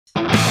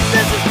This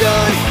is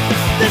good,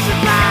 this is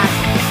bad.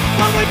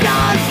 When we're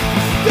done,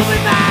 you'll be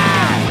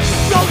mad.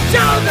 Go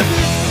down the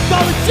pit,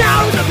 go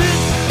down the pit,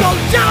 go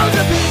down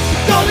the pit,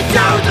 go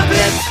down the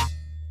pit.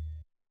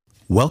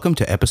 Welcome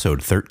to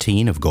episode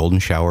 13 of Golden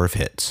Shower of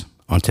Hits.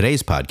 On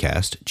today's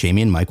podcast,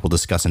 Jamie and Mike will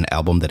discuss an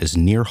album that is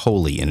near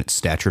holy in its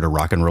stature to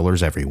rock and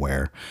rollers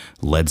everywhere,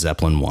 Led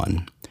Zeppelin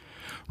 1.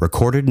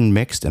 Recorded and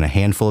mixed in a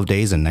handful of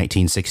days in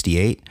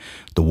 1968,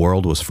 the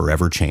world was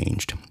forever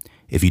changed.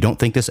 If you don't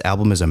think this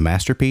album is a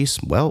masterpiece,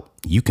 well,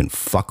 you can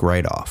fuck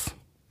right off.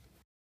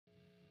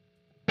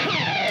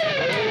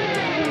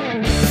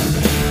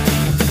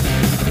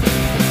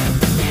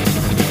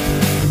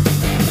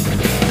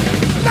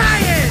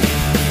 Lying,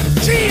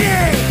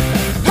 cheating,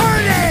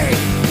 hurting,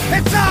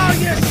 it's all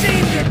you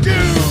seem to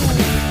do.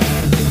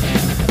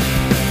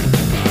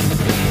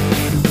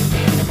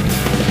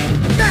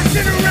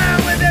 Messing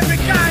around with every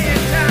guy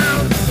in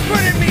town,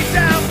 putting me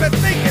down for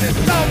thinking of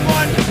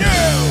someone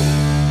new.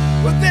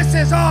 Well, this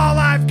is all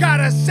I've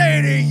gotta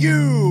say to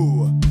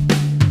you.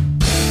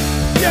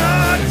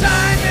 Your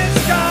time is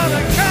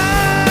gonna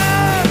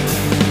come.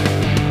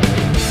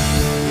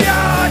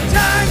 Your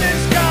time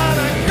is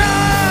gonna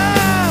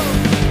come.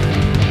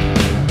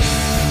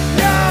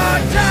 Your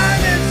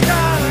time is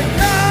gonna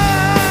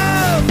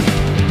come.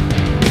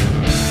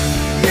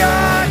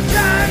 Your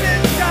time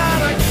is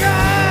gonna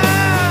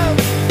come.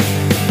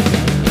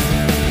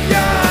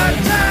 Your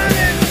time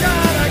is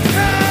gonna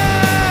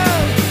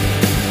come.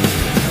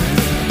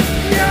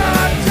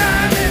 Your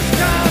time is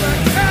gonna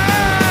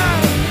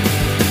come.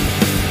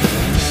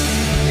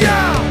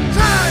 Your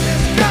time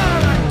is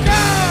gonna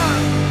come.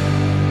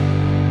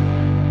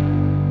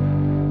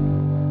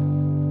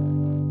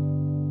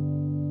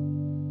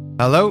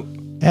 Hello?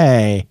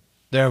 Hey.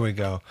 There we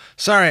go.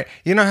 Sorry,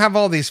 I have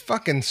all these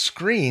fucking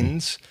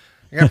screens.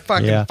 I got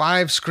fucking Yeah.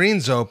 5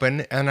 screens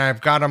open, and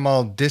I've got them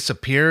all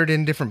disappeared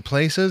in different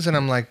places, and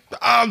I'm like,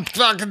 oh,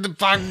 fucking the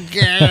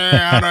fucking,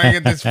 how do I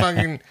get this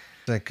fucking...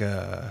 It's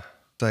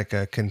like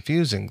a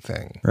confusing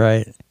thing.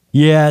 Right.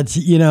 Yeah,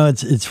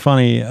 it's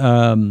funny.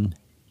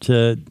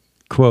 To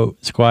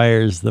quote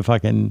Squires, the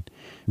fucking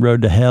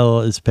road to hell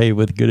is paved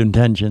with good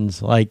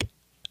intentions. Like,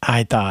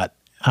 I thought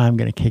I'm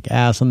gonna kick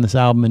ass on this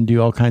album and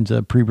do all kinds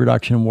of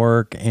pre-production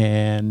work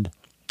and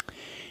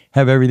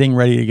have everything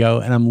ready to go,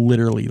 and I'm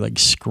literally like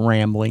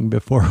scrambling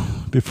before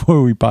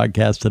we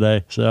podcast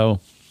today. So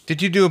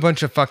Did you do a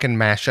bunch of fucking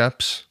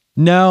mashups?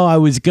 no, I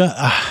was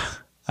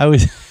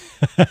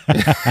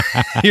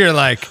You're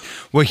like,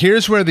 well,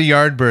 here's where the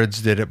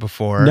Yardbirds did it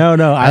before. No,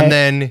 and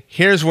then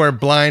here's where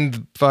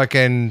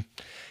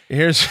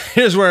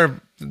here's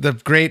where the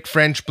great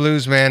French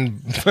blues man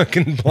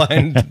fucking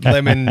Blind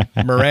Lemon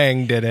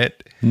Meringue did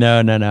it.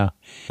 No.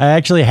 I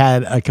actually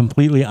had a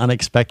completely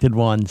unexpected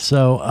one.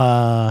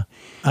 So,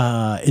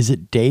 is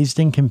it Dazed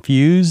and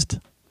Confused?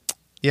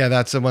 Yeah,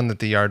 that's the one that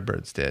the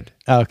Yardbirds did.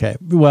 Okay.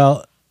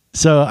 Well,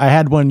 so I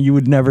had one you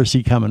would never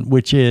see coming,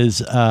 which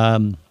is,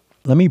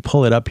 let me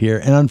pull it up here.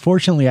 And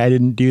unfortunately, I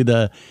didn't do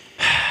the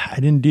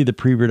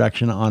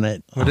pre-production on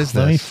it. What is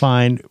Let me this?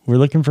 we're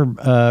looking for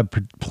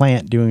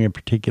Plant doing a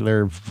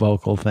particular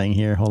vocal thing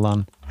here. Hold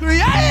on.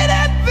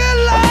 Created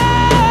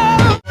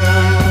below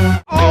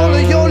all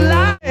of your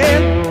life.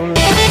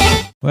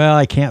 Well,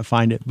 I can't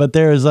find it, but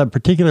there's a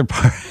particular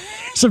part.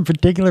 There's a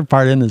particular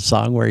part in the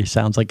song where he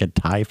sounds like a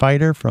TIE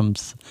fighter from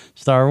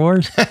Star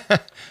Wars.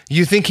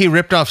 You think he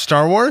ripped off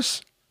Star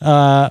Wars?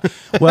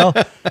 Well,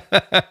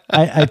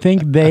 I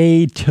think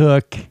they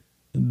took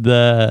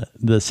the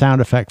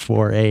sound effect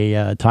for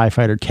a TIE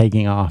fighter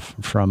taking off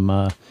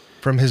from.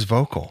 From his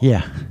vocal?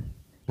 Yeah,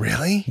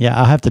 Really? yeah.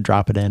 I'll have to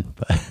drop it in,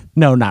 but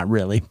no, not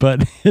really.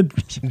 But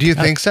Do you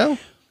think so?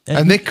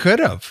 And they could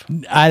have.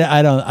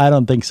 I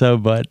don't think so.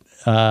 But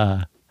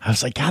I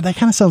was like, God, that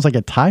kind of sounds like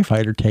a TIE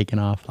fighter taking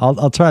off.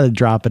 I'll try to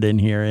drop it in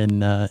here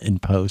in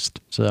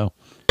post. So.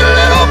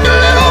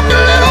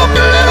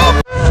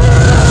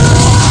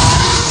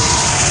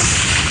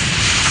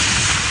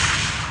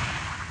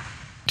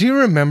 Do you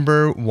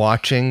remember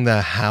watching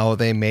the How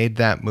They Made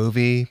That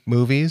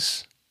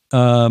movies?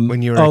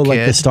 When you were a kid?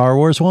 Like the Star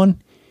Wars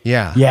one?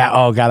 Yeah. Yeah.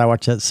 Oh God, I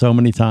watched that so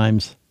many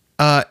times.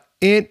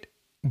 It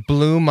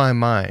blew my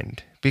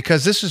mind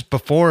because this is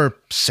before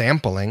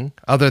sampling,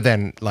 other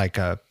than like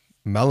a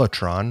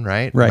Mellotron,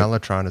 right? Right.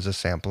 Mellotron is a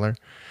sampler.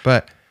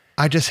 But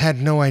I just had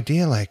no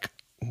idea, like,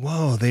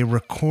 whoa, they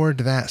record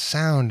that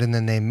sound and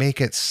then they make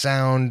it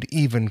sound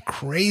even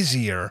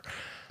crazier.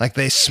 Like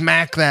they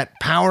smack that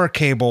power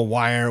cable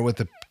wire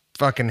with a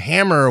fucking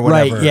hammer or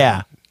whatever. Right.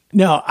 Yeah.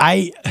 No,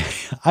 I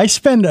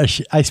spent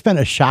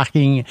a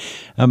shocking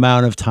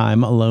amount of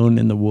time alone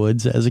in the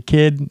woods as a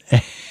kid,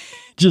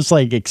 just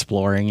like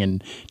exploring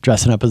and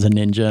dressing up as a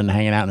ninja and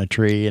hanging out in a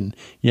tree and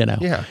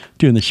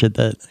doing the shit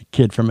that a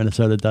kid from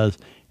Minnesota does.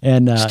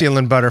 And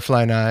Stealing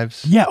butterfly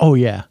knives. yeah, oh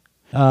yeah,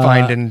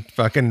 Finding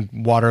fucking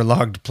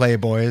waterlogged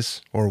Playboys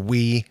or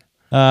Wii.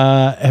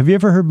 Have you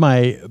ever heard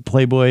my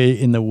Playboy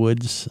in the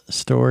Woods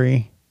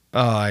story?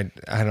 Oh, I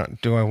don't.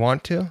 Do I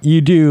want to?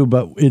 You do,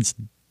 but it's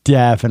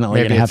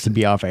definitely Maybe gonna have it's- to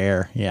be off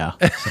air. Yeah.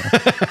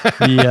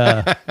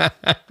 So,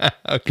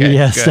 Okay.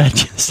 yeah. good.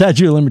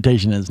 Statute of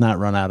limitation has not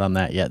run out on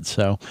that yet,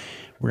 so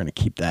we're gonna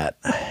keep that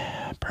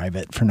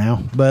private for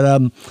now.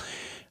 But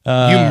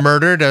You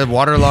murdered a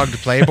waterlogged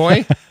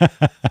Playboy?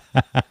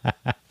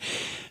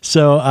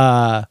 so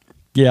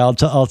yeah, I'll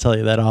tell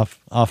you that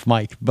off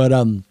mic. But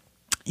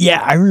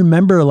yeah, I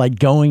remember like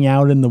going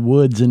out in the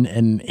woods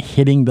and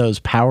hitting those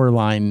power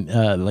line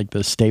like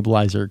the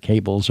stabilizer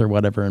cables or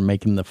whatever and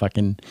making the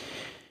fucking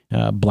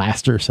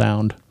blaster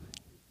sound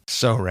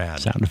So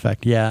rad.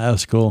 effect. Yeah, that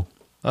was cool.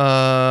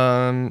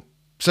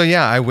 So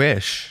yeah, I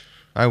wish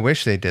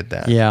they did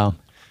that. Yeah.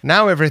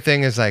 Now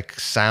everything is like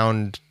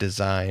sound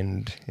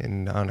designed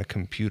on a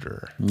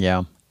computer,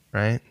 Yeah.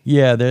 right?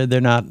 Yeah, they're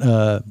not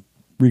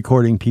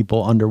recording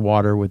people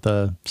underwater with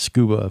a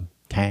scuba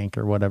tank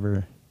or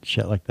whatever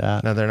shit like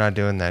that. No, they're not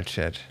doing that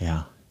shit.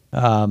 Yeah.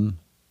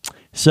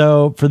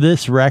 So for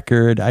this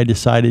record, I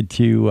decided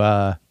to.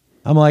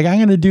 I'm like, I'm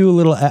gonna do a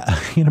little.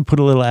 I'm gonna put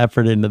a little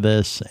effort into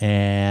this,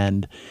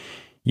 and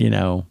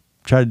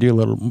try to do a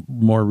little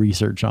more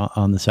research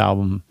on this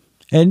album,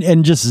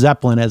 and just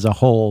Zeppelin as a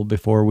whole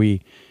before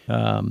we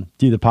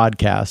do the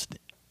podcast.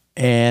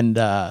 And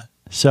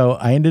so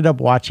I ended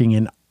up watching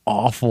an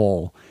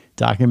awful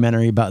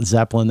documentary about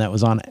Zeppelin that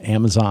was on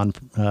Amazon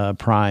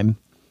Prime.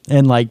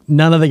 And like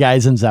none of the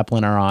guys in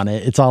Zeppelin are on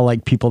it. It's all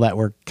like people that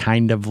were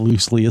kind of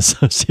loosely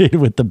associated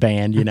with the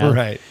band,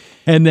 Right.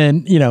 And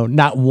then,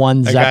 not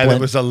one A Zeppelin. guy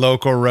that was a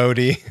local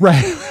roadie.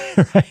 Right.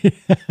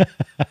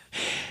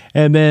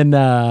 And then,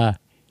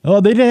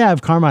 they did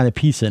have Carmine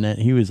Appice in it.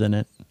 He was in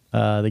it.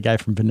 The guy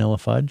from Vanilla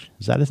Fudge.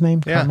 Is that his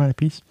name? Yeah. Carmine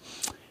Appice?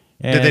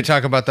 Did they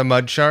talk about the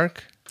mud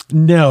shark?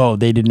 No,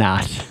 they did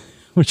not.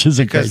 Which is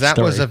Because a great that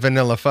story. was a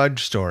Vanilla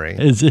Fudge story.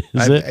 Is it?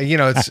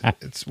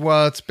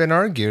 It's been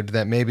argued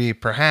that maybe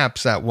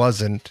perhaps that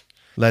wasn't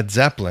Led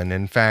Zeppelin.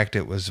 In fact,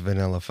 it was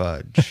Vanilla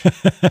Fudge.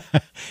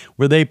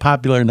 Were they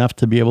popular enough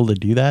to be able to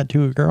do that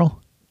to a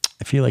girl?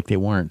 I feel like they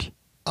weren't.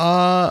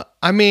 I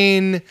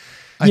mean,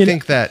 I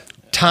think that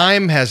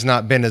time has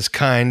not been as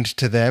kind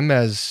to them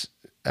as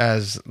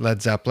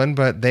Led Zeppelin,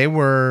 but they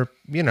were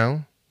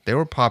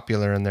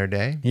popular in their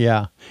day.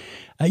 Yeah.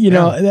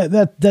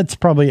 That's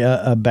probably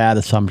a bad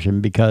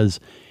assumption because,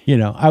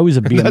 I was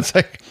a That's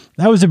like,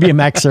 I was a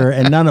BMXer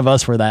and none of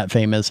us were that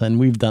famous, and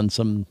we've done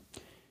some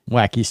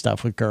wacky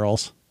stuff with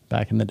girls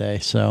back in the day.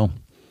 So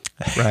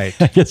right.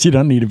 I guess you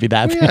don't need to be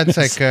that Yeah, famous.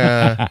 it's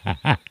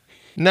like,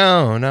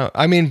 no.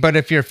 I mean, but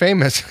if you're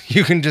famous,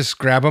 you can just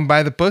grab them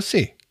by the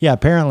pussy. Yeah,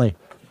 apparently.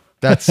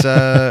 That's,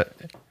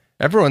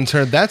 everyone's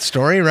heard that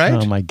story, right?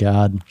 Oh my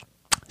God.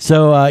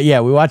 So,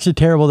 we watched a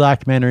terrible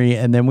documentary,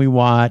 and then we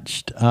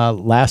watched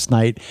last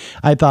night.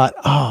 I thought,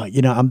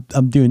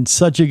 I'm doing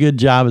such a good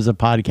job as a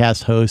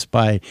podcast host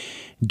by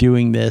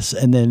doing this.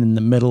 And then in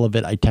the middle of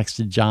it, I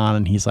texted John,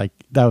 and he's like,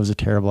 that was a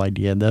terrible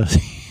idea.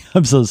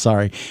 I'm so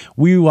sorry.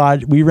 We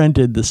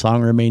rented The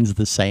Song Remains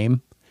the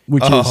Same,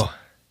 which is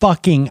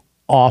fucking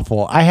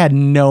awful. I had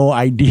no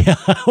idea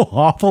how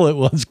awful it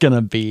was going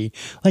to be.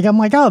 Like, I'm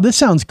like, oh, this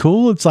sounds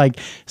cool. It's like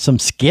some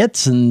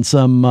skits and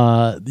some,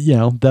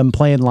 them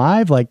playing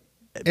live. Like,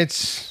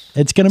 It's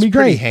going to be pretty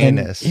great.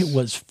 heinous. And it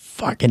was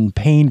fucking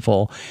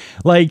painful.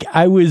 Like,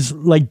 I was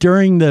like,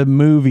 during the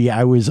movie,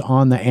 I was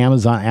on the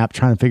Amazon app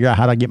trying to figure out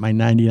how to get my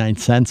 99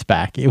 cents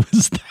back. It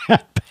was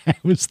that bad.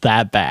 It was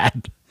that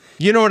bad.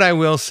 You know what I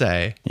will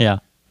say? Yeah.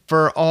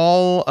 For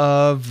all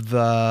of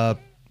the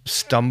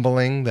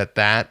stumbling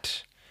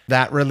that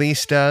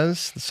release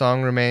does, The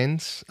Song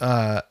Remains.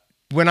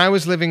 When I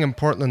was living in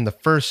Portland the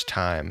first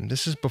time,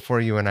 this is before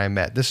you and I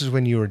met. This is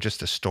when you were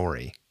just a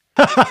story.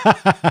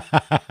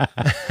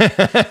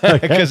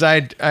 Because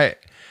I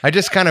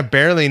just kind of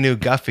barely knew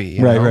Guffy.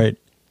 You know? Right.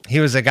 He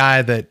was a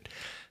guy that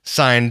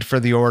signed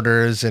for the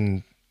Orders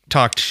and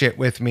talked shit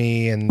with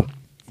me and,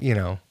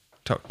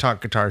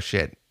 talked guitar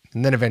shit.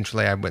 And then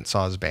eventually I went and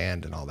saw his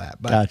band and all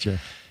that. But Gotcha.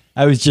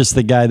 I was just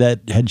the guy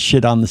that had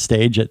shit on the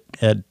stage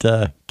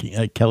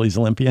at Kelly's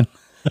Olympian.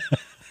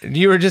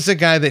 you were just a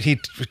guy that he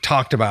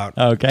talked about,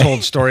 Okay.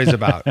 told stories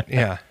about.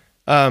 Yeah.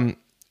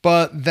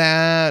 But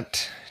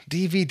that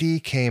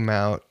DVD came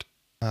out,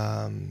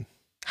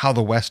 How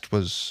the West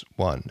Was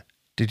Won.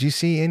 Did you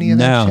see any of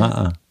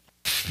that shit?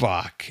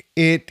 Fuck.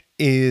 It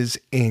is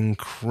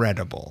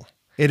incredible.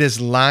 It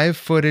is live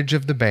footage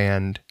of the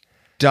band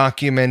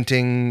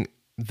documenting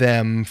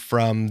them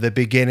from the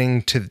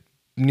beginning to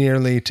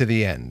nearly to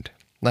the end.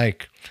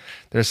 Like,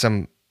 there's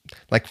some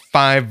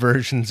 5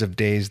 versions of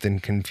Dazed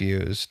and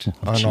Confused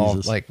on all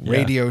Jesus.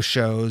 radio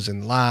shows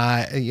and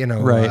live,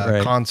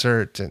 Right.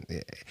 concerts, and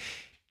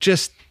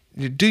just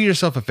do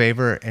yourself a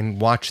favor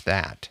and watch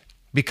that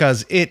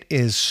because it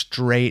is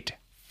straight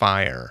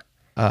fire.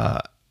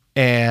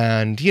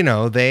 And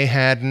they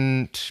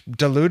hadn't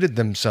diluted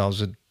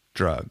themselves with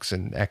drugs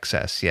and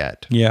excess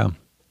yet. Yeah.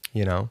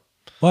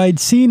 Well, I'd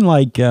seen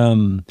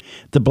the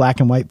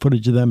black and white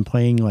footage of them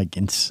playing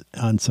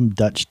on some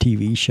Dutch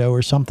TV show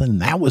or something,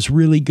 and that was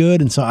really good.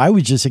 And so I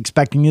was just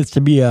expecting it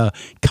to be a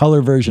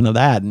color version of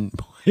that, and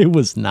it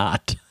was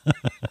not.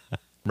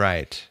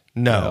 Right.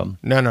 No.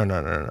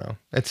 No.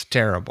 It's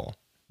terrible.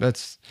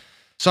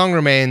 Song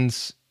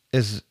Remains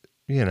is,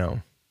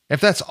 if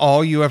that's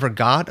all you ever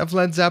got of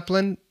Led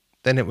Zeppelin,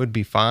 then it would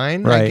be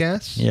fine, Right. I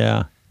guess.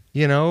 Yeah.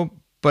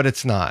 But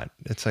it's not.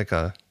 It's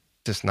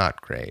just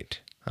not great,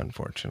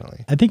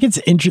 unfortunately. I think it's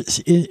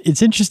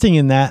interesting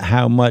in that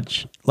how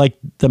much, like,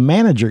 the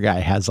manager guy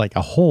has like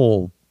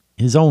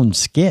his own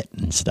skit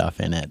and stuff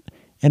in it.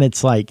 And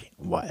it's like,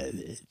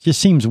 it just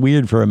seems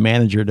weird for a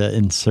manager to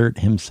insert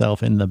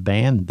himself in the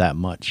band that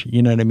much.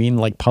 You know what I mean?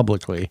 Like,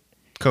 publicly.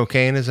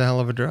 Cocaine is a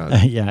hell of a drug.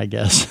 Yeah, I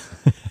guess.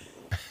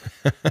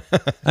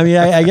 I mean,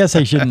 I guess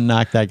I shouldn't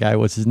knock that guy.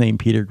 What's his name?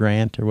 Peter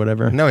Grant or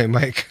whatever. No, he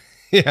might.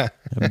 Yeah.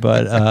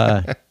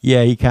 But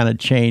yeah, he kind of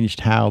changed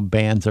how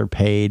bands are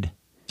paid.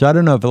 So I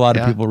don't know if a lot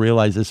of people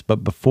realize this,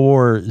 but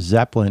before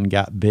Zeppelin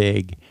got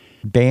big,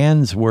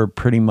 bands were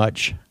pretty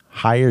much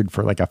hired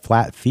for like a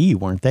flat fee,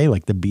 weren't they?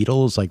 Like the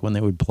Beatles, like when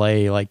they would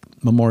play like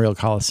Memorial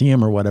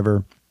Coliseum or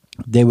whatever,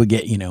 they would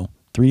get,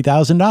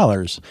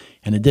 $3,000,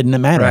 and it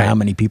didn't matter how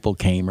many people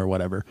came or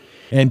whatever.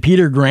 And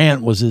Peter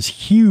Grant was this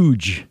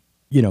huge,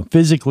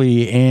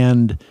 physically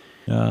and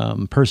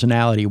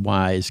personality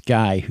wise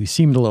guy who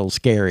seemed a little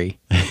scary.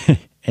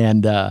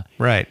 And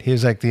right, he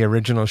was like the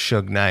original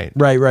Suge Knight.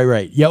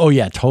 Right. Yeah, oh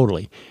yeah,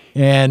 totally.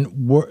 And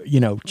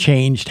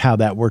changed how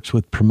that works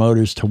with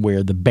promoters to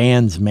where the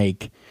bands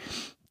make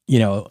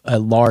a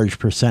large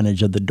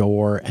percentage of the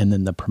door, and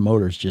then the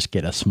promoters just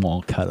get a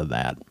small cut of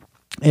that.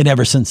 And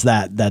ever since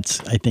I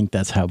think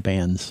that's how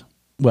bands,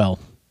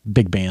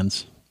 big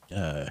bands,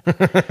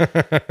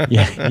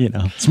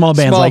 small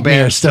bands like me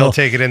are still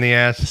take it in the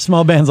ass.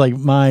 Small bands like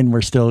mine,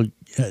 we're still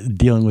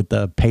dealing with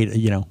the pay,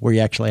 where you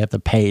actually have to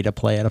pay to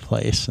play at a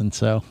place. And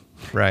so,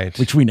 right.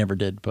 Which we never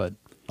did, but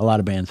a lot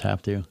of bands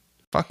have to.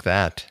 Fuck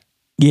that.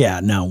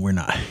 Yeah, no, we're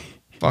not.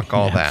 Fuck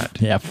all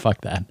that. Yeah, fuck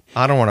that.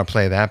 I don't want to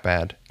play that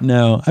bad.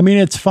 No, I mean,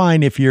 it's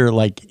fine if you're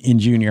like in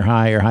junior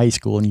high or high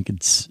school and you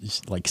could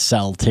like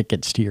sell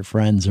tickets to your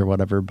friends or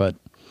whatever. But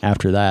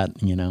after that,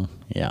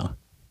 yeah.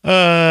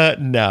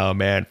 No,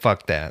 man,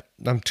 fuck that.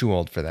 I'm too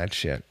old for that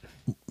shit.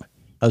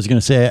 I was going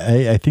to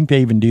say, I think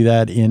they even do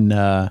that in,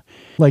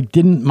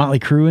 didn't Motley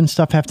Crue and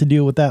stuff have to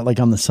deal with that, like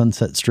on the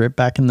Sunset Strip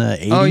back in the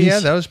 80s? Oh, yeah,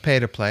 that was pay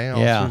to play.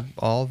 Yeah.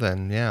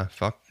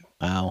 Fuck.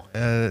 Wow.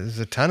 There's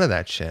a ton of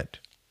that shit.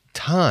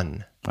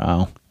 Ton.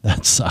 Wow,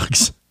 that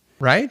sucks.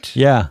 Right?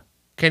 Yeah.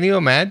 Can you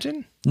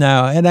imagine?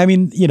 No, and I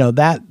mean,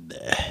 that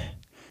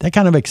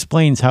kind of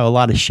explains how a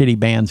lot of shitty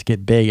bands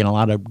get big and a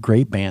lot of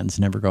great bands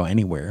never go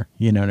anywhere.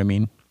 You know what I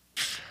mean?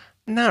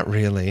 Not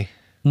really.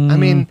 I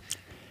mean,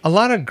 a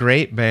lot of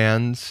great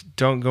bands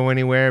don't go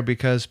anywhere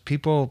because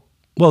people...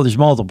 Well, there's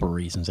multiple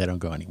reasons they don't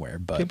go anywhere,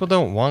 but... People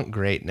don't want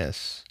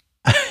greatness.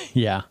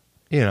 Yeah.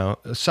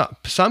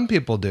 Some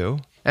people do.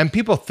 And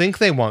people think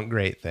they want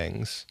great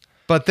things.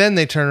 But then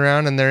they turn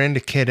around and they're into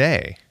Kid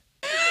A.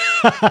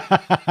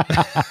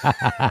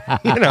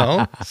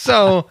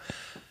 So,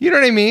 you know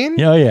what I mean?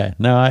 Oh, yeah.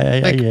 No,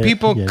 I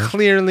people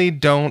clearly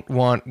don't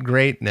want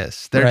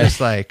greatness. They're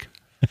just like,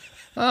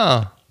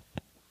 a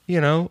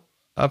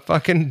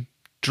fucking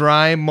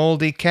dry,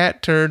 moldy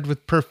cat turd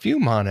with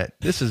perfume on it.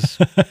 This is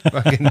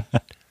fucking,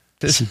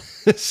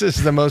 this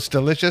is the most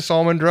delicious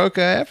almond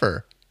roca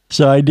ever.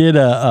 So I did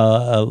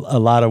a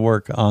lot of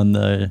work on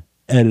the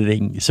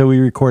editing. So we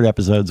record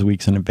episodes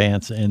weeks in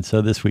advance. And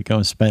so this week I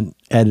spent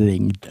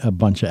editing a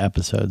bunch of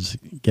episodes,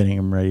 getting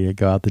them ready to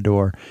go out the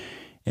door.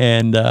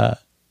 And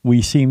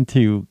we seem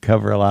to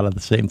cover a lot of the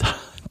same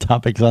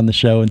topics on the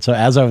show. And so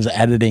as I was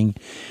editing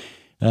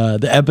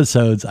the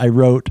episodes, I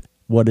wrote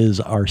what is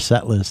our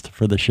set list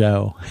for the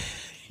show.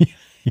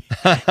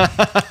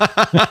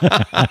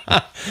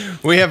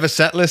 We have a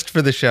set list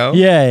for the show?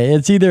 Yeah,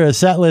 it's either a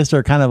set list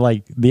or kind of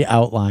like the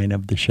outline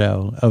of the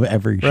show, of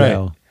every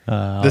show.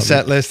 The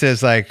set list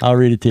is like... I'll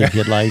read it to you if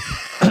you'd like.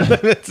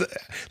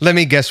 Let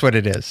me guess what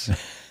it is.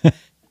 All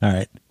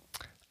right.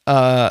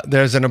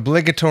 There's an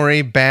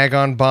obligatory bag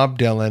on Bob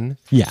Dylan.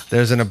 Yeah.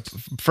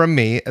 From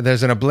me,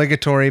 there's an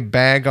obligatory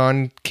bag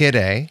on Kid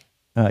A.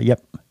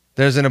 Yep.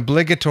 There's an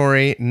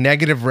obligatory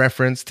negative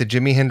reference to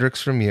Jimi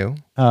Hendrix from you.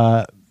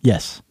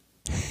 Yes.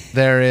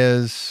 There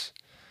is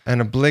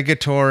an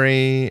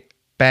obligatory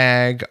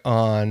bag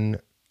on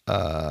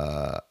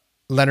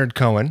Leonard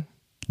Cohen.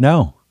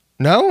 No.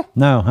 No?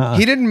 No.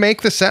 He didn't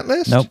make the set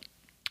list? Nope.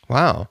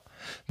 Wow.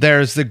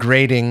 There's the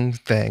grading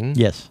thing.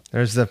 Yes.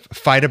 There's the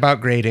fight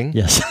about grading.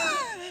 Yes.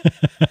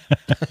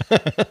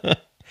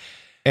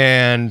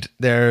 And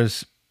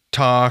there's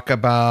talk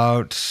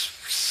about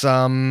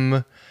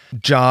some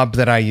job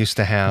that I used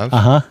to have.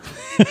 Uh-huh.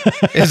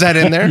 Is that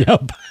in there?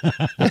 Yep.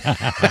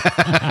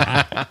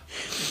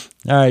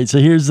 All right, so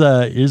here's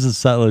a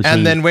set list.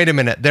 And then wait a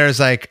minute. There's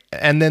a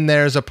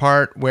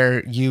part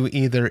where you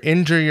either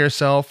injure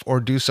yourself or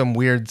do some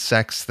weird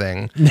sex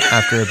thing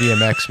after a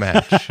BMX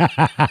match.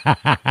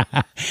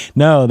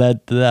 No,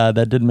 that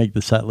didn't make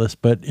the set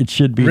list, but it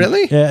should be.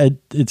 Really? Yeah,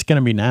 it's going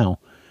to be now.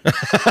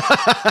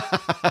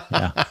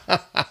 Yeah.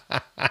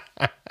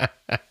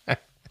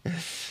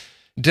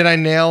 Did I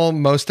nail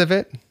most of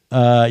it?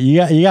 You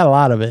got a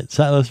lot of it.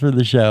 Set list for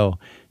the show.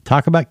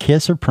 Talk about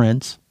Kiss or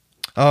Prince.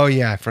 Oh,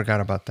 yeah, I forgot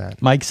about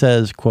that. Mike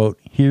says, quote,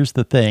 here's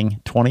the thing,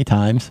 20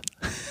 times.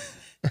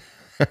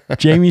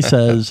 Jamie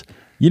says,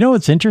 you know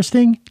what's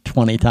interesting?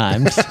 20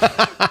 times.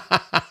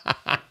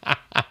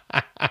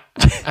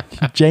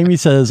 Jamie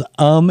says,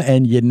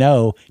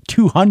 and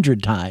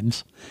 200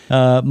 times.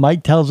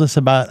 Mike tells us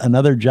about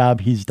another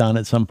job he's done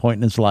at some point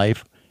in his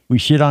life. We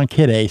shit on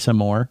Kid A some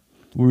more.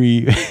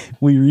 We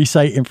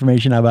recite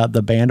information about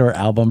the band or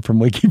album from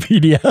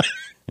Wikipedia.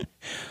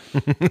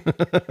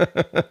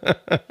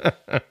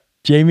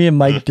 Jamie and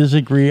Mike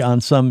disagree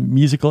on some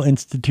musical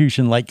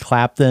institution like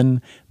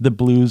Clapton, the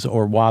Blues,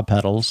 or Wah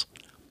Pedals.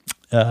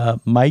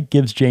 Mike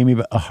gives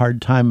Jamie a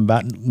hard time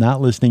about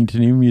not listening to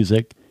new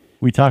music.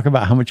 We talk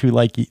about how much we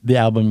like the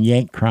album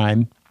Yank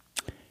Crime.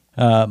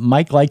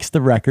 Mike likes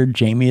the record.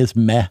 Jamie is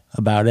meh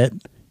about it.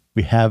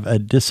 We have a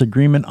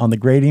disagreement on the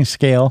grading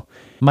scale.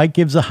 Mike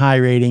gives a high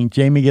rating.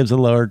 Jamie gives a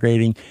lower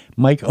grading.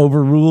 Mike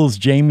overrules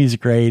Jamie's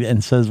grade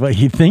and says what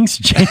he thinks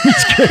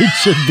Jamie's grade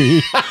should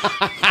be.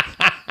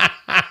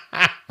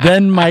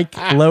 Then Mike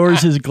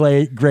lowers his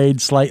grade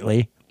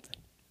slightly.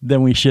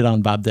 Then we shit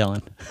on Bob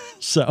Dylan.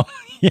 So,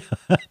 yeah,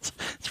 it's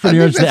pretty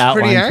much the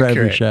outline for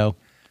every show.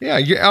 Yeah,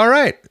 all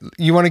right.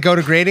 You want to go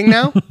to grading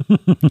now?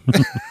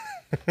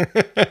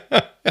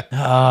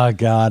 Oh,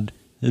 God.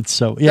 It's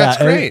so, yeah.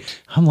 That's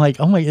great. I'm like,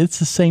 oh my, it's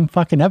the same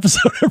fucking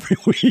episode every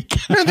week.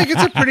 I think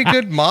it's a pretty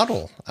good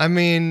model. I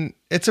mean,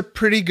 it's a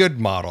pretty good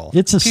model.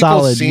 It's a people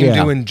solid, seem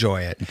to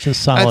enjoy it. It's a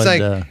solid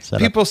setup.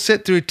 People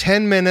sit through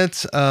 10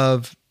 minutes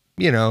of,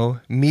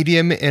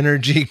 medium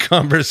energy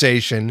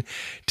conversation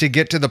to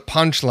get to the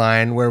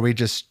punchline where we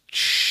just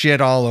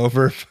shit all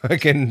over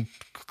fucking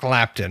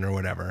Clapton or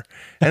whatever.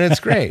 And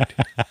it's great.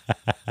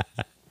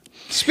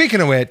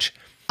 Speaking of which,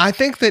 I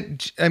think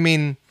that,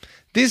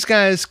 these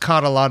guys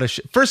caught a lot of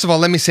shit. First of all,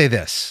 let me say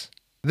this.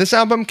 This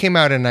album came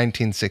out in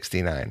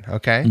 1969,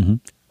 okay?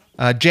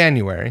 Mm-hmm.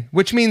 January,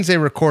 which means they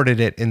recorded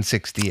it in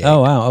 68.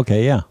 Oh, wow.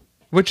 Okay, yeah.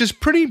 Which is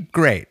pretty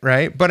great,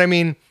 right? But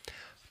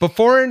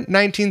before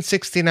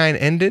 1969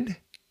 ended,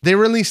 they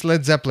released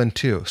Led Zeppelin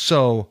 2.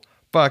 So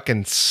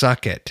fucking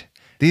suck it.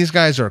 These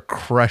guys are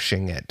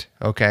crushing it,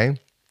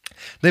 okay?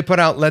 They put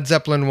out Led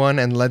Zeppelin 1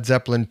 and Led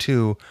Zeppelin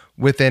 2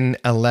 within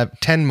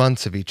 10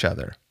 months of each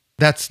other.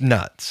 That's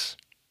nuts.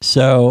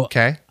 So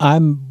okay.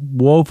 I'm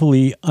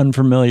woefully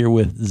unfamiliar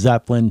with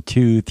Zeppelin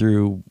 2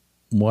 through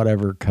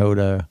whatever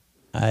coda.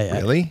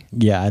 Really?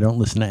 I don't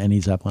listen to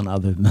any Zeppelin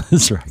other than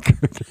this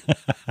record.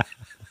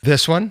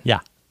 This one?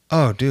 Yeah.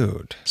 Oh,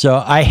 dude.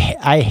 So I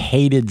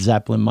hated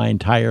Zeppelin my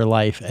entire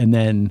life. And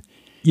then,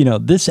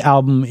 this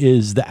album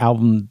is the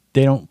album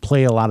they don't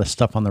play a lot of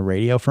stuff on the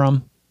radio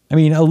from. I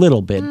mean, a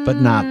little bit, but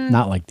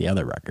not like the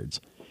other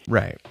records.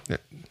 Right.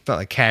 It's not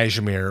like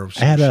Kashmir or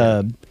something. I had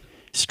a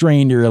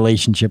strained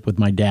relationship with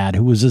my dad,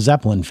 who was a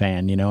Zeppelin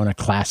fan, and a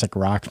classic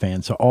rock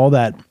fan. So all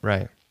that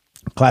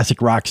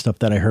classic rock stuff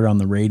that I heard on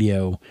the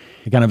radio,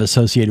 I kind of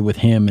associated with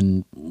him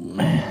and,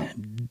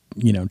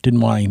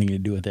 didn't want anything to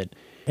do with it.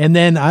 And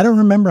then I don't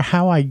remember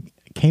how I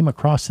came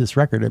across this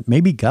record.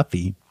 Maybe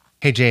Guffey.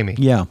 Hey, Jamie.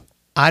 Yeah.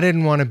 I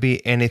didn't want to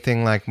be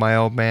anything like my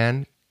old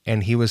man,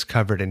 and he was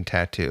covered in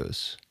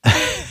tattoos.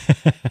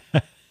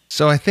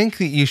 So I think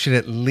that you should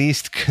at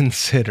least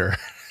consider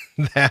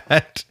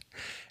that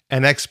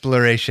an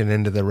exploration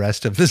into the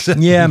rest of the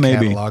Zeppelin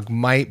catalog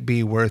might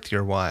be worth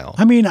your while.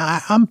 I mean,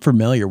 I'm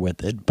familiar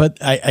with it, but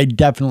I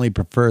definitely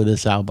prefer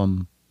this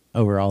album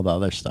over all the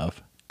other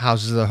stuff.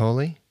 Houses of the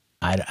Holy?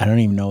 I don't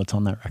even know what's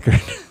on that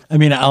record. I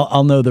mean,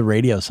 I'll know the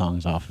radio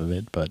songs off of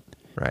it, but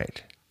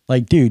right.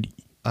 Like, dude,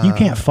 you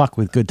can't fuck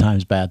with Good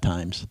Times, Bad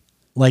Times.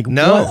 Like,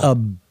 no. What a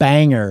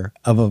banger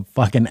of a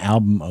fucking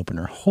album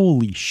opener.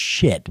 Holy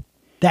shit.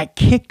 That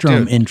kick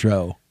drum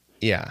intro.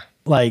 Yeah.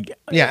 Like,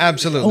 yeah,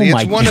 absolutely. Oh,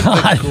 it's one of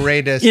the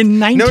greatest. In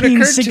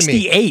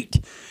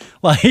 1968.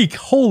 Like,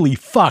 holy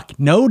fuck.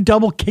 No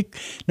double kick,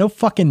 no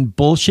fucking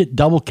bullshit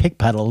double kick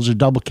pedals or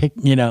double kick,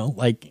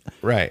 like.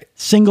 Right.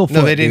 Single foot.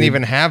 No, they didn't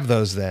even have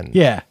those then.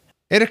 Yeah.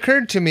 It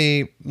occurred to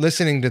me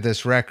listening to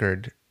this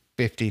record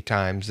 50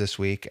 times this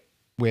week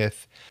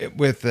with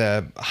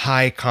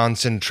high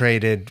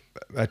concentrated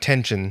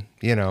attention,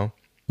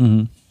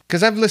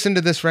 because I've listened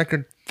to this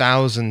record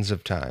thousands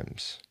of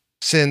times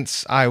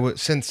since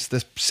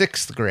the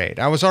 6th grade.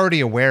 I was already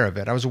aware of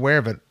it. I was aware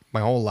of it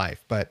my whole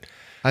life, but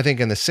I think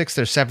in the 6th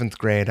or 7th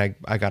grade,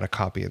 I got a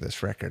copy of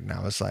this record and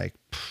I was like,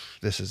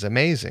 this is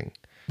amazing.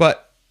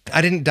 But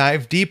I didn't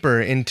dive deeper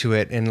into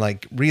it and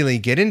like really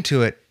get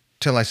into it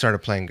till I started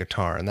playing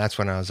guitar. And that's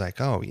when I was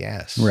like, oh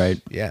yes.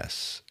 Right.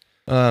 Yes.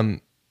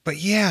 But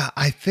yeah,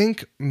 I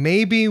think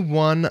maybe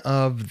one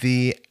of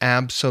the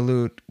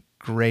absolute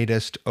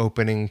greatest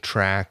opening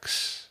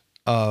tracks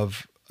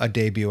of a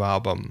debut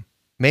album,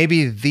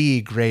 maybe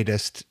the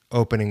greatest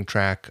opening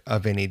track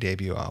of any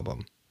debut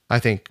album. I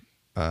think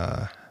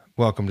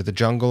Welcome to the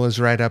Jungle is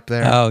right up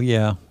there. Oh,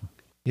 yeah.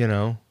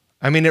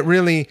 I mean, it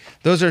really,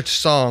 those are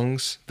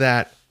songs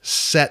that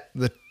set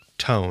the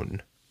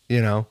tone,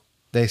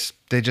 they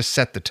just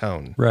set the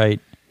tone. Right.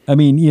 I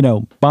mean,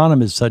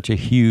 Bonham is such a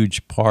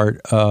huge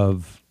part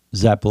of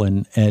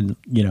Zeppelin, and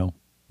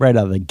right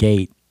out of the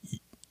gate,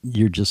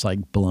 you're just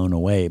like blown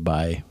away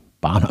by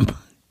Bonham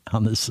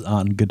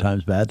on Good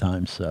Times, Bad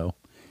Times. So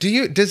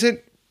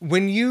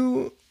when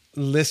you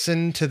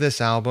listen to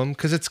this album,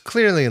 because it's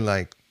clearly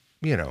like,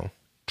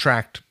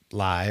 tracked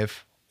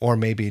live, or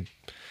maybe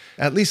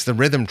at least the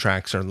rhythm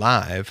tracks are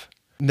live.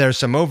 There's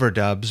some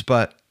overdubs,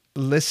 but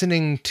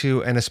listening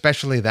to, and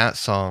especially that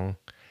song,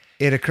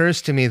 it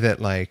occurs to me that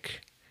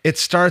like it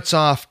starts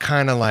off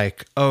kind of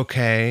like,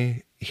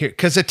 okay, here,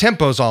 because the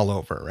tempo's all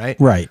over, right?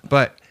 Right.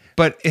 But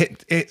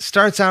it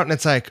starts out and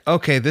it's like,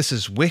 okay, this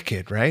is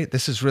wicked, right?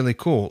 This is really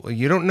cool.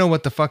 You don't know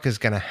what the fuck is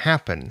gonna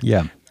happen.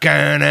 Yeah.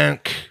 And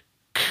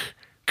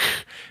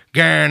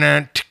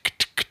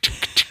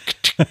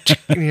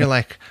you're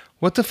like,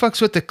 what the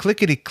fuck's with the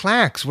clickety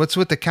clacks? What's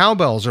with the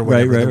cowbells or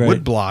whatever, the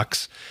wood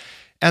blocks?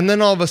 And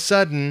then all of a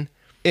sudden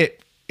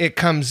it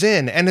comes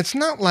in, and it's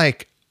not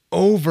like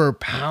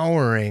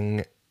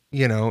overpowering,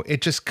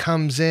 it just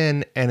comes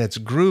in and it's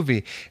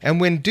groovy.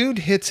 And when dude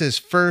hits his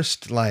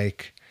first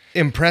like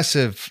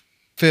impressive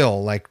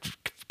fill, like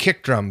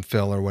kick drum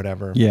fill or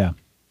whatever, Yeah.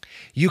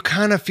 you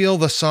kind of feel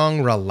the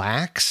song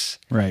relax.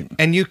 Right.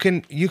 And you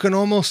can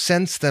almost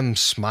sense them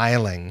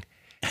smiling,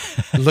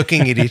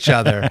 looking at each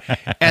other.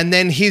 And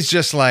then he's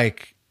just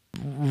like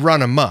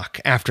run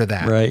amok after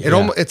that. Right.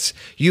 It's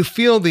you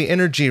feel the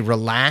energy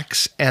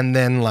relax and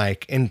then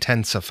like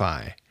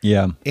intensify.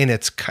 Yeah. In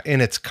its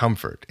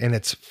comfort, and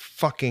it's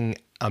fucking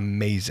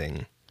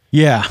amazing.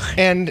 Yeah.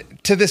 And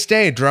to this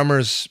day,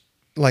 drummers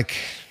like,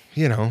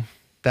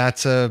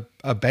 that's a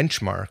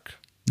benchmark.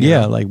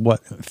 Yeah. Like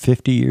what,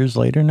 50 years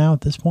later now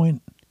at this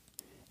point?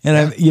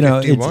 And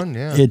Yeah, 51,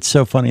 it's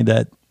so funny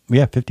that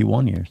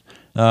 51 years.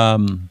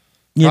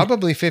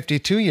 Probably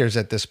 52 years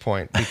at this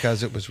point,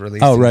 because it was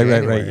released. Oh, in right.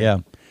 January. Yeah.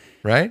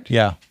 Right?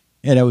 Yeah.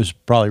 And it was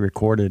probably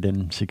recorded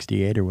in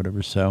 68 or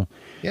whatever. So,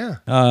 Yeah.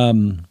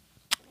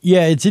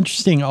 yeah, it's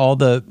interesting. All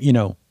the,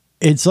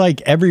 it's like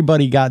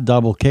everybody got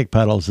double kick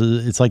pedals.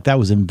 It's like that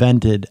was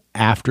invented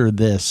after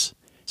this,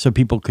 so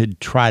people could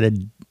try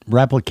to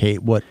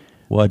replicate what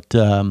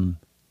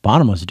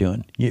Bonham was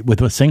doing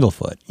with a single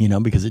foot,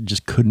 because it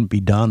just couldn't be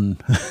done.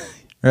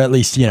 Or at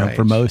least, Right.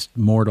 for most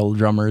mortal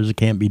drummers, it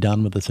can't be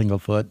done with a single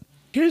foot.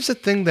 Here's the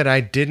thing that I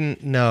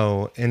didn't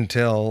know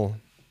until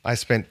I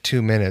spent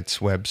 2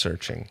 minutes web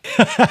searching.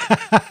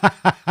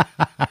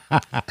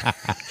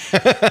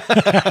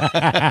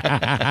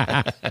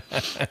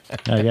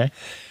 Okay.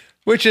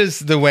 Which is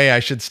the way I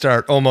should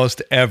start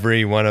almost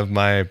every one of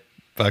my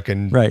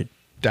fucking Right.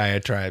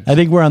 diatribes. I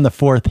think we're on the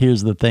fourth.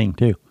 Here's the thing,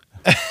 too.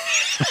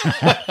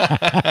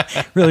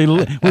 Really,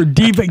 we're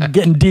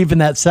getting deep in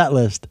that set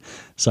list.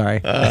 Sorry.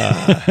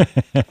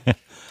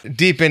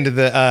 Deep into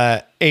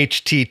the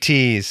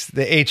HTTs,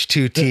 the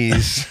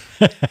H2Ts.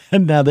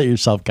 And now that you're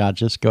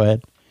self-conscious, go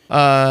ahead.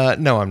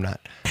 No, I'm not.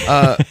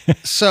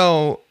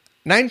 So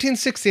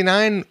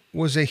 1969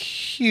 was a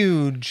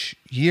huge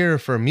year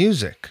for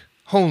music.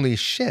 Holy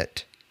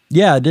shit.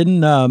 Yeah,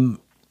 didn't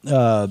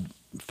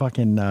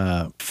fucking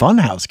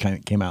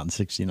Funhouse came out in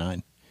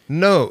 69.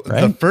 No,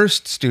 Right? the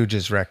first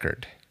Stooges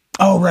record.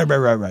 Oh, right.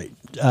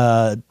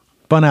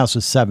 Funhouse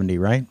was 70,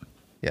 right?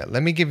 Yeah,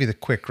 let me give you the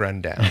quick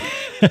rundown.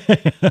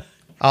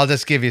 I'll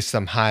just give you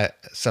some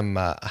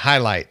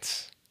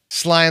highlights.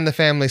 Sly and the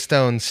Family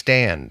Stone,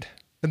 Stand.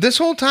 This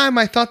whole time,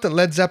 I thought that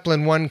Led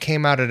Zeppelin 1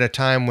 came out at a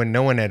time when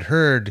no one had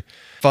heard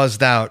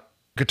fuzzed out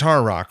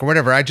guitar rock or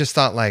whatever. I just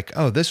thought like,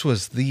 oh, this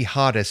was the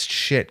hottest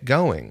shit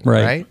going,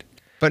 right?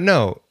 But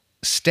no,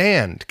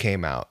 Stand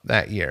came out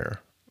that year.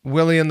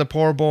 Willie and the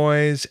Poor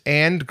Boys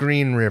and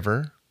Green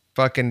River,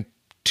 fucking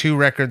 2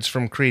 records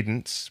from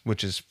Creedence,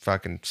 which is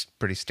fucking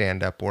pretty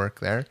stand-up work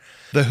there.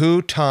 The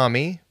Who,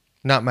 Tommy,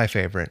 not my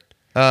favorite.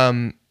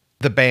 The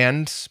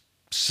band's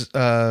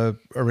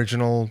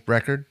original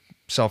record,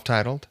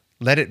 self-titled.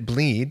 Let It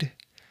Bleed,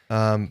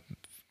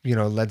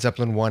 Led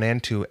Zeppelin 1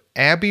 and 2.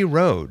 Abbey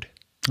Road.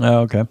 Oh,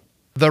 okay.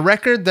 The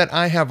record that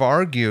I have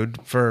argued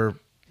for,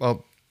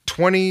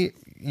 20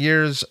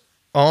 years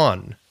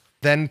on,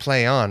 Then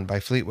Play On by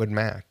Fleetwood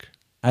Mac.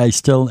 I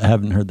still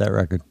haven't heard that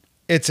record.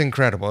 It's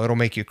incredible. It'll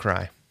make you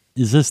cry.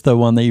 Is this the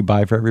one that you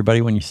buy for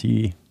everybody when you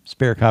see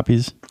spare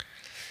copies?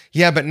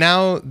 Yeah, but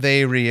now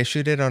they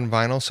reissued it on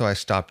vinyl, so I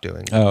stopped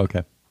doing it. Oh,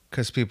 okay.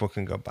 Because people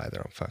can go buy their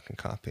own fucking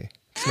copy.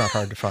 It's not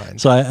hard to find.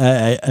 So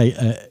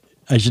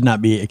I should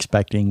not be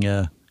expecting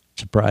a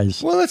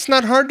surprise. Well, it's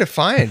not hard to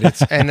find.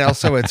 And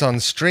also it's on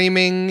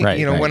streaming.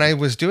 Right, right. When I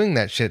was doing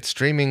that shit,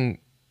 streaming,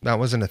 that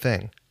wasn't a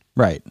thing.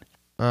 Right.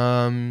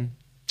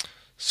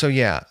 So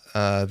yeah,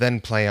 Then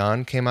Play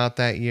On came out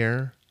that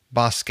year.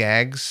 Boss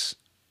Skaggs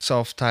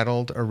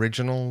self-titled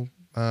original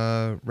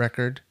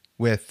record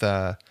with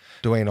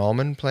Duane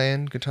Allman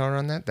playing guitar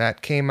on that.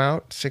 That came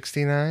out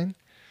 69.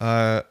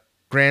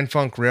 Grand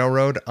Funk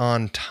Railroad,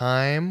 On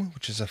Time,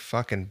 which is a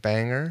fucking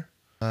banger.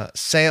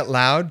 Say It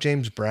Loud,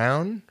 James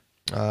Brown.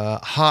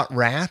 Hot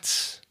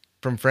Rats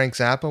from Frank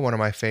Zappa, one of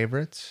my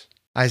favorites.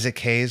 Isaac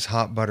Hayes,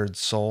 Hot Buttered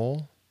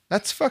Soul.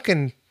 That's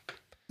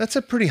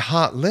a pretty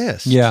hot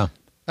list. Yeah.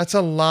 That's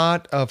a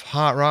lot of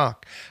hot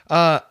rock.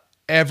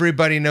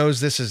 Everybody knows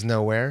This Is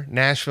Nowhere.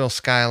 Nashville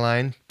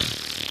Skyline.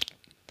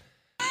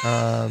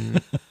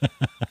 The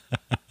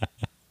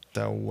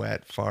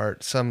wet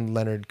fart. Some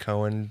Leonard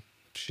Cohen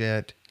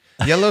shit.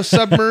 Yellow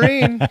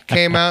Submarine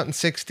came out in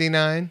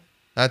 69.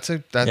 That's a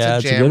jammer.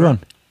 It's a good one.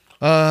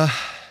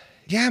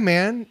 Yeah,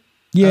 man.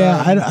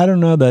 Yeah, I don't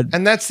know that.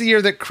 And that's the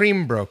year that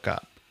Cream broke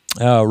up.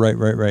 Oh,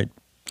 right.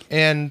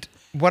 And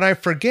what I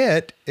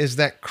forget is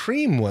that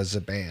Cream was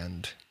a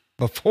band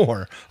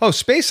before. Oh,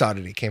 Space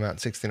Oddity came out in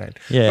 69.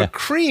 Yeah. But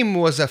Cream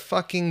was a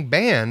fucking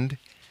band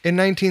in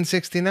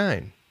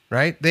 1969,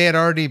 right? They had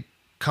already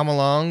come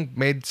along,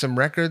 made some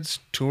records,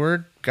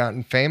 toured,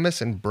 gotten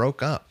famous, and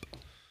broke up.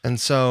 And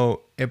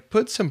so it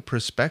puts some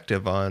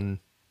perspective on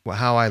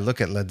how I look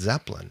at Led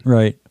Zeppelin.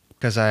 Right.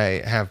 Because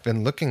I have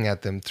been looking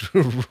at them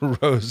through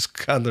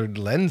rose-colored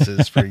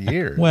lenses for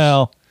years.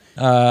 Well,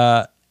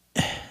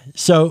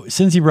 so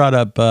since you brought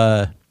up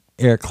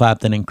Eric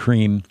Clapton and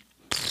Cream.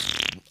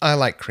 I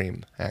like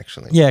Cream,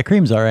 actually. Yeah,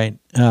 Cream's all right.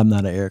 I'm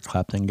not an Eric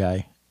Clapton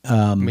guy.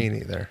 Me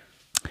neither.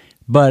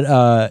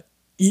 But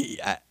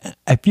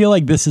I feel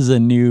like this is a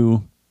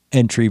new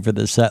entry for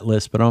the set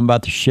list, but I'm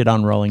about to shit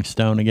on Rolling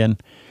Stone again.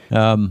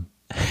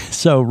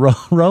 So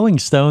Rolling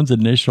Stone's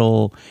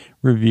initial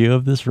review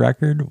of this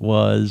record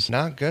was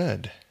Not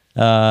good.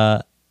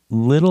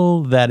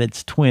 little that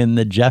its twin,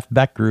 the Jeff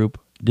Beck Group,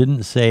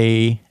 didn't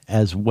say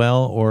as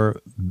well or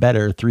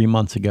better 3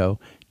 months ago.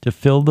 To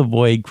fill the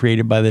void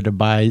created by the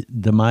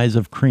demise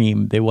of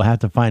Cream, they will have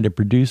to find a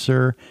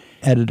producer,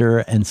 editor,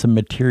 and some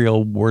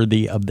material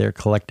worthy of their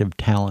collective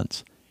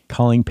talents.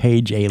 Calling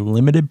Page a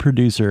limited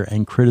producer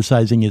and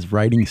criticizing his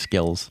writing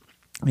skills.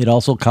 It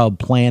also called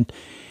Plant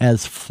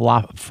as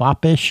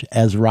foppish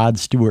as Rod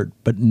Stewart,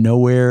 but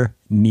nowhere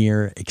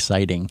near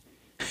exciting.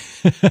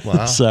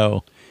 Wow.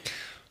 So,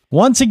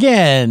 once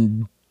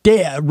again,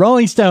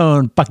 Rolling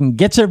Stone fucking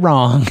gets it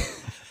wrong.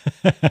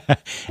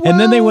 And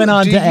then they went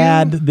on to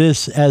add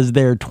this as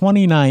their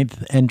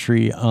 29th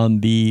entry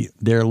on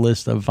their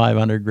list of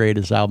 500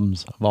 greatest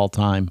albums of all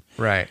time.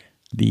 Right.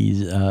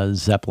 These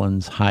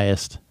Zeppelin's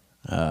highest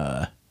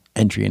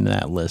entry into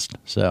that list.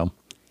 So,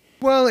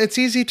 well, it's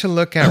easy to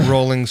look at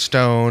Rolling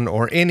Stone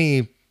or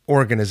any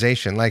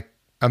organization, like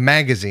a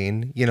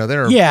magazine. You know,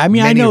 there are yeah, I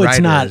mean, I know writers.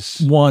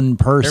 it's not one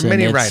person. There are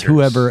many it's writers.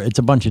 whoever. It's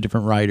a bunch of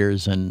different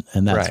writers and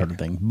that Right. sort of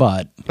thing.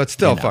 But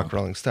still, you know. fuck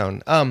Rolling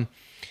Stone.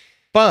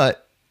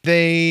 But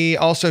they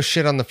also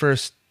shit on the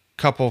first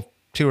couple,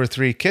 2 or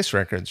 3 Kiss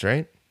records,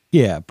 right?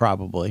 Yeah,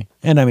 probably.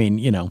 And I mean,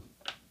 you know,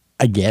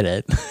 I get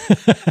it.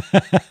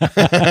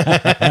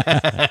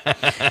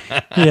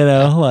 You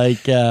know,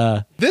 like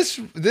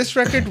This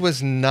record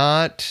was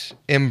not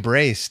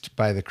embraced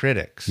by the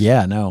critics.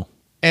 yeah, no.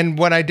 And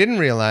what I didn't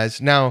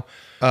realize, now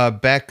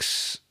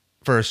Beck's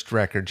first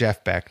record,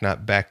 Jeff Beck,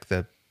 not Beck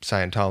the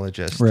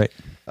Scientologist.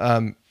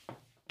 Right.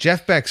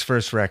 Jeff Beck's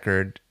first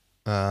record,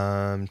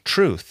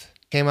 Truth,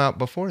 came out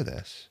before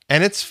this.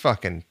 And it's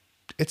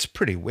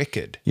pretty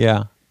wicked.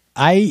 Yeah.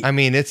 I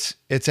mean, it's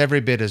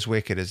every bit as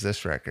wicked as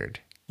this record.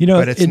 You know,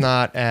 but it's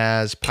not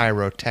as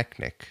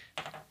pyrotechnic.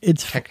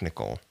 It's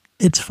technical.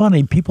 It's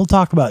funny. People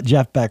talk about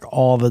Jeff Beck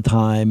all the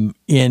time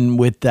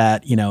with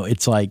that, you know,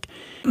 it's like,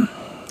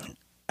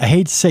 I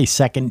hate to say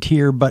second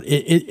tier, but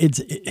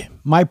it's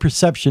my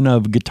perception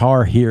of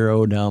guitar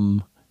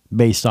hero-dom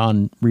based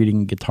on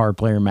reading Guitar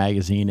Player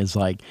magazine is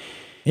like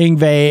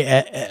Yngwie,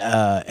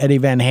 Eddie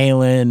Van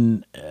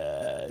Halen,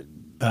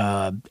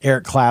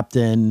 Eric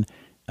Clapton,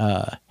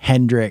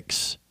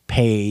 Hendrix,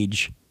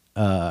 Page,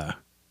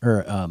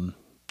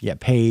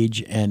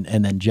 Page, and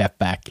then Jeff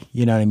Beck.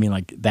 You know what I mean?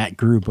 Like that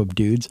group of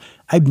dudes.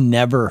 I've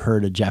never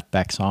heard a Jeff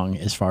Beck song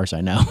as far as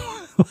I know.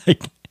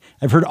 Like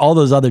I've heard all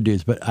those other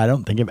dudes, but I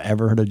don't think I've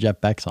ever heard a Jeff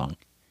Beck song.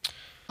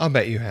 I'll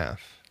bet you have.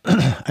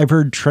 I've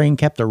heard Train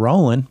Kept a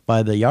Rollin'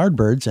 by the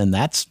Yardbirds, and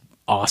that's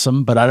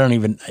awesome, but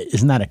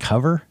isn't that a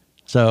cover?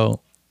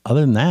 So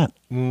other than that.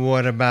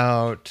 What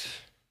about,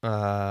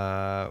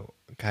 God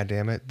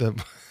damn it.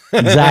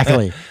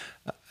 Exactly.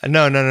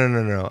 No.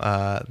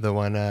 The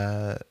one,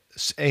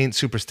 Ain't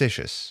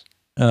Superstitious.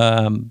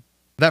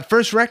 That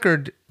first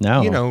record,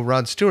 No. you know,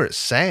 Rod Stewart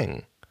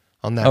sang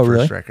on that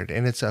really? record,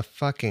 and it's a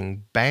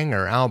fucking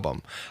banger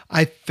album.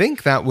 I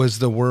think that was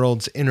the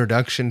world's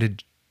introduction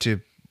to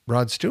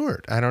Rod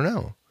Stewart. I don't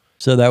know.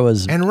 So that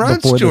was And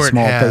Rod before Stewart the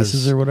Small has-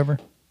 Faces or whatever?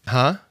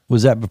 Huh?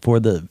 Was that before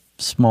the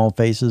Small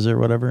Faces or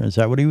whatever? Is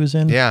that what he was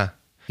in? Yeah.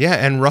 Yeah,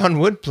 and Ron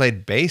Wood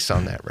played bass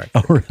on that record.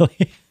 Oh,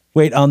 really?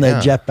 Wait, on the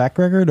Yeah. Jeff Beck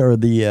record or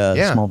the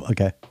Yeah. Small?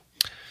 Okay.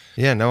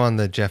 Yeah, no, on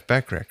the Jeff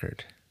Beck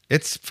record.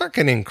 It's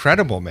fucking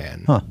incredible,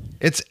 man. Huh.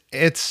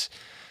 It's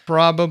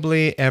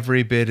probably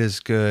every bit as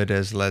good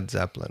as Led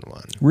Zeppelin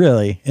one.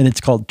 Really? And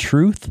it's called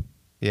Truth?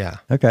 Yeah.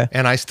 Okay.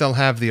 And I still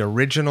have the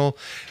original.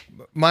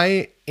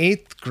 My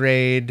 8th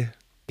grade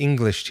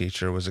English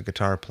teacher was a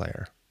guitar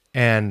player.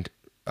 And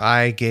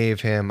I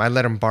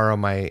let him borrow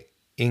my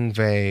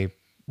Yngwie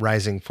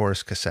Rising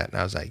Force cassette. And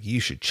I was like, you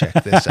should check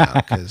this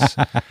out because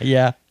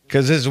Yeah.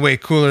 this is way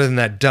cooler than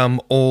that dumb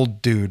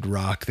old dude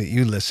rock that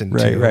you listen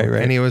to. Right.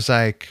 And he was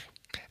like,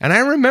 And I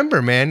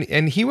remember, man,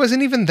 and he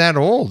wasn't even that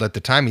old at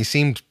the time. He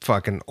seemed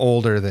fucking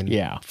older than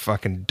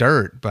fucking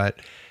dirt, but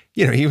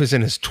he was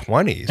in his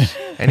 20s,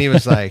 and he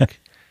was like,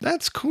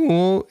 that's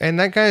cool. And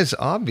that guy's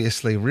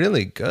obviously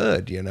really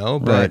good,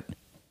 but Right.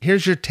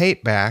 here's your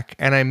tape back.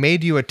 And I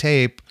made you a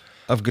tape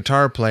of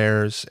guitar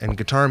players and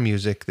guitar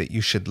music that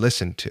you should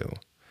listen to.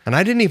 And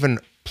I didn't even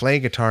play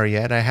guitar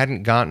yet. I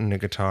hadn't gotten a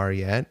guitar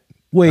yet.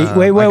 Wait,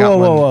 I got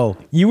whoa.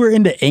 You were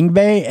into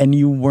Yngwie and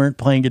you weren't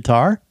playing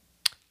guitar?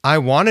 I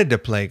wanted to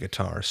play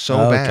guitar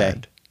so Okay.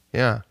 bad.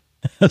 Yeah.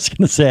 I was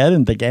going to say, I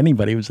didn't think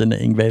anybody was into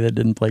Yngwie that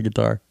didn't play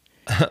guitar.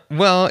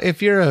 Well,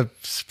 if you're a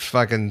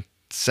fucking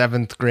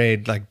 7th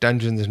grade, like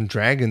Dungeons and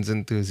Dragons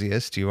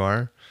enthusiast, you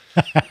are.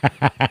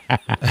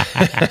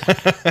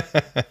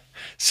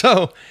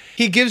 So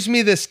he gives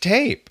me this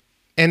tape,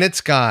 and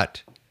it's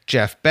got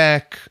Jeff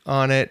Beck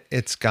on it.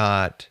 It's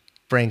got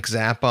Frank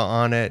Zappa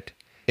on it.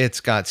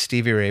 It's got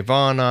Stevie Ray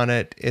Vaughan on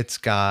it. It's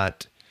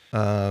got,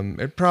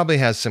 it probably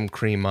has some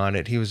Cream on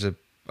it. He was a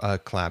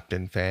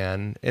Clapton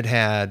fan. It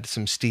had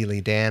some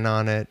Steely Dan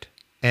on it.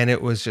 And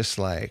it was just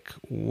like,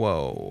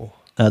 whoa.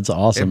 That's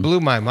awesome. It blew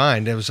my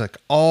mind. It was like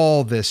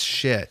all this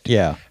shit.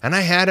 Yeah. And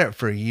I had it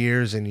for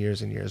years and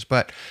years and years.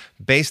 But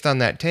based on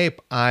that tape,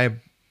 I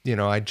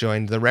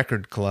joined the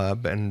record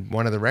club. And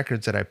one of the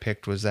records that I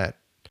picked was that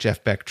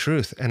Jeff Beck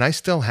Truth. And I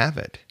still have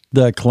it.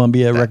 The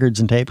Columbia Records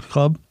and Tape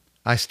Club?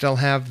 I still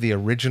have the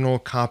original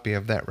copy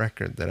of that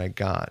record that I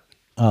got.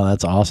 Oh,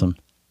 that's awesome.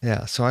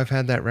 Yeah. So I've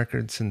had that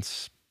record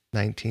since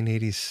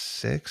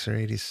 1986 or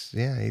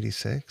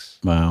 86.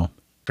 Wow.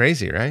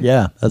 Crazy, right?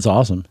 Yeah, that's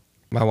awesome.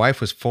 My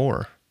wife was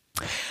 4.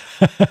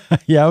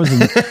 Yeah, I was in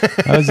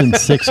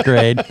 6th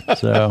grade,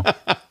 so.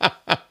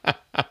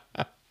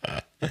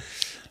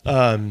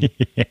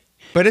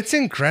 But it's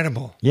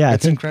incredible. Yeah,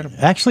 it's incredible.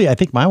 Actually, I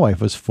think my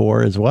wife was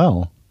 4 as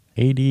well.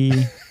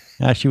 80.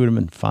 She would have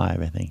been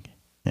 5, I think.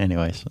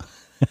 Anyways.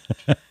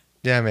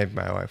 Yeah, maybe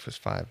my wife was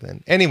 5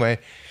 then. Anyway,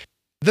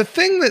 the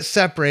thing that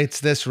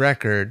separates this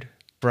record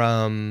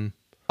from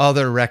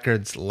other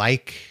records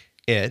like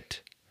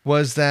it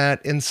was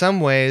that in some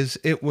ways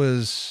it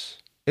was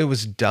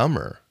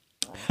dumber.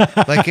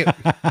 Like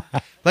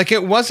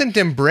it wasn't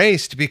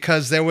embraced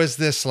because there was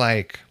this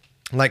like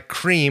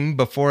Cream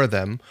before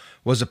them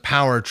was a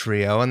power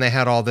trio, and they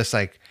had all this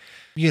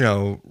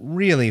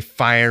really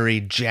fiery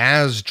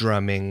jazz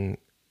drumming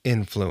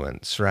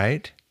influence,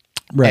 right?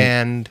 Right.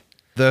 And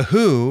The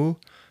Who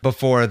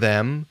before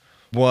them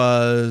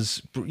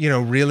was,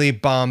 really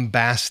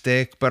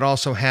bombastic, but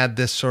also had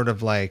this sort of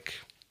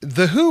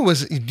The Who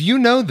was, you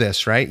know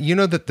this, right? You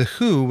know that The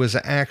Who was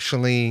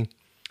actually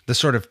the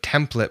sort of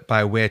template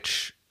by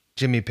which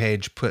Jimmy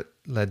Page put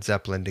Led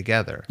Zeppelin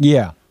together.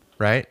 Yeah.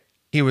 Right?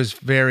 He was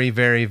very,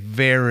 very,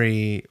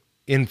 very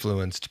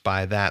influenced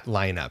by that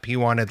lineup. He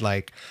wanted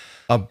a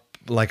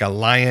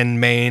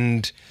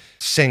lion-maned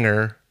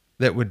singer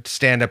that would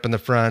stand up in the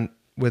front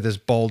with his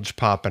bulge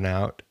popping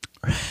out.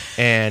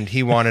 And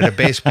he wanted a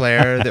bass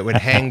player that would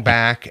hang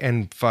back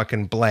and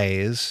fucking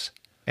blaze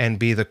and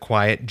be the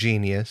quiet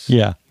genius.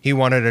 Yeah. He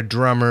wanted a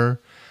drummer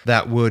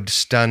that would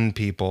stun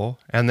people.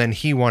 And then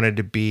he wanted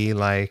to be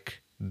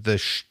like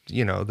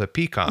the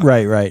peacock.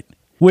 Right.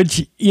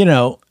 Which,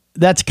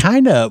 that's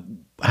kind of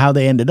how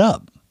they ended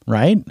up,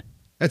 right?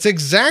 That's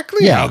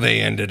exactly how they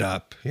ended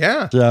up.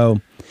 Yeah.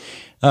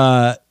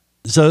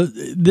 So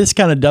this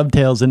kind of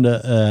dovetails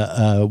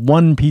into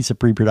one piece of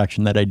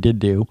pre-production that I did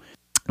do,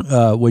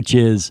 which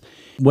is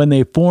when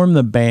they formed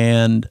the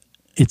band,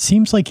 it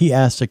seems like he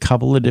asked a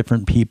couple of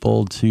different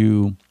people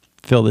to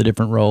fill the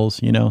different roles,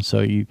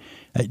 So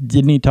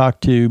didn't he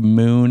talk to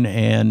Moon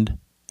and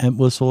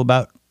Entwistle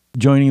about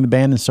joining the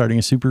band and starting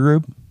a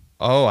supergroup?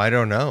 Oh, I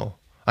don't know.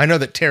 I know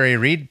that Terry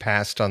Reid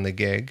passed on the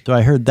gig. So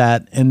I heard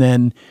that, and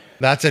then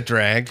that's a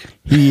drag.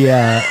 He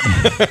asked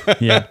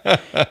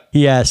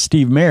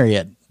Steve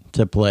Marriott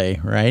to play,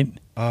 right?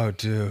 Oh,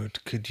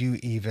 dude, could you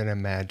even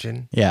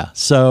imagine? Yeah.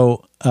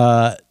 So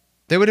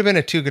they would have been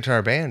a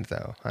 2-guitar band,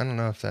 though. I don't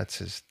know if that's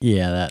his.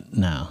 Yeah,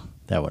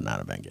 that would not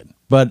have been good.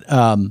 But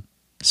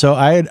so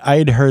I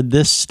had heard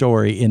this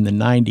story in the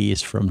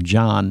 90s from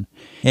John,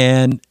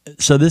 and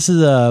so this is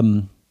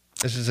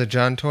a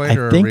John Toyd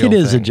or I think a real it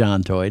is thing? a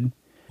John Toyd.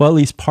 Well, at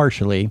least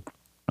partially.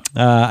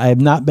 I have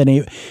not been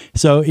able.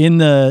 So in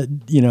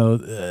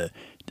the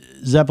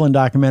Zeppelin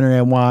documentary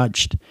I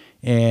watched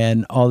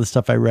and all the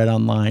stuff I read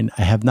online,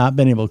 I have not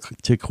been able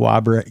to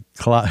corroborate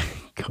the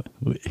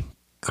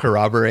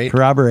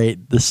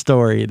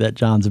story that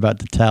John's about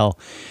to tell.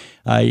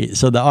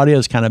 So the audio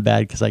is kind of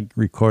bad because I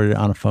recorded it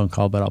on a phone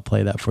call, but I'll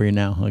play that for you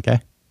now. Okay.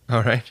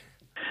 All right.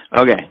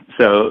 Okay.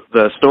 So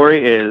the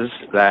story is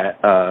that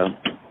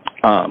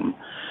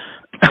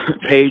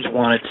Page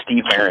wanted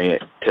Steve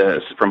Marriott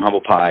from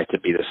Humble Pie to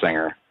be the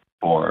singer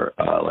for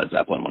Led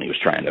Zeppelin when he was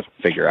trying to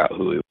figure out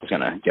who he was going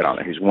to get on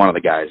there. He's one of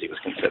the guys he was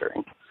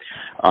considering.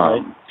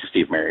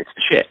 Steve Marriott's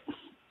the shit.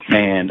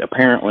 And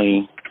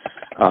apparently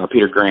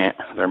Peter Grant,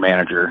 their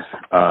manager,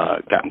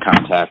 got in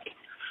contact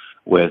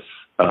with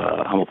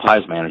Humble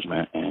Pie's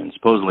management, and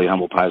supposedly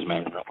Humble Pie's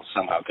management was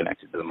somehow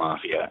connected to the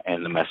Mafia,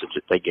 and the message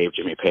that they gave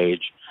Jimmy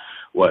Page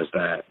was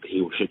that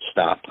he should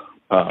stop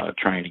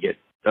trying to get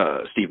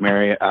Steve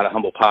Marriott out of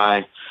Humble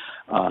Pie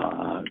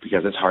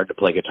because it's hard to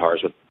play guitar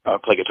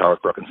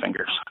with broken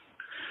fingers.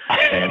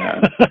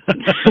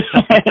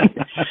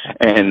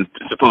 And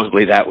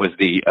supposedly that was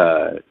the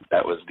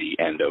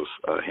end of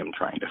him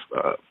trying to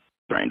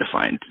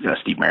find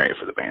Steve Marriott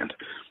for the band.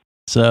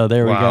 So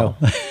there we go.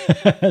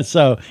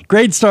 So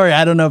great story.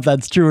 I don't know if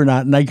that's true or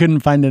not, and I couldn't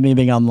find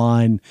anything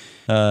online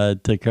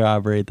to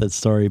corroborate that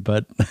story.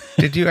 But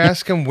did you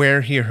ask him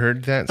where he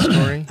heard that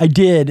story? I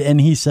did,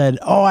 and he said,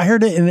 "Oh, I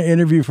heard it in an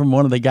interview from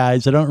one of the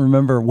guys. I don't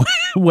remember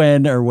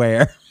when or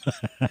where."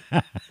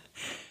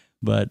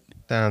 But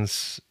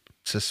sounds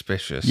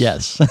suspicious.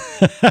 Yes.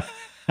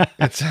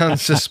 It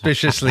sounds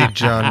suspiciously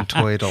John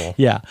Toydle.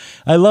 Yeah.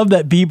 I love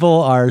that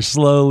people are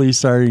slowly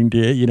starting to,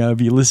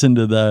 if you listen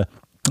to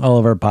all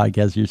of our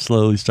podcasts, you're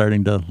slowly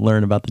starting to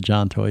learn about the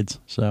John Toids.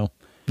 So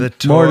the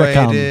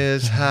Toyd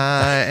is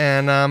high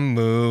and I'm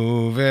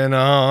moving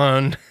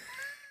on.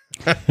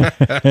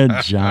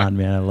 John,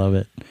 man, I love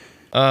it.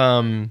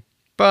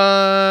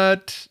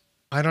 But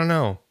I don't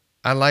know.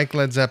 I like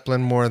Led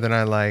Zeppelin more than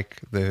I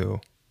like The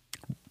Who.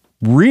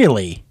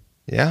 Really?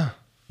 Yeah.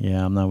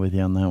 Yeah, I'm not with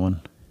you on that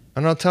one.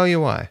 And I'll tell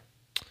you why.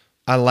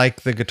 I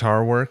like the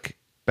guitar work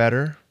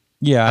better.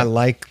 Yeah. I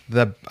like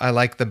the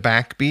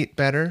backbeat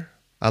better.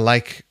 I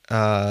like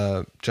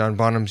John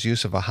Bonham's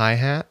use of a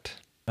hi-hat.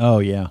 Oh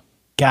yeah.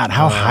 God,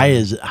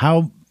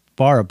 how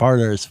far apart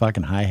are his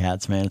fucking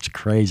hi-hats, man? It's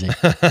crazy.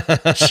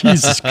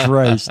 Jesus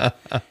Christ.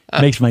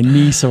 Makes my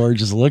knee sore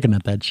just looking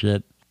at that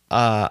shit.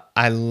 I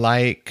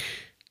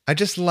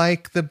just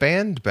like the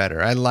band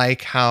better. I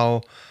like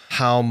how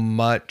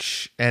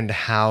much and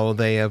how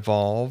they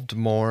evolved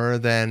more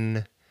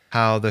than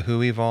how the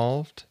Who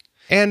evolved.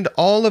 And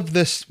all of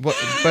this, but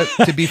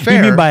to be fair...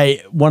 You mean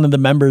by one of the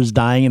members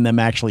dying and them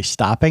actually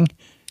stopping?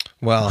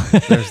 Well,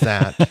 there's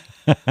that.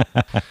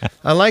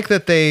 I like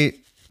that they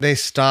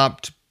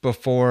stopped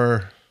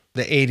before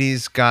the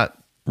 80s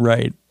got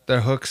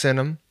their hooks in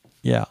them.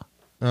 Yeah.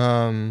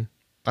 I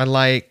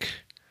like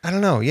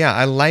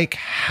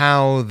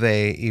how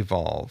they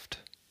evolved.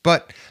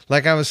 But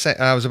like I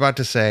was about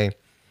to say,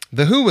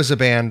 The Who was a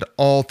band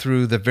all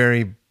through the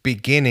very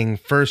beginning,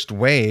 first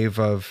wave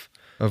of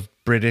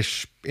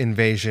British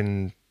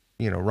invasion,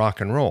 rock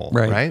and roll,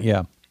 right?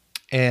 Yeah.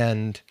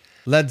 And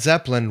Led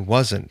Zeppelin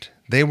wasn't.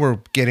 They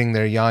were getting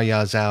their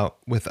yayas out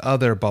with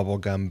other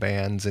bubblegum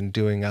bands and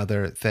doing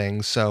other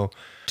things. So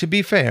to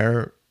be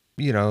fair,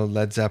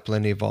 Led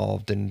Zeppelin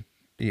evolved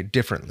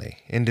differently,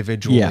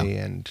 individually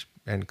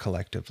and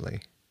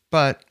collectively.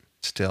 But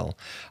still,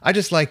 I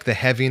just like the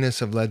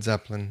heaviness of Led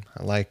Zeppelin.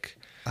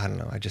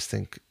 I just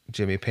think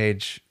Jimmy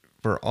Page,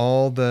 for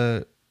all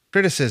the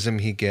criticism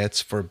he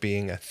gets for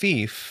being a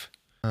thief,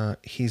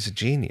 he's a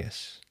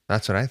genius.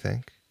 That's what I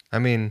think. I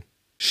mean,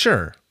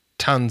 sure,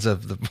 tons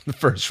of the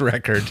first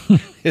record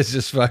is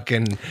just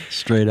fucking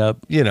straight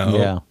up,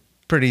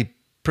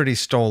 pretty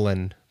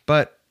stolen,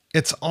 but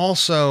it's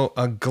also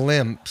a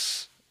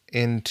glimpse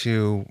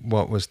into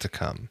what was to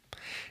come.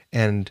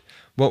 And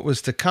what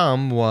was to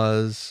come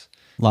was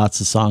lots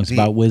of songs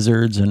about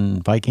wizards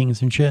and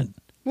Vikings and shit.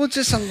 Well,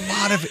 just a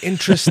lot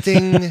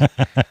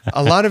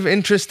of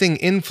interesting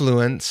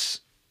influence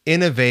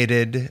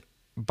innovated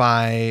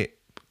by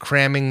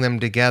cramming them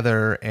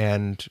together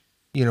and,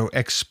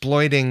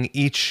 exploiting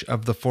each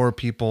of the four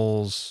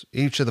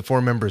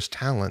members'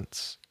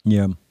 talents.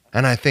 Yeah.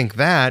 And I think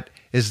that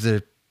is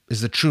the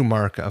true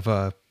mark of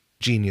a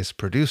genius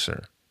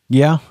producer.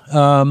 Yeah.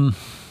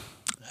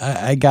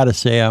 I gotta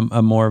say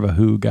I'm more of a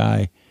Who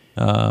guy.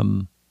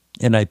 And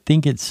I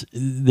think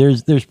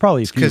there's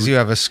probably because you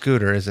have a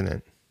scooter, isn't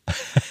it?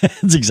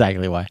 That's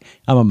exactly why.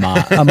 I'm a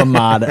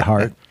mod at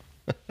heart.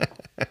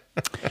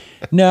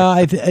 No,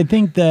 I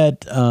think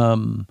that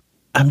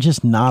I'm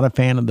just not a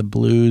fan of the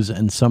blues,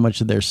 and so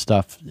much of their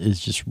stuff is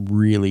just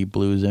really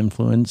blues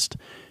influenced.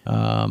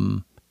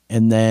 And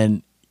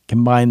then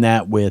combine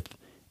that with,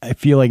 I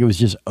feel like it was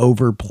just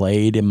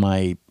overplayed in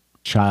my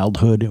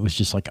childhood. It was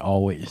just like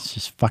always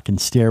just fucking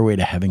Stairway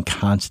to Heaven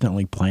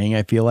constantly playing,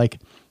 I feel like.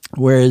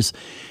 Whereas,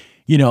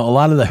 a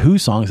lot of the Who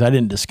songs I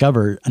didn't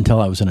discover until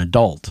I was an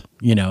adult,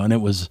 and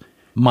it was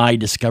my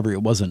discovery.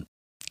 It wasn't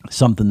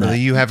something that...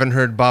 You haven't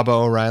heard Baba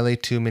O'Reilly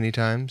too many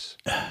times?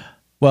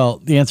 Well,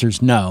 the answer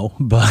is no,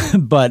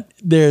 but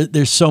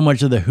there's so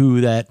much of the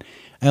Who that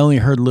I only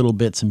heard little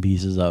bits and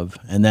pieces of,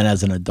 and then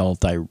as an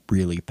adult, I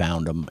really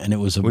found them, and it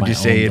was of my own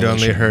volition. Would you say you'd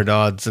only heard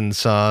odds and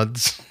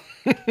sods?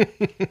 And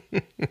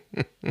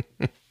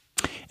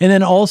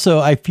then also,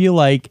 I feel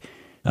like,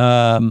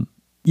 and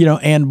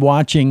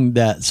watching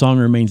that Song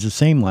Remains the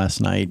Same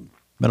last night,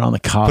 been on the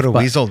cough button. Put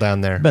a weasel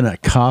down there. Been a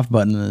cough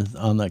button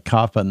on the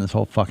cough button this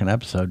whole fucking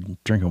episode,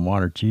 drinking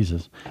water,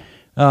 Jesus.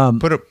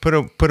 Put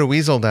a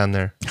weasel down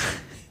there.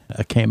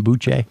 A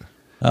kombucha.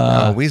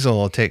 Weasel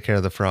will take care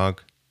of the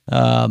frog.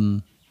 So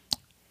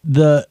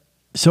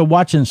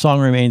watching Song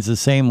Remains the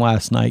Same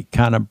last night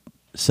kind of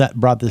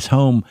brought this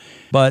home,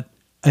 but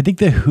I think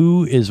the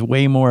Who is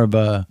way more of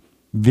a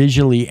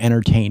visually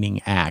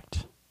entertaining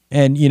act.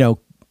 And, you know,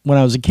 when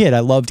I was a kid, I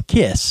loved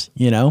Kiss,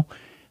 you know,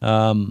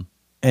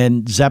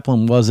 and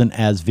Zeppelin wasn't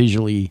as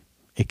visually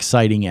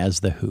exciting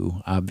as the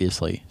Who,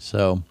 obviously.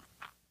 So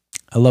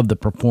I love the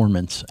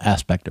performance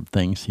aspect of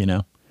things, you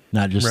know,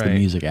 not just the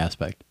music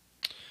aspect.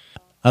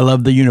 I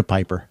love the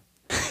Unipiper.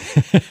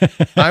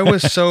 I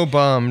was so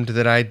bummed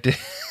that I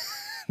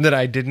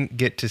didn't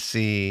get to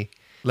see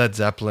Led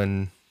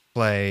Zeppelin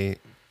play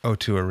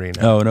O2 Arena.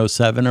 Oh, in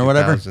 07 or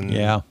whatever?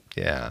 Yeah.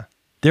 Yeah.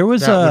 There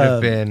was that would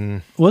have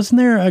been... Wasn't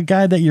there a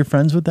guy that you're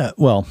friends with that?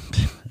 Well,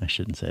 I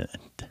shouldn't say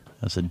that.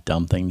 That's a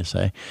dumb thing to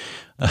say.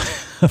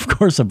 Of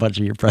course, a bunch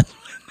of your friends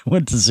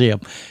went to see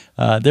him.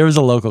 There was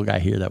a local guy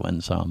here that went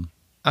and saw him.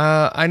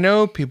 I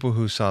know people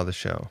who saw the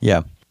show.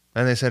 Yeah.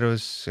 And they said it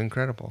was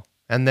incredible.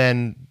 And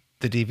then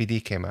the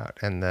DVD came out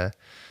and the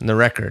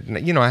record.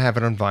 You know, I have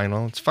it on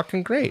vinyl. It's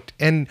fucking great.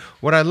 And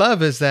what I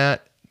love is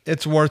that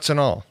it's warts and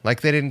all. Like,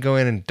 they didn't go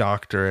in and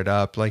doctor it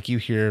up. Like, you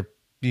hear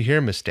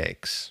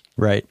mistakes.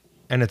 Right.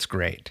 And it's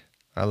great.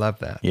 I love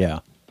that.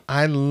 Yeah.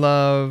 I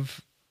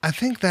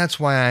think that's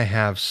why I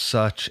have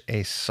such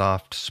a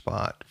soft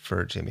spot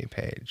for Jimmy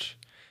Page,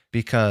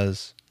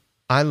 because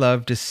I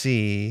love to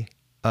see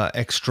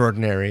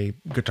extraordinary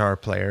guitar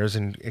players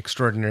and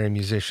extraordinary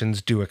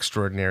musicians do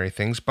extraordinary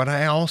things, but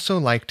I also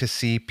like to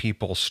see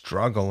people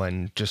struggle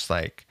and just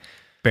like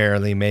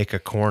barely make a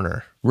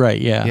corner.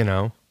 Right, yeah. You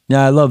know?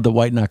 Yeah, I love the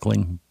white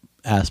knuckling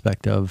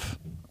aspect of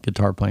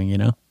guitar playing, you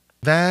know?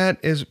 That's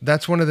the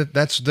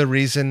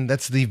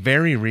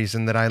very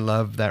reason that I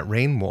love that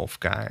Rain Wolf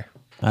guy.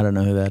 I don't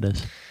know who that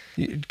is.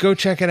 Go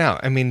check it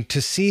out. I mean,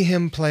 to see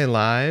him play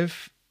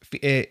live,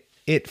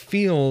 it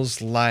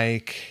feels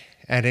like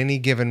at any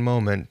given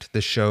moment the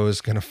show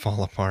is gonna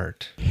fall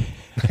apart.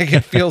 Like,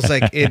 it feels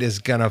like it is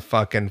gonna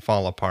fucking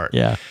fall apart.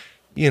 Yeah.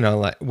 You know,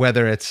 like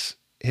whether it's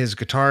his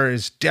guitar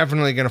is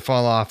definitely gonna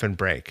fall off and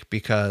break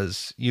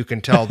because you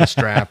can tell the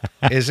strap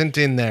isn't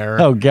in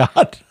there. Oh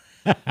God.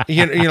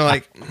 you know,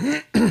 like,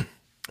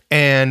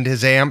 and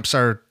his amps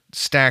are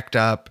stacked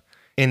up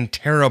in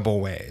terrible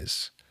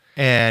ways,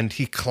 and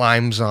he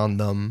climbs on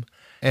them,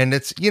 and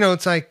it's, you know,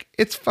 it's like,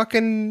 it's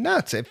fucking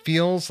nuts. It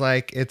feels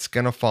like it's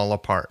gonna fall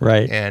apart,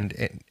 right? And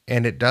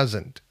it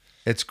doesn't.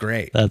 It's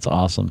great. That's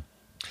awesome.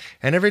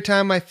 And every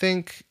time I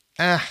think,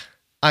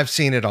 I've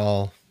seen it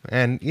all,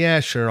 and yeah,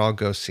 sure, I'll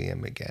go see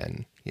him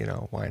again. You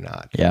know, why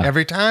not? Yeah.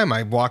 Every time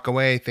I walk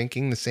away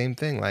thinking the same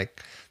thing,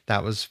 like,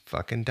 that was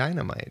fucking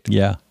dynamite.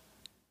 Yeah.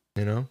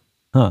 You know?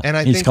 Huh. And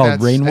I He's think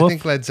called Rain Wolf? I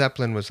think Led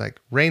Zeppelin was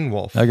like Rain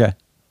Wolf. Okay.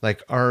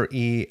 Like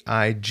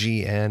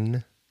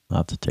REIGN. I'll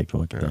have to take a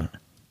look at that.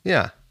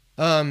 Yeah.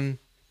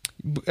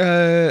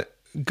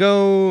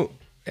 Go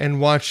and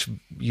watch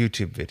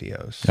YouTube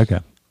videos. Okay.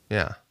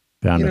 Yeah.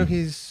 Found you know,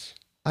 him.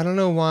 I don't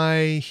know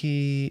why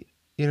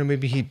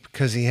maybe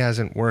because he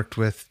hasn't worked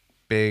with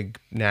big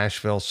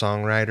Nashville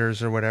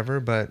songwriters or whatever,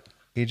 but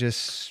he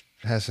just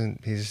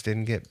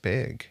didn't get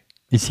big.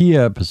 Is he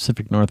a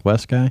Pacific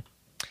Northwest guy?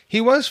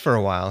 He was for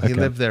a while. Okay. He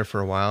lived there for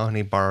a while, and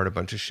he borrowed a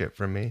bunch of shit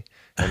from me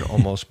and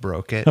almost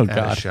broke it Oh, at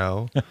God. a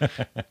show.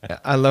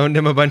 I loaned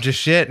him a bunch of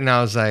shit, and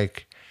I was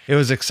like, it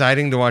was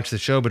exciting to watch the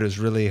show, but it was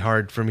really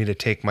hard for me to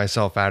take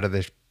myself out of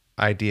the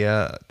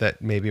idea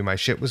that maybe my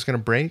shit was going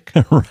to break.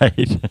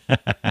 Right.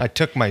 I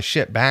took my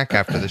shit back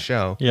after the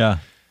show. Yeah.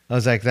 I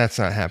was like, that's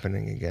not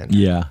happening again.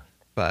 Yeah.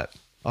 But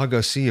I'll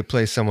go see you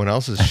play someone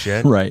else's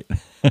shit. Right.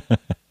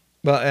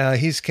 But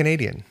he's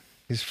Canadian.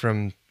 He's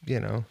from, you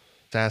know,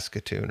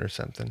 Saskatoon or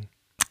something.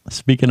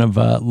 Speaking of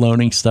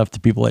loaning stuff to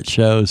people at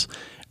shows,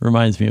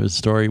 reminds me of a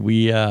story.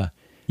 We,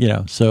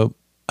 so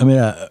I'm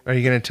gonna. Are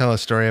you going to tell a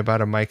story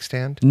about a mic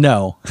stand?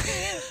 No,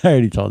 I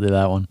already told you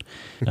that one.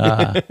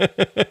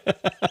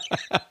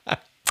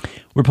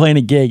 We're playing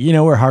a gig. You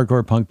know, we're a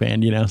hardcore punk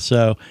band. You know,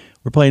 so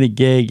we're playing a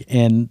gig,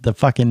 and the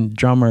fucking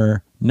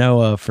drummer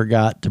Noah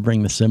forgot to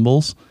bring the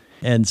cymbals.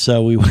 And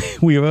so we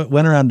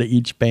went around to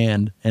each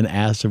band and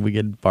asked if we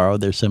could borrow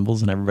their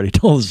cymbals, and everybody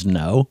told us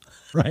no,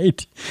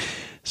 right?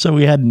 So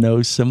we had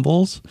no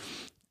cymbals.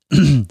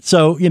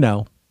 So, you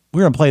know,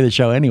 we're going to play the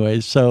show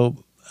anyways. So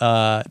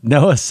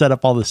Noah set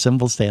up all the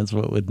cymbal stands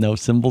with no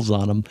cymbals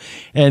on them.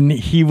 And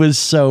he was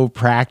so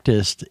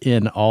practiced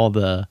in all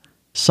the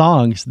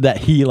songs that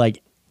he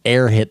like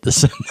air hit the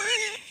cymbal.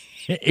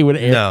 It would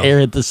air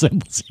hit the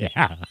cymbals.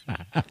 Yeah.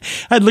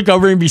 I'd look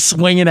over and be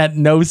swinging at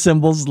no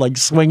cymbals, like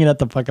swinging at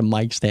the fucking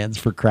mic stands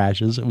for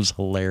crashes. It was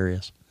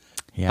hilarious.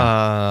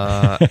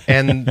 Yeah.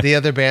 And the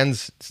other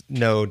bands,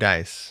 no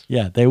dice.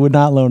 Yeah. They would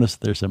not loan us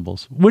their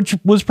cymbals, which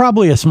was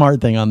probably a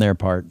smart thing on their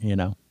part. You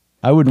know,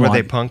 I wouldn't Were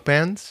they punk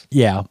bands?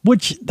 Yeah.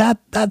 Which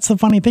that's the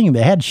funny thing.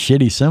 They had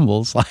shitty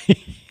cymbals. Like,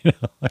 you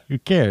know, like, who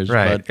cares?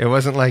 Right. But, it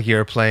wasn't like you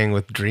were playing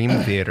with Dream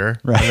Theater.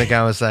 Right. And the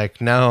guy was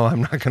like, no,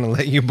 I'm not going to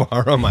let you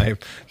borrow my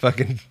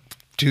fucking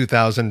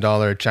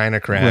 $2,000 China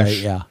Crash. right.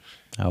 Yeah.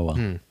 Oh,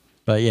 well.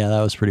 But yeah,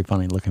 that was pretty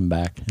funny looking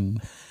back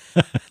and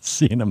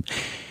seeing them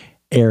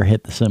air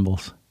hit the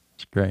cymbals.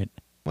 It's great.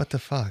 What the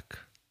fuck?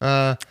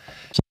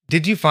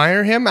 Did you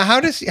fire him?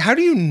 How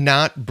do you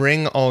not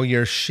bring all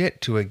your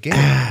shit to a gig?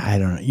 I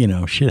don't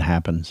know. Shit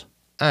happens.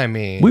 I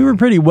mean, We were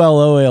pretty well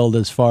oiled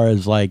as far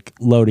as like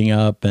loading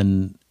up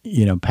and,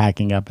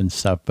 packing up and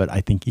stuff. But I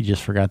think he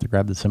just forgot to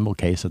grab the cymbal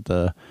case at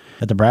the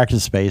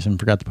practice space and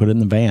forgot to put it in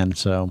the van.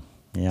 So,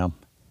 yeah.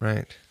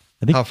 right.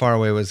 I think- How far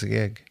away was the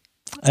gig?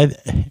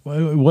 It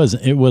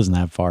wasn't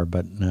that far,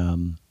 but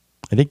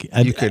I think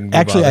You couldn't be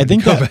actually. I bothered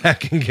think to go that,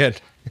 back and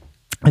get.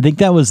 I think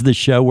that was the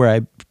show where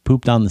I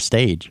pooped on the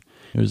stage.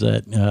 It was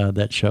at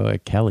that show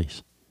at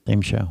Kelly's,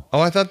 same show. Oh,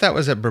 I thought that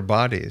was at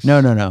Burbati's.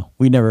 No.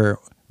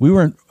 We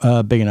weren't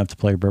big enough to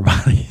play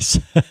Burbati's.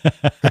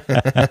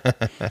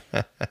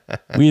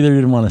 We either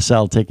didn't want to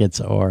sell tickets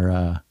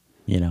or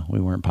we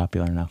weren't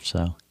popular enough.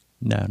 So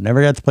no,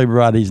 never got to play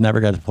Burbati's. Never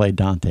got to play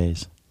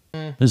Dante's.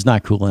 It's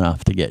not cool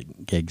enough to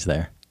get gigs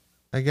there.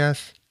 I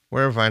guess.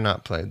 Where have I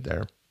not played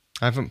there?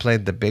 I haven't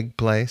played the big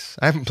place.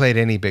 I haven't played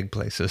any big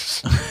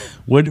places.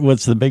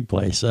 What's the big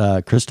place?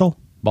 Crystal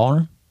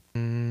Ballroom?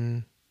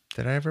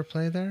 Did I ever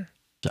play there?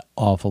 It's an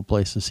awful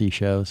place to see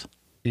shows.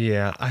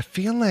 Yeah, I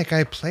feel like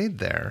I played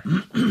there.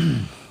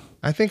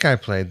 I think I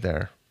played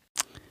there.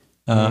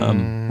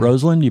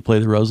 Roseland? You play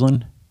the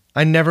Roseland?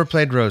 I never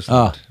played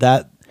Roseland.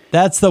 Oh,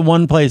 that's the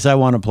one place I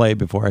want to play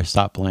before I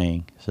stop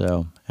playing.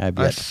 So I've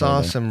yet I to play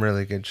saw there. some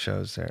really good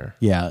shows there.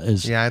 Yeah,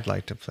 Yeah, I'd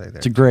like to play there.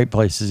 it's a great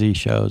place to see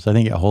shows. I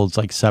think it holds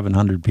like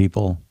 700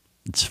 people.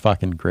 It's a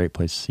fucking great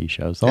place to see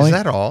shows. The Is only-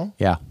 that all?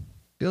 Yeah.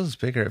 Feels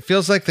bigger. It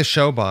feels like the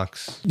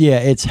Showbox. Yeah,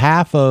 it's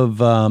half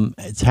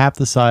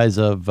the size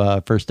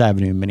of First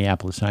Avenue in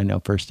Minneapolis. I know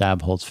First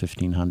Ave holds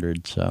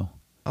 1,500. So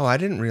Oh, I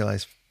didn't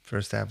realize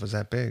First Ave was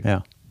that big.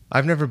 yeah,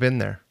 I've never been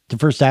there. to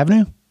First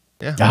Avenue.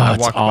 Yeah, Oh, I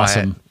it's walked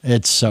awesome. by it,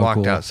 It's so walked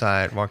cool.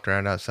 outside, walked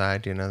around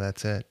outside.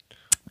 That's it.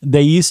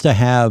 They used to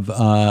have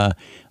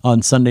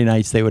on Sunday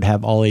nights they would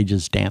have all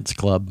ages dance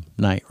club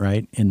night,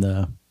 right, in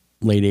the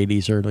late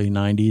 80s, early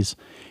 90s.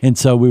 And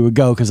so we would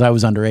go because I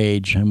was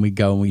underage, and we'd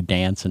go and we'd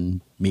dance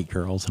and meet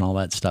girls and all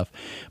that stuff.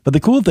 But the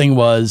cool thing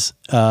was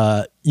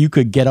you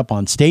could get up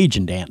on stage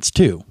and dance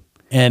too.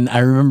 And I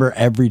remember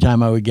every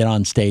time I would get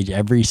on stage,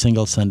 every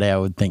single Sunday, I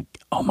would think,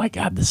 oh my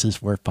God, this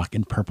is where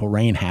fucking Purple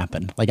Rain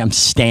happened. Like I'm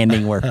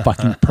standing where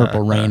fucking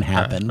Purple Rain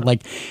happened.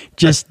 Like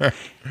just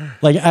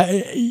like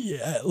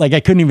I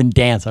couldn't even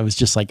dance. I was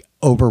just like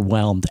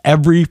overwhelmed.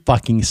 Every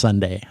fucking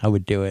Sunday I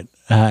would do it.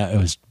 It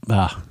was,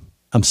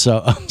 I'm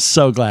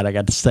so glad I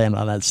got to stand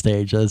on that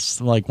stage. That's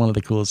like one of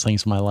the coolest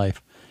things in my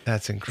life.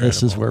 That's incredible.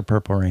 This is where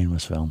Purple Rain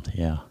was filmed.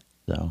 Yeah.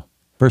 So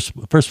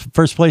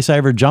first place I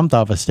ever jumped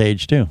off a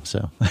stage too.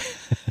 So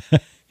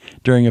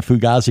during a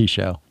Fugazi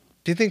show.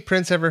 Do you think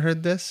Prince ever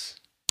heard this?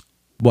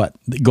 What,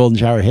 the Golden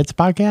Shower Hits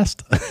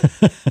podcast?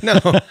 No,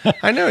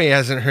 I know he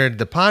hasn't heard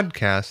the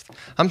podcast.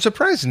 I'm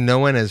surprised no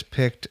one has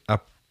picked a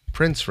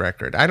Prince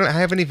record. I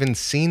haven't even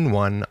seen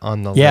one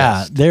on the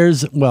Yeah,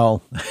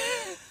 list.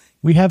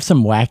 we have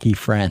some wacky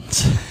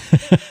friends.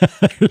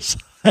 There's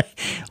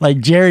like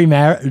Jerry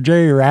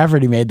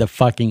Rafferty made the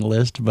fucking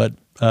list, but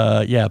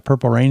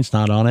Purple Rain's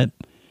not on it,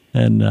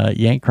 and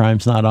Yank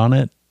Crime's not on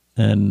it,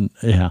 and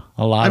a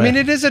lot. I mean,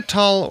 it is a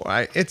tall.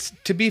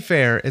 To be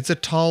fair, it's a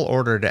tall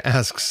order to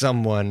ask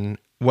someone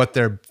what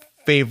their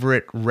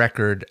favorite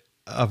record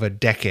of a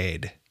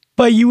decade.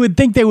 But you would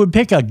think they would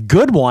pick a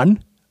good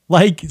one.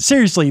 Like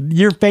seriously,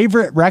 your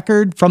favorite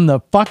record from the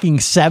fucking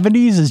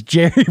 70s is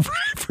Jerry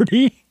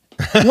Rafferty.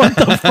 What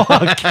the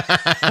fuck?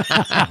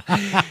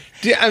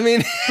 I mean,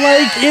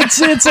 Like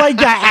it's like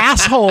the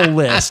asshole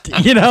list,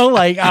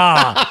 like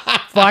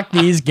fuck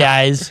these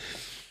guys.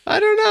 I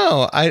don't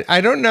know.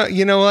 I don't know.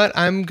 You know what?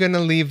 I'm going to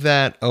leave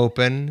that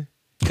open.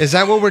 Is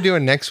that what we're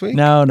doing next week?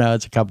 No,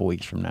 it's a couple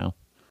weeks from now.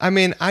 I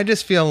mean, I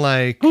just feel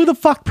like, Who the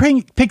fuck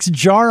picks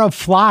Jar of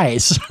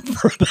Flies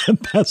for the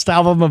best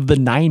album of the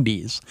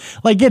 90s?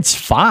 Like it's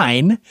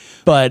fine,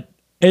 but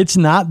it's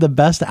not the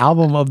best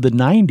album of the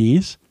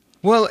 90s.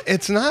 well,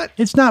 it's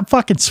not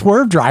fucking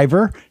Swerve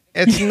Driver.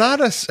 it's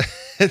not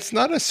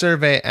a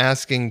survey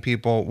asking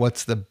people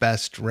what's the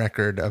best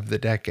record of the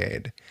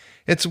decade.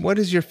 It's what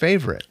is your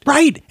favorite?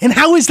 Right. And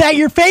how is that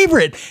your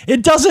favorite?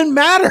 It doesn't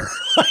matter.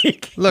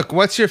 Like Look,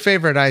 what's your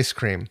favorite ice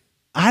cream?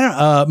 I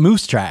don't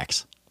Moose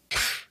Tracks.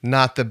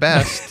 Not the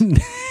best. Tell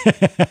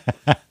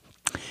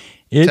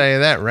you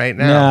that right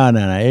now.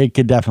 No. It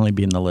could definitely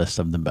be in the list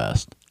of the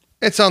best.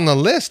 It's on the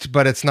list,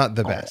 but it's not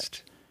the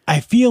best. I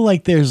feel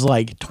like there's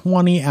like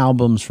 20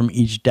 albums from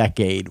each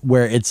decade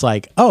where it's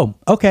like, oh,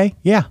 okay,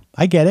 yeah,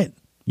 I get it.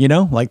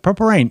 Like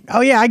Purple Rain.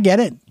 Oh, yeah, I get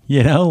it.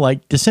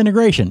 Like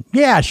Disintegration.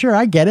 Yeah, sure,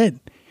 I get it.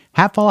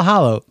 Half Full of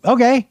Hollow.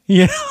 Okay.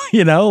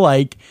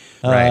 Like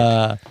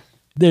Right.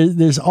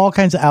 there's all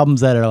kinds of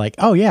albums that are like,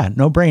 oh, yeah,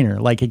 no brainer.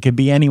 Like it could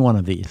be any one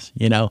of these,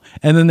 And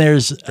then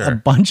there's a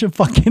bunch of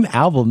fucking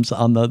albums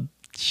on the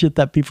shit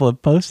that people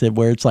have posted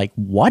where it's like,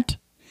 what?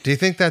 Do you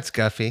think that's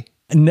Guffey?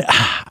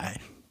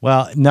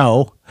 Well,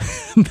 no.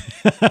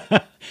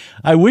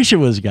 I wish it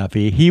was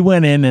Guppy. He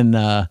went in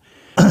and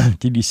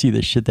did you see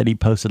the shit that he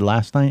posted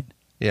last night?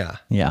 Yeah.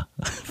 Yeah.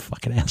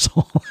 Fucking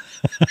asshole.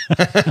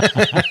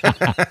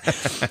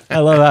 I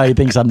love how he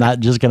thinks I'm not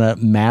just going to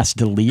mass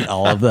delete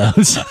all of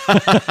those.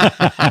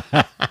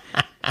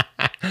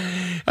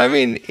 I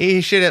mean,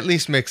 he should at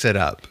least mix it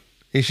up.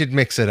 He should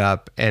mix it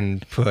up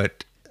and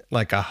put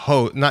like a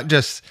not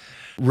just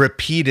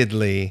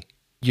repeatedly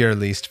your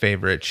least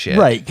favorite shit.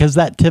 Right, because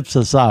that tips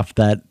us off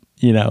that,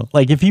 you know,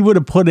 like if he would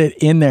have put it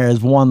in there as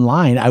one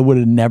line, I would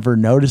have never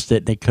noticed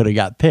it. They could have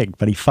got picked,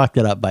 but he fucked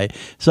it up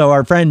so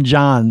our friend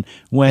John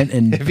went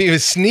and... If he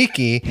was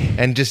sneaky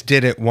and just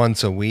did it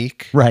once a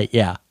week. Right,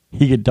 yeah.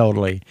 He could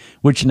totally,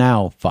 which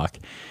now, fuck,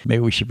 maybe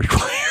we should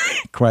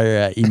require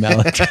an email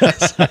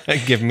address.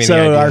 Give me so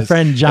any ideas. Our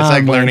friend John... It's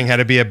like learning how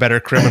to be a better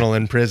criminal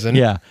in prison.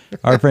 Yeah.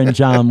 Our friend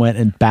John went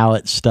and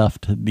ballot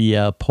stuffed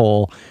the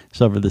poll.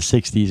 So over the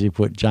 60s, he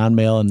put John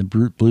Mayall and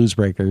the Blues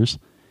Breakers,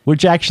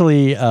 which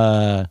actually,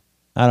 I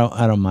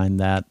don't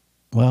mind that.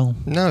 Well...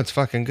 No, it's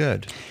fucking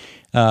good.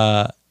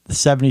 The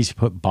 70s, he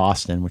put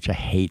Boston, which I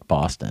hate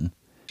Boston.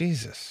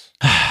 Jesus.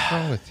 What's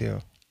wrong with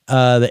you?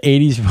 The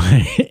 80s,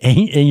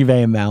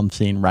 Yngwie and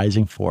Malmsteen,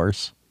 Rising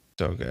Force.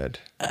 So good.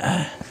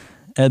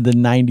 And the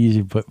 90s,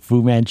 you put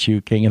Fu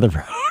Manchu, King of the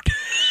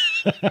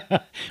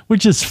Road,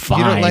 which is fine.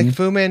 You don't like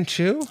Fu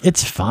Manchu?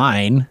 It's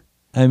fine.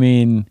 I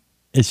mean,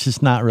 it's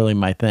just not really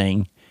my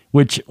thing.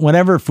 Which,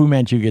 whenever Fu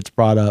Manchu gets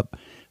brought up,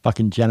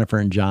 fucking Jennifer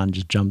and John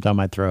just jumped on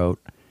my throat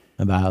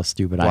about how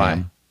stupid I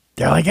am.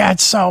 They're like, "Yeah,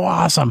 it's so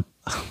awesome."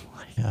 Oh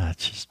my God,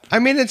 it's just... I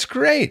mean, it's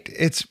great.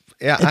 It's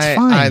fine.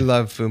 I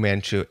love Fu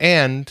Manchu,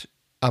 and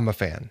I'm a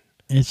fan.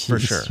 It's for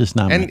sure. Just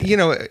not. And you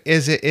know,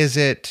 is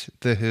it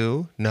The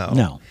Who?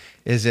 No.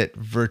 Is it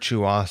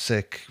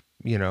virtuosic?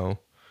 You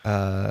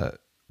know,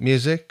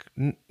 music?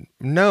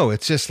 No.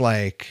 It's just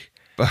like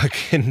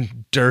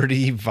fucking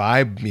dirty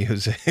vibe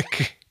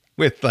music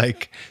with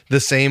like the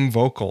same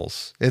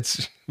vocals.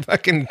 It's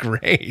fucking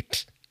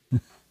great.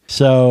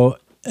 So,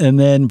 and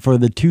then for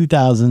the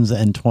 2000s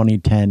and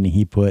 2010,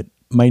 he put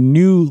my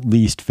new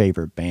least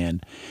favorite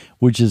band,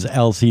 which is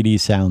LCD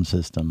Sound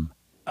System.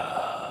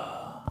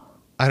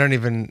 I don't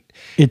even...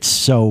 It's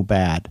so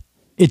bad.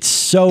 It's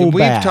so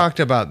bad. We've talked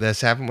about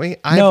this, haven't we?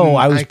 No,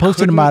 I was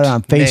posting about it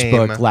on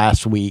Facebook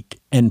last week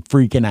and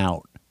freaking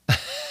out.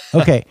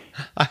 Okay.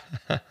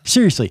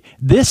 Seriously,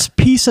 this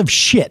piece of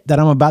shit that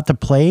I'm about to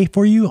play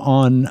for you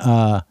on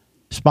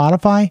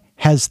Spotify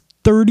has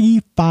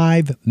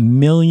 35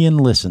 million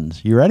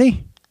listens. You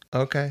ready?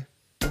 Okay.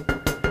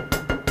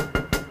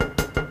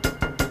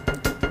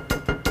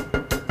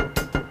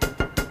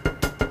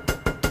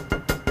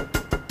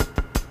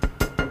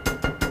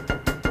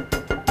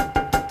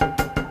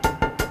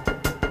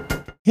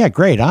 Yeah,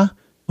 great, huh?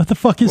 What the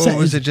fuck is that?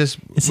 Was it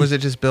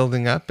just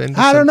building up into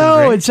I don't something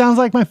know. great? It sounds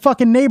like my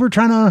fucking neighbor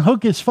trying to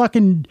unhook his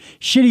fucking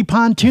shitty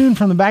pontoon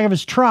from the back of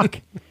his truck.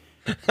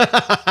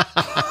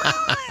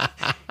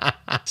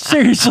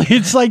 Seriously,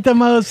 it's like the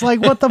most,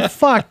 like, what the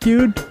fuck,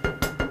 dude?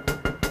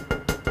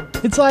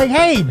 It's like,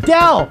 hey,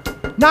 Dell,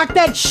 knock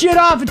that shit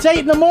off. It's 8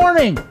 in the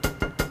morning.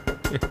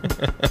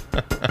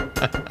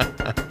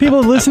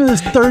 People listen to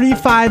this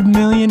 35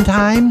 million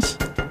times.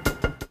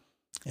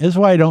 That's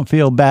why I don't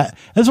feel bad.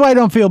 That's why I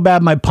don't feel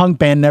bad my punk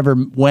band never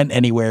went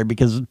anywhere,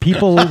 because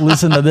people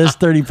listen to this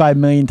 35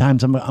 million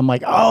times. I'm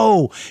like,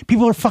 oh,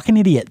 people are fucking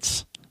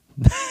idiots.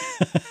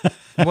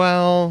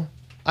 Well,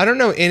 I don't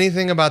know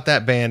anything about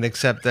that band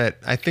except that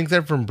I think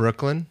they're from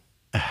Brooklyn.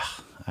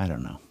 I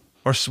don't know.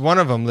 Or one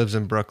of them lives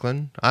in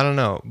Brooklyn. I don't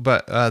know.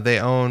 But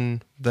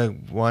the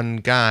one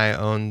guy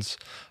owns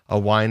a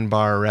wine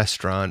bar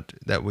restaurant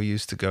that we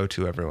used to go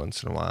to every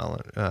once in a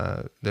while,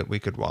 that we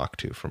could walk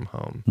to from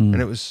home.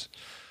 And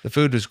the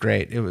food was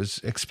great. It was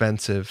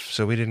expensive,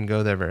 so we didn't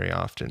go there very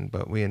often,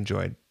 but we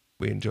enjoyed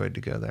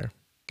to go there.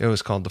 It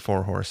was called the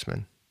Four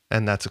Horsemen,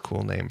 and that's a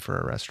cool name for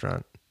a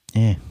restaurant.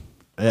 Yeah.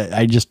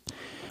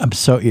 I'm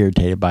so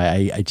irritated by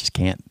it. I just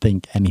can't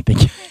think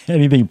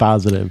anything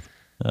positive.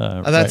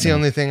 That's the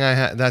only thing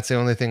that's the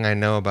only thing I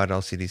know about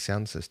LCD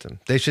Sound System.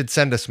 They should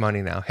send us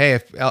money now. Hey,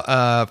 if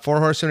Four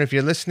Horsemen, if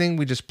you're listening,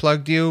 we just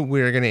plugged you.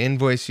 We're going to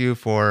invoice you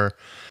for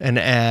an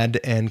ad,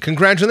 and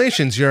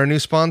congratulations, you're our new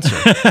sponsor.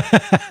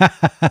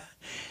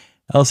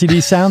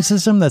 LCD Sound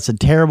System, that's a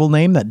terrible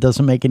name. That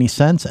doesn't make any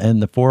sense.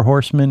 And the Four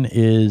Horsemen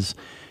is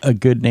a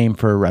good name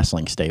for a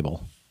wrestling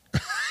stable.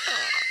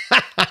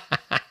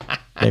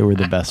 They were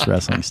the best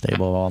wrestling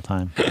stable of all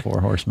time.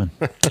 Four Horsemen.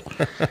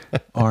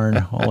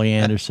 Arn, Ole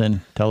Anderson,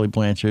 Tully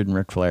Blanchard, and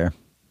Ric Flair.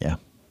 Yeah.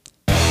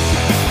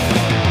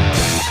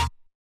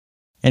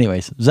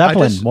 Anyways,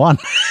 Zeppelin won.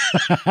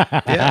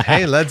 Yeah.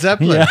 Hey, Led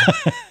Zeppelin.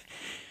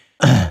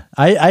 Yeah.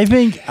 I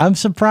think I'm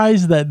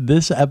surprised that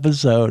this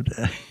episode...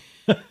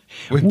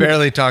 We've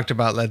barely talked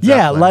about Led Zeppelin.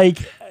 Yeah, like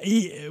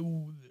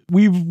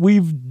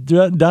we've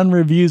done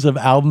reviews of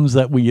albums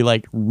that we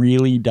like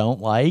really don't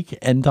like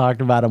and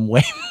talked about them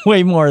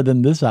way more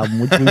than this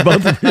album, which we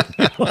both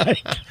really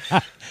like.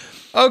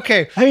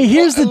 Okay. I mean,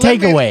 here's the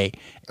takeaway.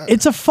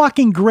 It's a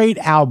fucking great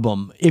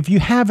album. If you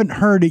haven't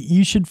heard it,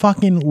 you should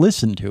fucking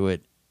listen to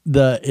it.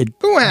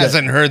 Who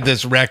hasn't heard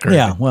this record?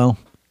 Yeah, well,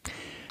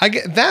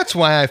 That's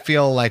why I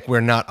feel like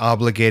we're not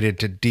obligated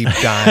to deep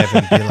dive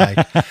and be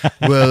like,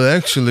 well,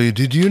 actually,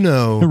 did you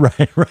know?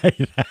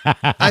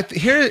 Right.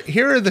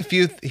 Here are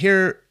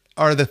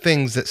the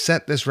things that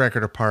set this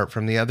record apart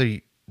from the other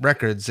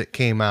records that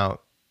came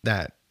out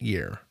that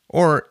year,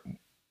 or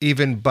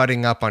even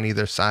butting up on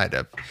either side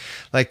of.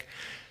 Like,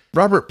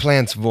 Robert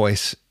Plant's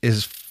voice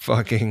is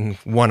fucking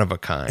one of a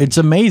kind. It's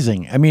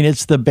amazing. I mean,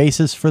 it's the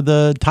basis for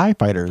the TIE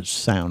Fighters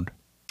sound.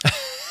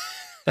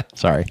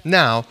 Sorry.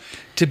 Now,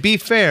 to be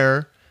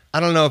fair, I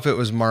don't know if it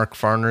was Mark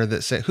Farner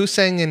that sang. Who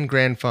sang in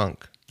Grand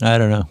Funk? I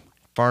don't know.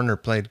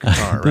 Farner played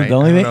guitar, right? The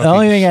only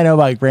thing I know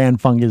about Grand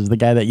Funk is the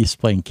guy that used to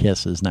play in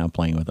Kiss is now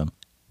playing with him.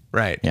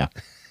 Right. Yeah.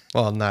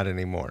 Well, not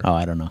anymore. Oh,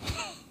 I don't know.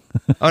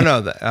 Oh,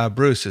 no.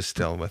 Bruce is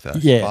still with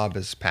us. Yeah. Bob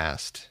has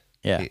passed.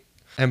 Yeah.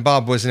 And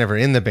Bob was never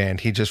in the band.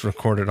 He just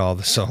recorded all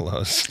the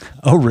solos.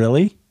 Oh,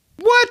 really?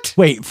 What?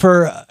 Wait,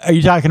 are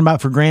you talking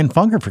about for Grand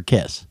Funk or for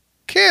Kiss?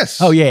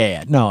 Kiss. Oh,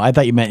 yeah. No, I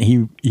thought you meant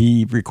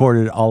he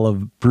recorded all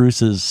of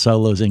Bruce's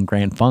solos in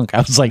Grand Funk.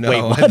 I was like,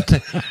 wait,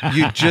 what?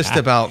 You just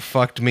about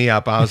fucked me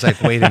up. I was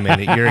like, wait a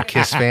minute. You're a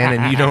Kiss fan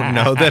and you don't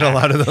know that a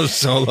lot of those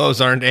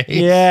solos aren't Ace?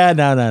 Yeah,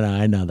 no.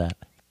 I know that.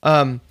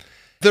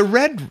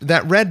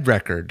 That red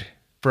record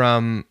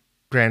from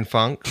Grand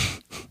Funk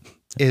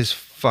is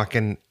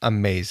fucking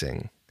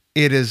amazing.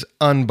 It is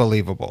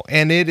unbelievable.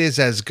 And it is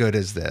as good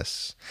as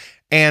this.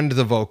 And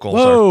the vocals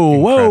are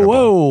incredible.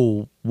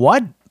 Whoa.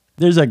 What?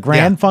 There's a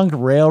Grand Funk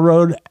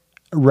Railroad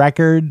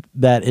record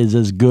that is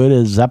as good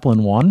as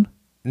Zeppelin 1?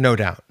 No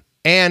doubt.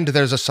 And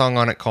there's a song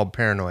on it called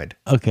Paranoid.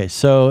 Okay,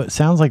 so it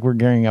sounds like we're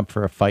gearing up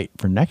for a fight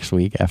for next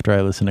week after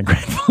I listen to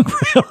Grand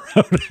Funk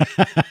Railroad.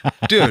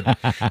 Dude,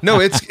 no,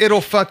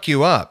 it'll fuck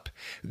you up.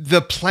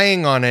 The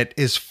playing on it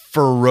is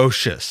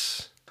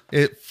ferocious.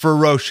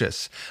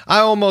 Ferocious. I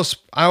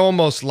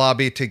almost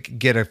lobby to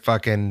get a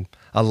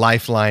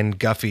Lifeline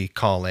Guffey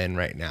call in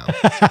right now.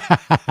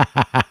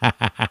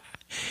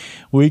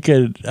 We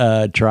could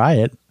try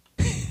it.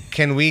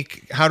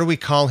 How do we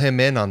call him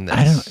in on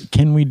this?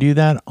 Can we do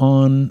that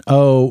on,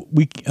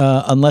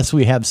 unless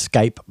we have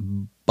Skype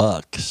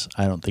bucks,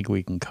 I don't think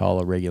we can call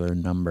a regular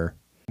number.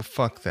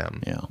 Fuck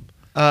them. Yeah.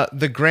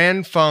 The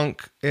Grand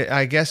Funk,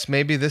 I guess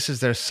maybe this is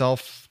their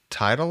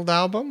self-titled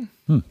album.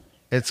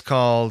 It's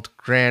called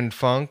Grand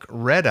Funk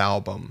Red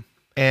Album,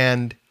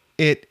 and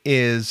it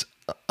is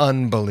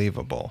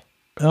unbelievable.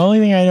 The only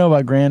thing I know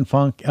about Grand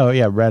Funk,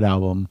 Red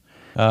Album,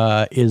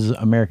 is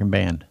American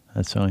Band.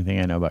 That's the only thing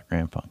I know about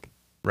Grand Funk.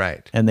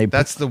 Right. And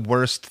that's the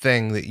worst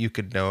thing that you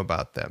could know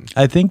about them.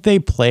 I think they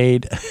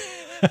played...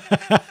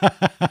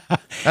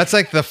 That's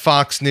like the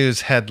Fox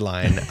News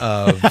headline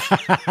of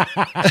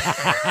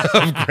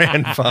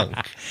Grand Funk.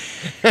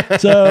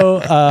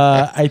 So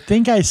I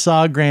think I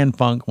saw Grand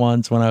Funk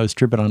once when I was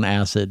tripping on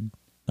acid.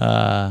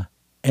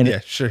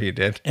 Sure you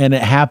did. And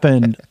it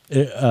happened.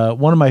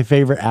 One of my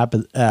favorite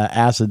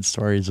acid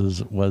stories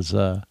was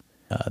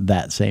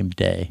that same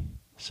day.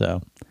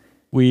 So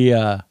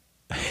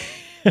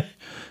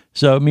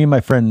so me and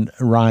my friend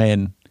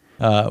Ryan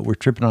were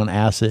tripping on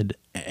acid,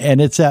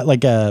 and it's at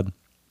like a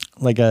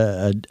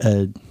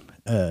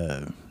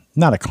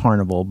not a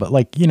carnival, but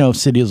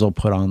cities will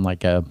put on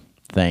like a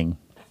thing,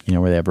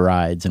 where they have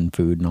rides and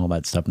food and all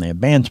that stuff, and they have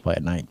bands play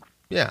at night.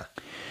 Yeah.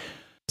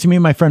 So me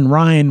and my friend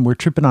Ryan were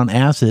tripping on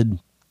acid,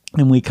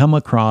 and we come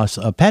across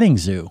a petting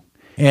zoo.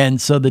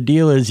 And so the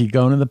deal is you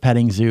go into the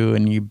petting zoo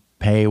and you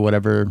pay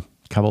whatever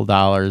couple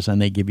dollars,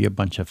 and they give you a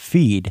bunch of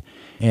feed,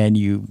 and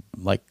you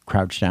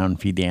crouch down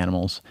and feed the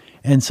animals.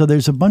 And so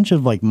there's a bunch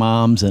of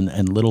moms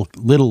and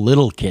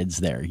little kids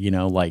there,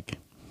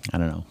 I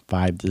don't know,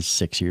 5 to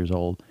 6 years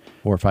old,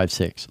 4, 5,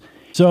 6.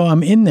 So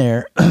I'm in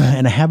there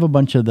and I have a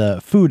bunch of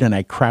the food, and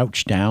I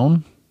crouch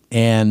down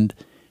and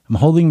I'm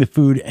holding the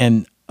food,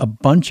 and a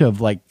bunch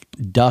of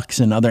ducks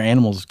and other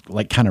animals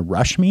kind of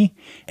rush me,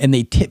 and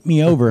they tip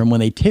me over. And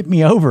when they tip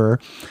me over,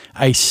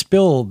 I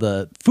spill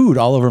the food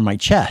all over my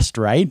chest,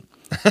 right?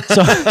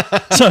 So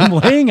I'm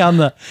laying on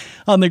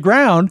the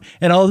ground,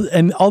 and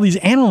all these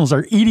animals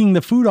are eating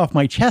the food off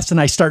my chest,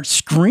 and I start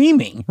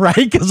screaming, right?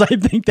 Because I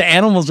think the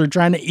animals are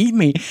trying to eat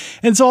me.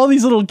 And so all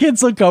these little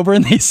kids look over,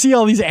 and they see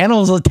all these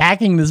animals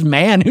attacking this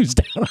man who's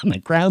down on the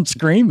ground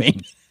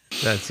screaming.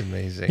 That's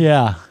amazing.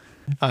 Yeah.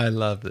 I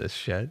love this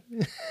shit.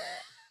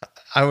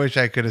 I wish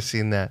I could have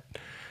seen that.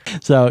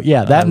 So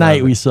yeah, that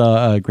night we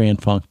saw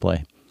Grand Funk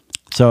play.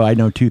 So I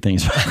know 2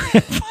 things about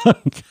Grand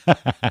Funk.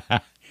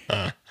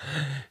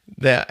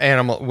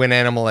 When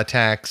Animals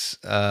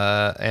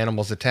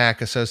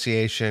Attack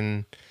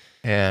Association,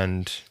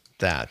 and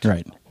that.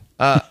 Right.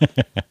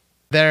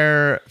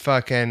 They're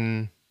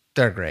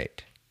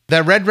great.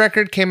 That red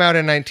record came out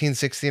in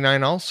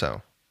 1969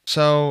 also.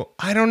 So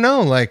I don't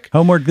know,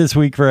 homework this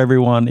week for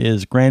everyone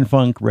is Grand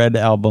Funk Red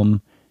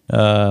Album,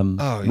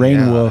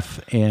 Rain Wolf,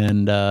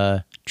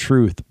 and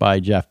Truth by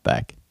Jeff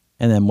Beck.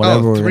 And then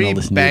whatever we're going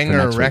to listen to for next week. 3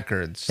 banger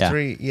records. Yeah.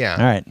 3, yeah.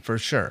 All right. For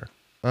sure.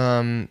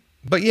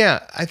 But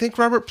yeah, I think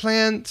Robert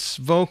Plant's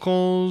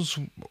vocals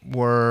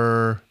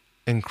were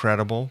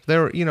incredible.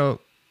 They're,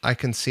 I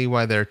can see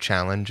why they're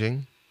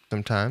challenging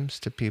sometimes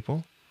to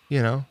people.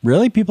 you know.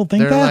 Really? People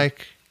think They're that?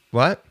 like,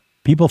 what?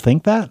 People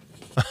think that?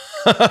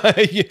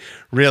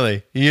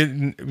 Really?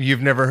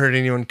 You've never heard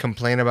anyone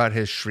complain about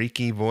his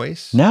shrieky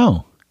voice?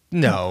 No.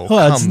 No.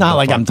 Well, it's come not the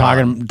like I'm fuck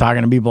on.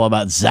 talking to people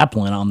about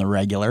Zeppelin on the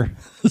regular.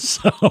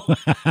 So,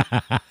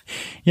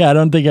 yeah, I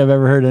don't think I've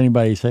ever heard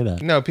anybody say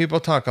that. No, people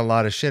talk a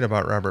lot of shit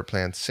about Robert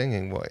Plant's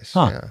singing voice.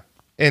 Huh. Yeah.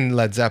 In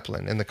Led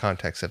Zeppelin, in the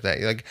context of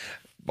that. Like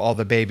all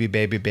the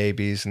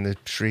babies and the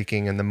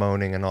shrieking and the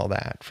moaning and all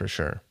that, for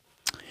sure.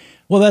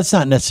 Well, that's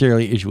not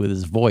necessarily an issue with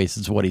his voice.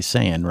 It's what he's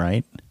saying,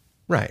 right?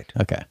 Right.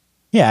 Okay.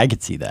 Yeah, I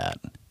could see that.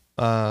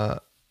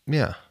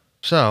 Yeah.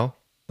 So,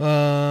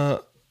 I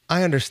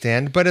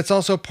understand, but it's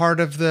also part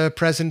of the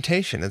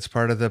presentation. It's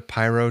part of the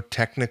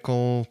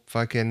pyrotechnical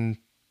fucking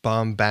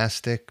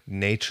bombastic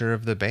nature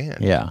of the band.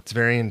 Yeah. It's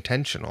very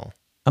intentional.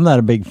 I'm not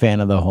a big fan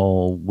of the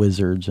whole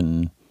wizards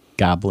and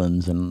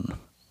goblins and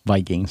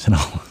Vikings and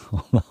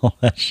all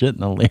that shit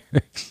in the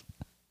lyrics.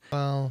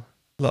 Well,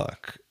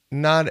 look,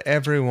 not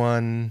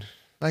everyone...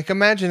 Like,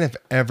 imagine if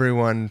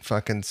everyone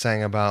fucking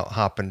sang about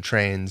hopping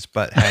trains,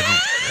 but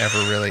hadn't ever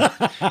really...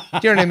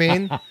 Do you know what I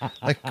mean?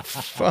 Like,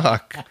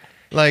 fuck.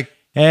 Like...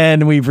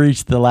 And we've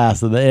reached the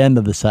end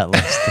of the set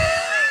list.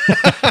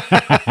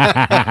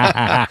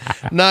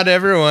 Not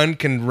everyone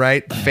can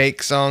write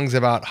fake songs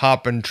about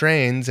hopping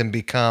trains and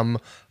become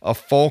a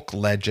folk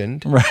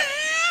legend. Right.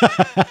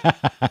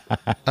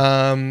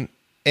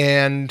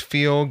 And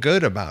feel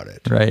good about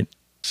it. Right.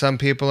 Some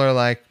people are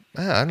like,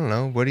 I don't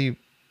know,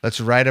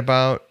 let's write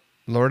about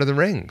Lord of the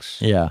Rings.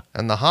 Yeah.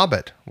 And The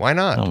Hobbit. Why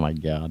not? Oh my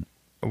God.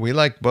 We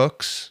like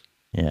books.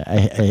 Yeah.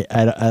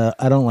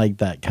 I don't like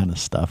that kind of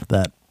stuff.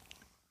 That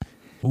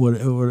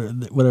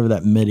whatever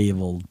that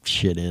medieval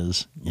shit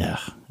is. Yeah.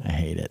 I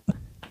hate it.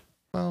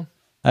 Well,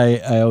 I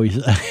always,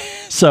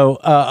 so,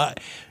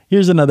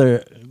 here's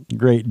another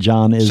great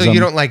John-ism. So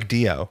you don't like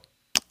Dio?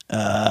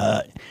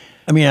 I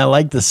mean, I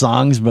like the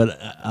songs, but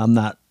I'm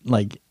not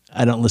like,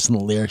 I don't listen to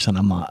the lyrics, and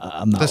I'm not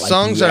The like,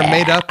 songs are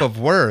made up of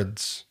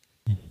words.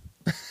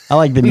 I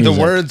like the music. The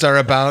words are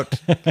about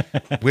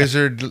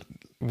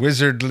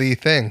wizardly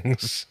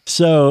things.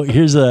 So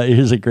here's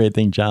a great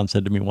thing John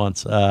said to me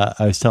once. I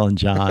was telling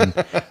John,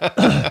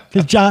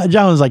 because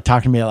John was like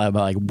talking to me a lot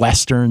about like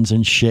Westerns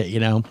and shit,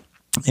 you know,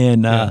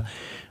 and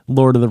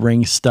Lord of the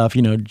Rings stuff.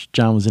 You know,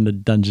 John was into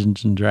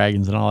Dungeons and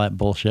Dragons and all that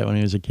bullshit when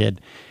he was a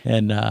kid.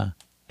 And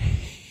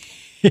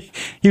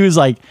he was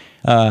like,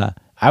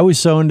 I was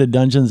so into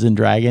Dungeons and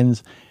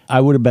Dragons, I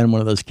would have been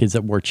one of those kids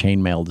that wore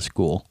chainmail to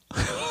school.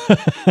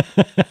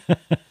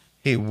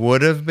 He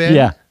would have been,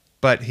 Yeah.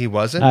 but he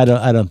wasn't. I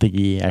don't think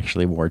he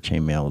actually wore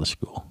chainmail to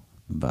school.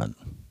 But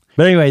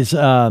anyways,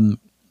 I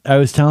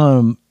was telling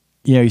him,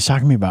 you know, he's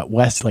talking to me about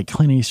like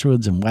Clint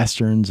Eastwood's and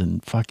Westerns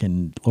and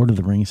fucking Lord of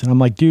the Rings. And I'm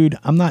like, dude,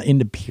 I'm not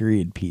into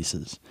period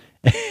pieces.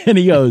 And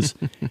he goes,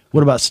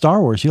 what about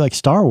Star Wars? You like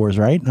Star Wars,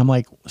 right? And I'm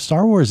like,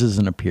 Star Wars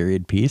isn't a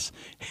period piece.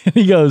 And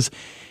he goes,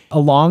 a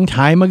long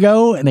time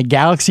ago in a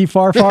galaxy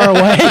far, far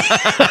away.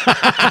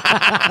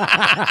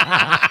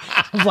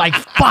 I was like,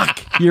 fuck,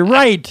 you're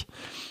right.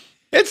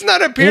 It's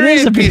not a is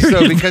period a piece, though,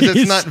 period because piece.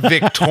 it's not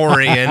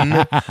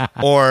Victorian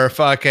or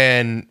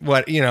fucking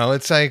what, you know,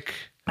 it's like,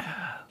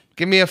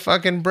 give me a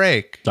fucking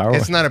break. Star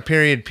Wars. It's not a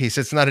period piece.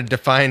 It's not a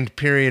defined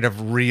period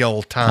of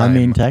real time. I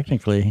mean,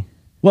 technically.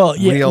 Well,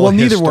 yeah, Real well,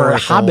 neither were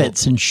historical-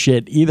 hobbits and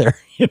shit either,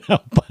 you know,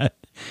 but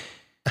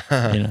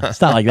you know,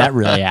 it's not like that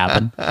really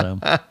happened. So.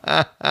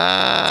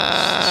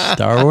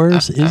 Star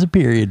Wars is a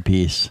period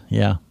piece.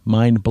 Yeah.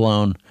 Mind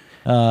blown.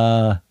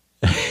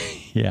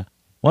 Yeah.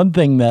 One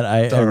thing that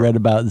I read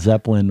about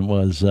Zeppelin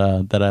was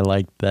that I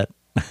liked that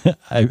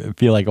I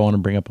feel like I want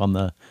to bring up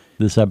on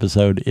this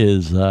episode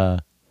is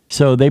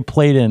so they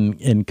played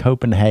in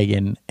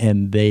Copenhagen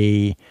and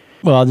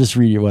well, I'll just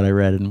read you what I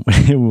read in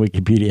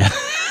Wikipedia.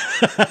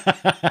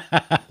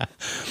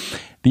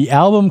 The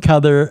album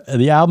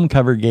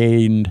cover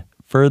gained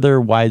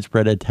further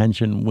widespread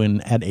attention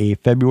when at a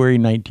February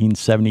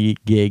 1970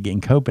 gig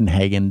in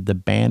Copenhagen, the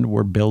band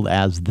were billed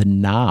as the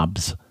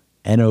Knobs,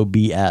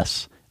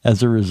 N-O-B-S,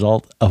 as a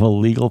result of a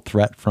legal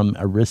threat from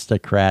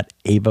aristocrat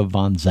Ava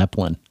von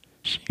Zeppelin.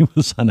 She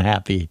was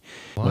unhappy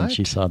when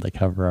she saw the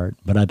cover art,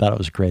 but I thought it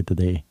was great that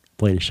they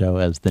played a show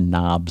as the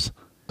Knobs.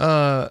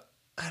 I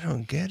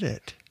don't get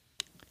it.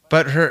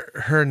 But her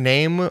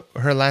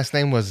last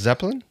name was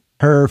Zeppelin?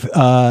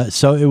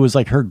 So it was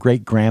like her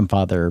great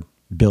grandfather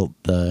built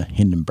the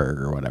Hindenburg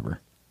or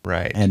whatever.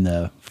 Right. And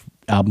the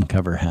album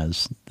cover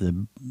has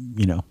the,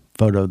 you know,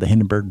 photo of the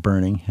Hindenburg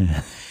burning.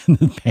 And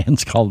the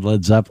band's called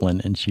Led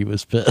Zeppelin, and she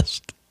was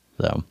pissed.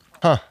 So.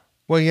 Huh.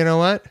 Well, you know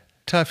what?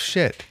 Tough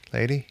shit,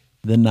 lady.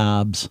 The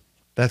Knobs.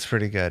 That's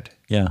pretty good.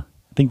 Yeah.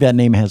 I think that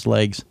name has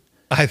legs.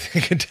 I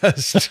think it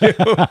does too.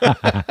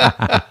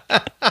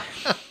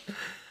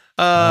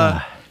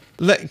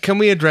 Can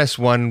we address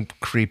one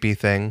creepy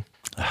thing?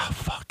 Oh,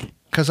 fuck.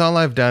 Because all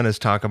I've done is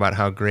talk about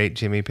how great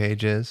Jimmy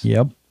Page is.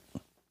 Yep.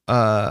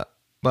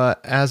 But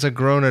as a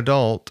grown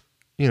adult,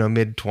 you know,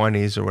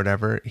 mid-20s or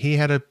whatever, he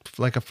had a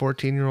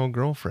 14-year-old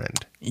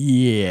girlfriend.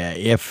 Yeah,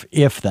 if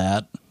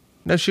that.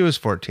 No, she was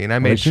 14. I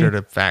made she? sure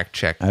to fact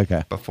check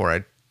Okay. before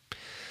I.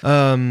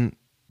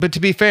 But to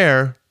be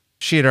fair,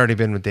 she had already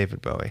been with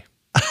David Bowie.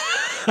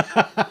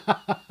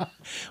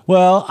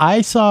 Well,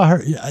 I saw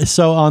her.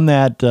 So on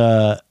that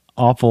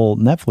awful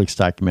Netflix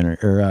documentary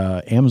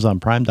or Amazon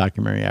Prime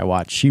documentary I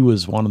watched, she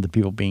was one of the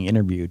people being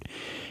interviewed.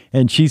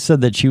 And she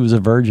said that she was a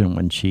virgin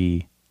when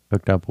she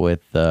hooked up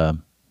with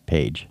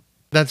Paige.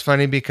 That's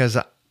funny because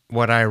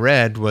what I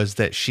read was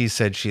that she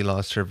said she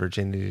lost her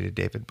virginity to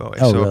David Bowie.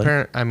 Oh, so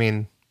really? I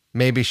mean,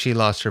 maybe she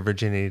lost her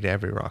virginity to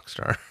every rock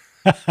star.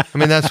 I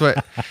mean, that's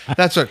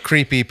what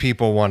creepy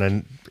people want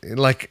to,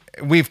 like,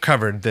 we've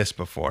covered this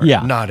before.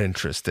 Yeah. Not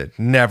interested.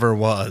 Never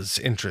was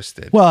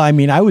interested. Well, I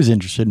mean, I was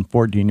interested in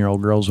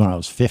 14-year-old girls when I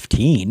was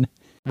 15.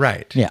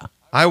 Right. Yeah.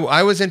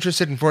 I was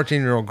interested in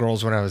 14-year-old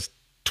girls when I was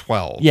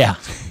 12. Yeah.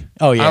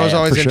 Oh, yeah. I was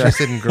always for sure.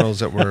 interested in girls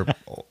that were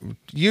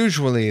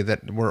usually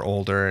that were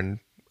older and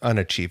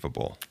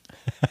unachievable.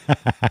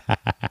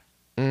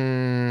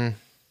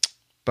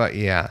 But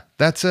yeah,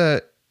 that's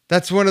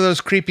one of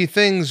those creepy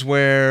things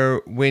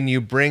where when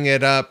you bring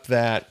it up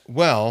that,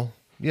 well,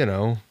 you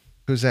know,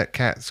 who's that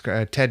cat?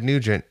 Ted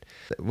Nugent.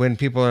 When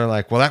people are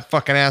like, well, that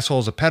fucking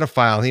asshole's a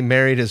pedophile. He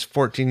married his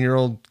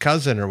 14-year-old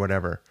cousin or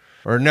whatever.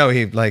 Or no,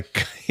 he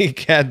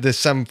had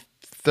some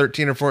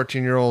 13 or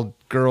 14-year-old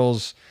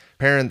girl's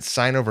parents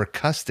sign over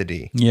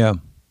custody. Yeah.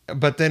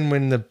 But then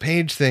when the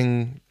Page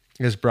thing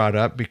is brought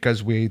up,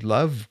 because we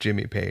love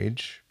Jimmy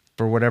Page,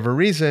 for whatever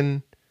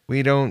reason,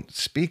 we don't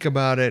speak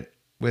about it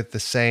with the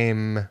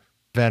same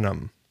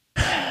venom.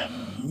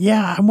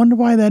 Yeah, I wonder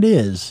why that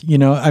is. You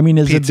know, I mean,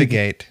 is it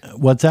Pizzagate.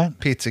 What's that?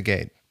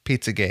 Pizzagate.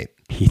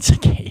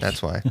 Pizzagate.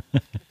 That's why.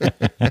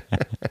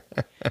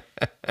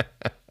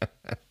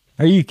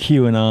 Are you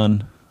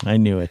QAnon? I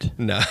knew it.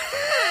 No.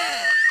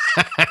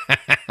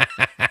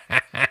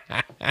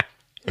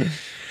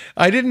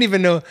 I didn't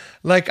even know.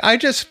 Like, I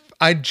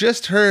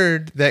just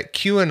heard that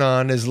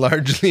QAnon is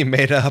largely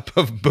made up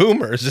of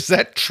boomers. Is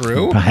that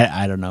true?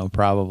 I don't know,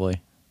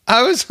 probably.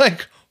 I was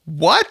like,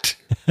 what?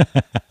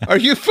 Are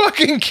you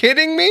fucking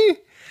kidding me?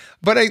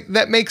 But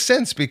that makes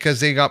sense because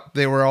they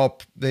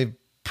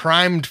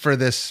primed for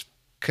this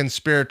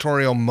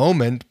conspiratorial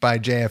moment by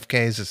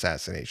JFK's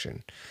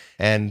assassination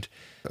and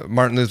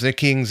Martin Luther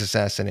King's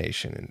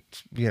assassination, and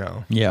you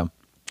know. Yeah.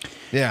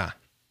 Yeah.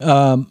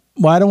 Well,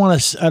 I don't want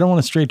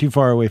to stray too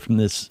far away from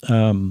this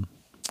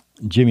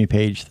Jimmy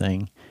Page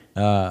thing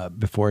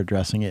before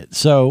addressing it.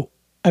 So,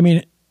 I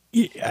mean,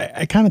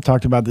 I kind of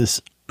talked about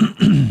this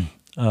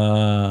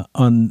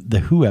on the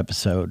Who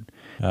episode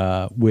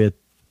with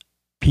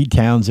Pete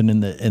Townsend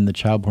in the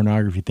child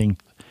pornography thing,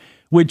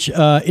 which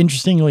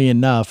interestingly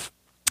enough,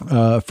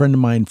 a friend of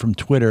mine from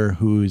Twitter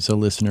who's a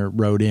listener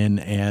wrote in,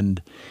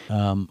 and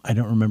I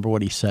don't remember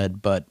what he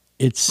said, but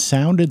it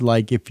sounded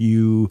like if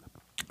you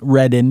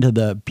read into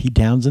the Pete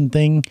Townsend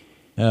thing,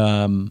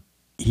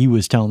 he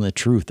was telling the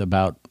truth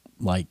about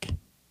like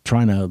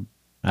trying to,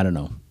 I don't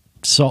know,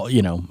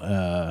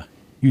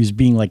 he was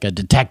being like a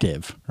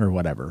detective or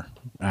whatever.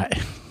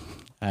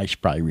 I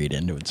should probably read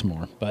into it some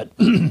more, but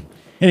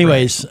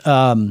anyways,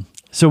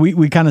 so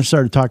we kind of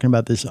started talking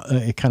about this.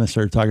 I kind of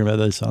started talking about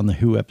this on the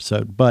Who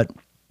episode, but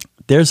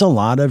there's a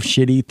lot of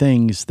shitty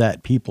things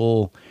that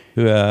people,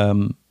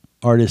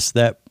 artists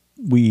that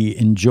we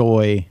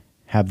enjoy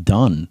have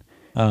done.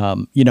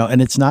 You know,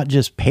 and it's not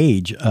just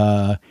Page.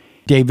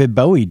 David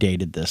Bowie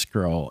dated this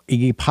girl.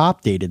 Iggy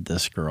Pop dated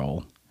this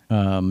girl.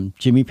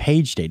 Jimmy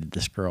Page dated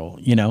this girl,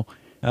 you know.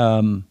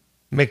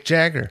 Mick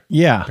Jagger.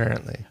 Yeah.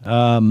 Apparently.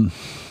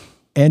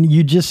 And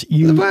you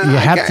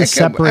have to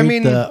separate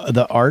mean,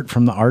 the art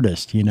from the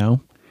artist, you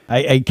know.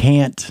 I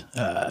can't.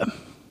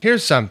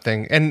 Here's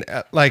something, and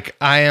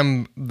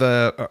I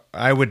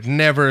would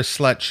never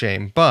slut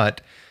shame,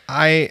 but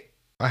I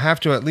have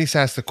to at least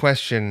ask the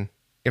question,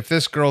 if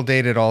this girl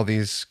dated all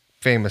these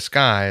famous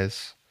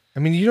guys, I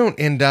mean, you don't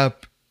end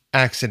up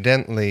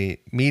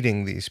accidentally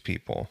meeting these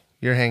people.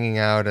 You're hanging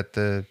out at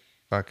the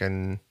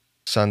fucking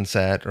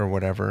Sunset or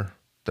whatever,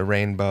 the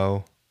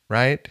Rainbow,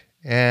 right?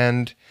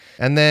 And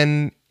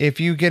then if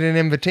you get an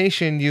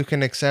invitation, you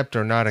can accept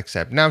or not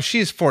accept. Now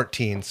she's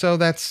 14, so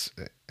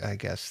I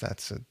guess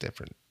that's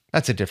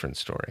a different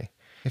story.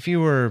 If you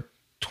were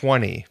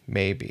 20,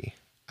 maybe.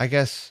 I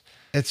guess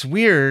it's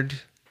weird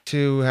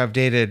to have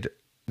dated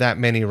that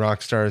many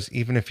rock stars,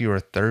 even if you were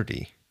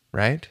 30,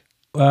 right?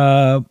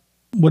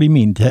 What do you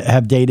mean? To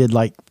have dated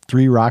like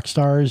 3 rock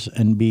stars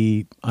and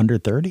be under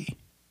 30?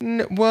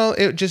 Well,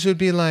 it just would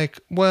be like,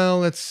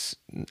 well, it's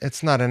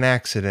not an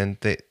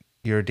accident that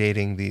you're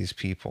dating these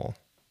people.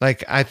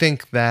 Like, I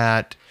think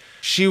that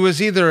she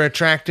was either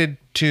attracted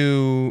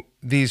to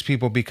these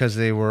people because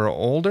they were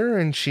older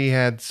and she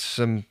had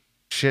some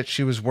shit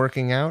she was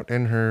working out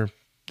in her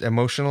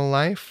emotional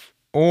life,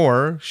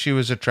 or she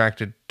was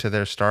attracted to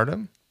their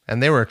stardom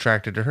and they were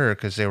attracted to her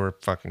because they were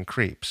fucking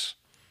creeps.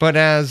 But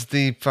as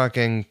the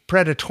fucking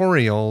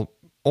predatorial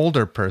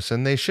older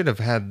person, they should have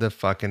had the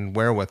fucking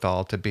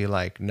wherewithal to be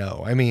like,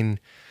 no. I mean,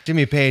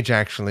 Jimmy Page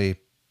actually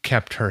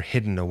kept her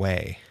hidden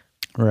away.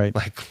 Right.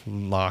 Like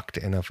locked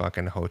in a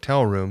fucking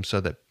hotel room so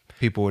that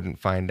people wouldn't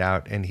find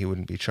out and he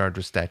wouldn't be charged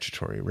with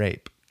statutory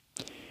rape.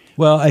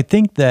 Well, I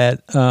think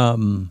that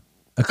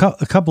a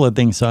couple of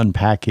things to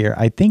unpack here.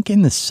 I think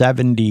in the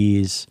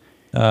 70s,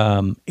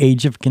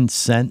 age of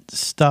consent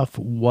stuff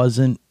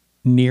wasn't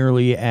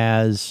nearly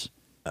as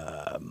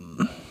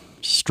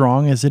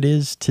strong as it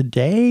is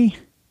today.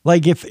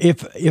 Like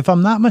if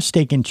I'm not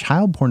mistaken,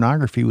 child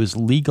pornography was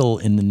legal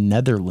in the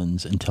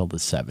Netherlands until the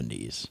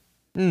 70s.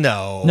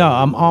 No. No,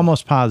 I'm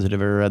almost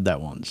positive I read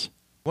that once.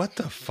 What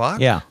the fuck?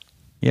 Yeah.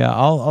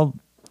 I'll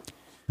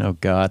oh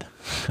God,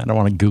 I don't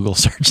want to Google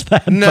search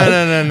that. No,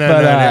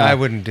 I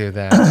wouldn't do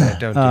that.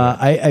 Don't do it.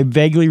 I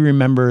vaguely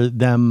remember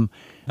them,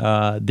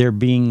 there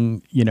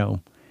being,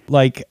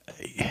 like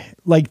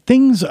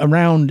things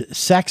around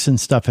sex and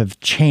stuff have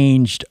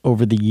changed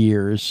over the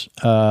years.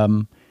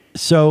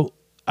 So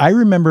I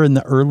remember in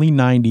the early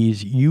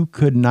 90s, you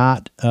could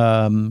not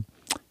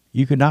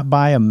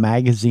buy a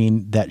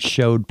magazine that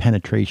showed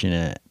penetration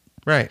in it.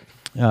 Right.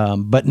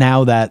 But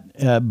now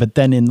but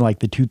then in like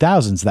the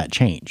 2000s, that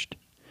changed.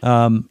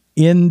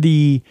 In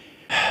the,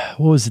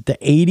 the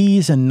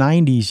 80s and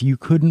 90s, you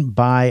couldn't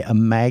buy a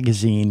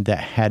magazine that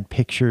had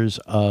pictures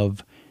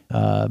of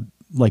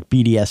like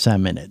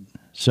BDSM in it.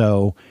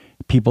 So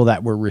people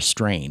that were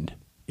restrained,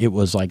 it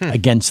was like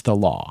against the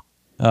law.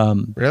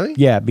 Really?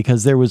 Yeah,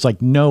 because there was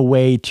like no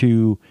way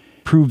to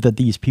prove that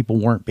these people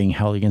weren't being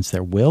held against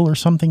their will or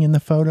something in the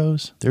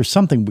photos. There's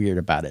something weird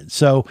about it.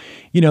 So,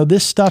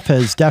 this stuff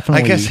has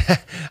definitely...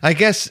 I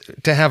guess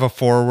to have a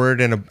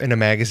forward in a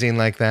magazine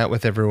like that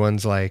with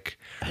everyone's like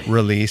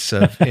release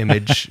of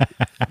image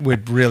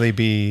would really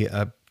be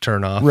a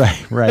turn off.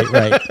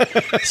 Right.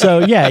 So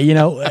yeah, I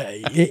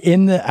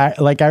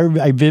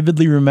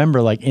vividly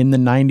remember like in the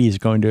 90s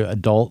going to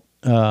adult,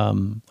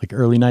 like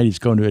early 90s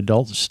going to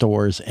adult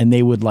stores, and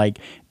there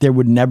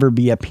would never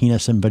be a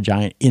penis and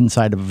vagina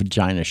inside of a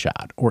vagina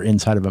shot or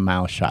inside of a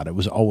mouth shot. It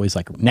was always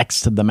like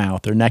next to the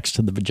mouth or next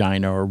to the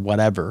vagina or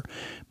whatever,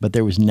 but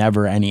there was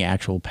never any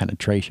actual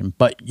penetration.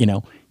 But,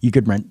 you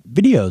could rent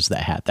videos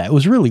that had that. It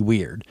was really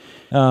weird.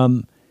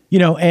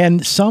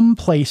 And some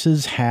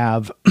places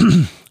have,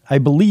 I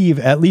believe,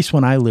 at least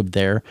when I lived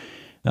there,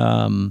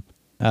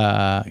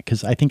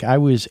 because I think I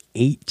was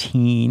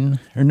 18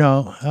 or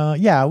no,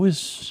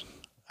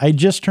 I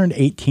just turned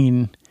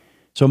 18.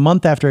 So a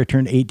month after I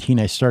turned 18,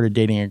 I started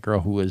dating a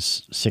girl who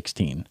was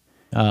 16.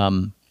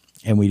 And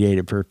we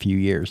dated for a few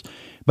years.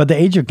 But the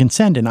age of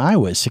consent in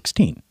Iowa is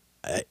 16.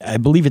 I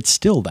believe it's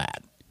still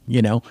that,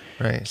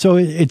 Right. So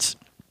it's,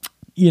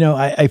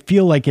 I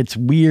feel like it's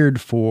weird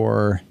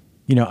for,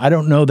 I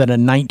don't know that a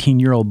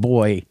 19-year-old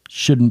boy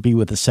shouldn't be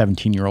with a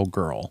 17-year-old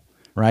girl,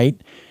 right?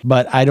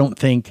 But I don't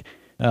think,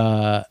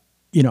 I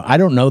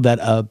don't know that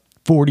a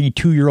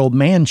 42-year-old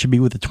man should be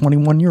with a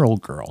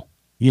 21-year-old girl.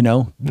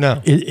 No.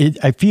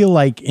 I feel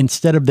like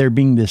instead of there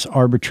being this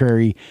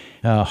arbitrary,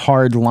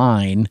 hard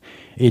line,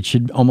 it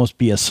should almost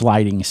be a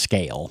sliding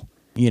scale.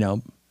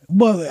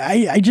 Well,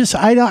 I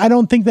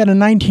don't think that a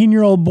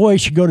 19-year-old boy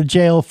should go to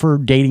jail for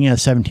dating a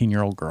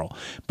 17-year-old girl.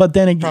 But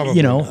then,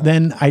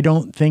 then I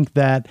don't think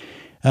that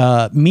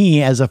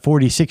me as a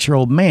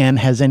 46-year-old man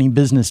has any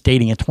business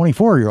dating a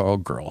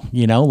 24-year-old girl.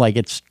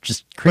 It's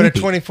just creepy. But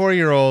a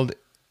 24-year-old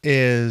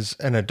is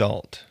an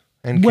adult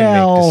and can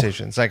make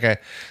decisions. I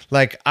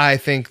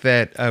think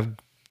that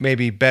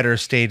maybe better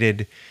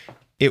stated,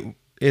 it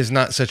is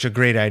not such a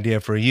great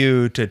idea for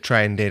you to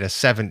try and date a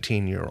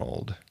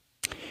 17-year-old.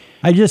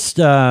 I just,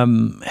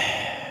 look,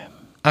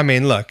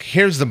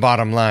 here's the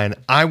bottom line.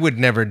 I would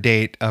never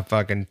date a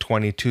fucking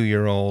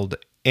 22-year-old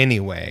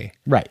anyway.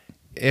 Right.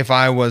 If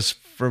I was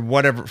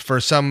for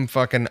some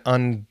fucking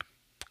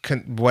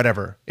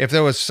whatever. If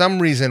there was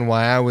some reason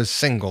why I was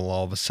single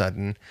all of a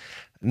sudden,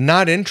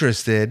 not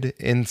interested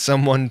in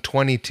someone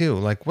 22.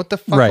 Like, what the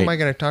fuck am I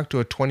going to talk to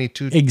a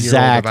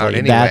 22-year-old about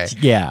anyway?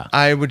 Yeah.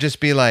 I would just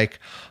be like,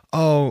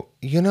 oh,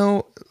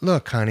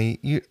 look,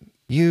 honey,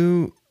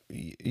 you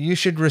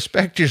should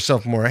respect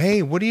yourself more.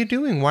 Hey, what are you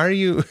doing? Why are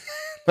you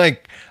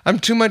like, I'm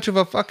too much of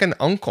a fucking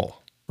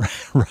uncle.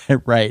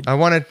 Right. I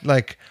want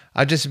to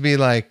I just be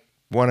like,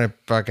 want to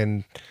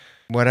fucking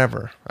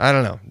whatever. I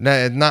don't know.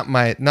 Not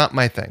my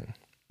thing.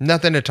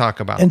 Nothing to talk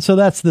about. And so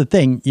that's the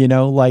thing,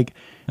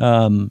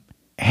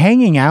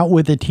 hanging out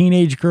with a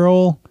teenage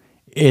girl,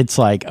 it's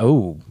like,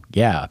 oh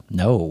yeah,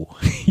 no,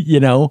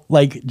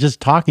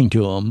 just talking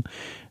to them,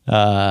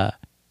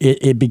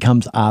 it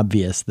becomes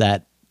obvious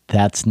that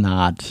that's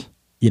not,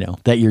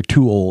 that you're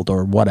too old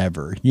or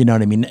whatever. You know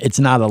what I mean? It's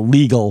not a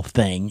legal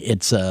thing.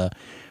 It's a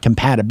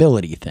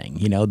compatibility thing.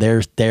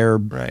 They're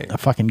right. A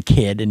fucking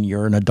kid and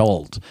you're an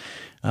adult.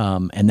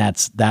 And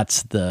that's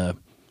where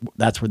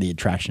the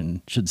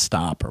attraction should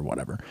stop or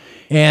whatever.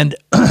 And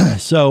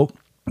so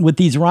with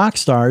these rock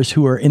stars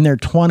who are in their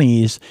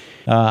 20s,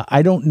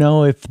 I don't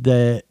know if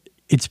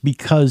it's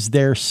because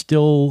they're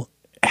still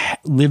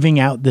living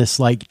out this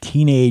like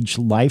teenage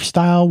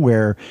lifestyle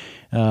where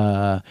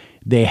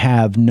they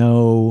have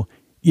no,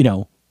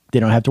 they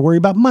don't have to worry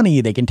about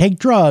money. They can take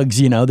drugs.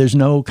 There's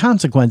no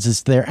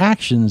consequences to their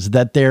actions,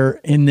 that they're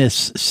in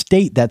this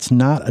state that's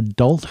not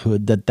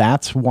adulthood,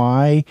 that's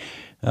why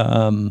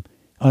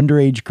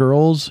underage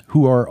girls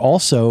who are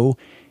also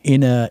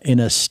in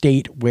a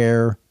state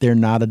where they're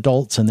not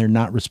adults and they're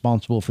not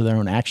responsible for their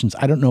own actions.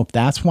 I don't know if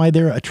that's why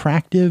they're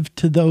attracted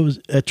to those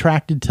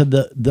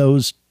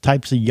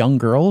types of young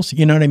girls.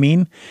 You know what I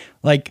mean?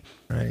 Like,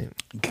 Right.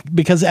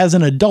 Because as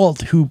an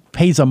adult who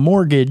pays a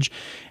mortgage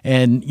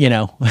and,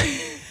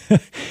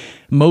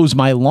 mows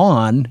my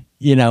lawn,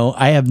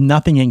 I have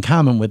nothing in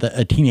common with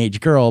a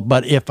teenage girl.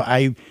 But if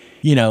I,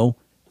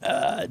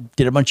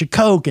 did a bunch of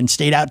coke and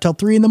stayed out till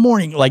 3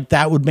 a.m, like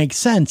that would make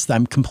sense.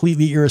 I'm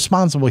completely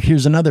irresponsible.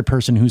 Here's another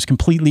person who's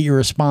completely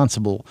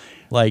irresponsible.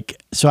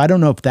 Like, so I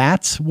don't know if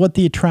that's what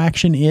the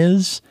attraction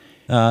is.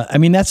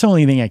 That's the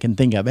only thing I can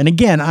think of. And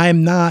again,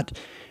 I'm not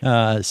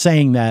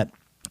saying that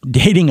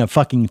dating a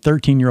fucking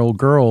 13-year-old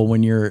girl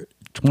when you're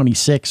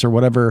 26 or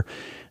whatever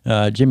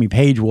Jimmy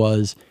Page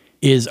was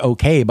is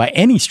okay by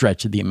any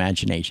stretch of the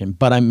imagination.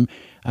 But I'm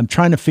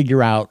trying to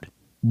figure out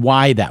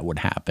why that would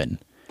happen.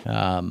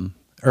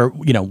 Or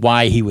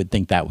why he would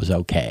think that was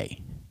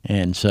okay.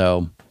 And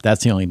so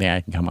that's the only thing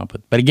I can come up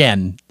with. But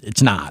again,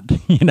 it's not,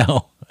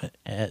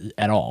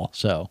 at all.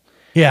 So,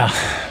 yeah.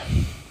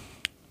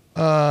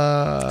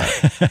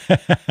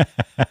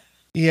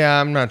 Yeah,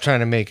 I'm not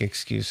trying to make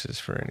excuses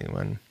for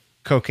anyone.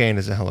 Cocaine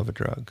is a hell of a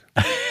drug.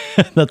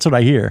 That's what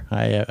I hear.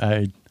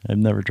 I've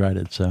never tried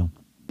it, so.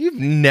 You've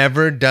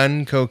never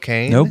done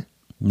cocaine?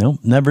 Nope.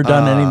 Never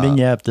done anything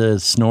you have to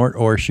snort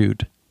or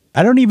shoot.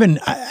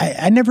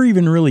 I never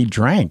even really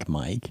drank,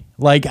 Mike.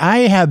 Like, I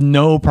have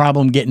no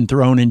problem getting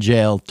thrown in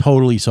jail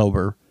totally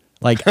sober.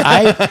 Like,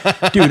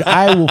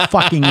 I will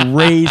fucking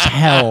raise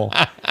hell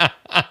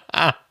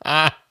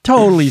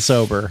totally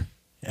sober.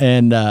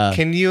 And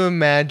can you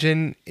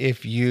imagine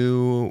if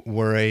you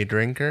were a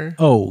drinker?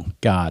 Oh,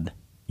 God.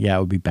 Yeah, it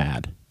would be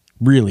bad.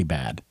 Really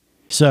bad.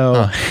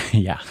 So,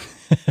 yeah.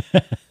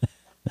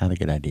 Not a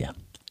good idea.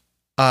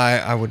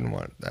 I wouldn't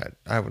want that.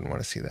 I wouldn't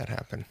want to see that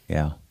happen.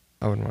 Yeah.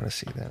 I wouldn't want to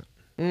see that.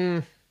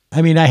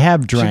 I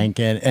have drank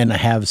and I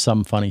have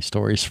some funny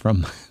stories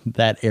from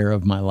that era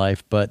of my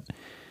life,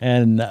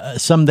 and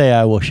someday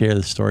I will share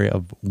the story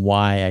of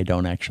why I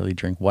don't actually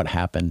drink, what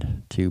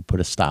happened to put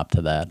a stop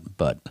to that,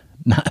 but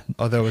not.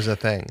 Oh, there was a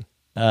thing.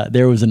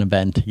 There was an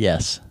event,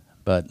 yes,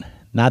 but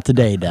not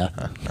today,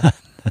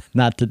 Death.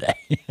 Not today.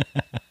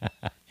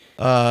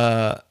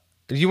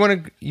 You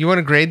want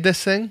to grade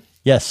this thing?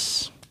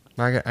 Yes.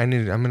 I'm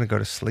going to go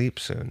to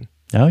sleep soon.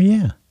 Oh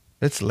yeah.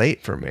 It's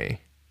late for me.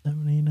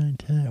 7, 8, 9,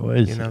 10. What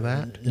is You know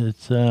that?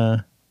 It's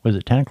was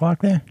it 10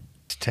 o'clock there?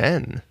 It's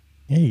 10.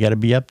 Yeah, you got to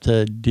be up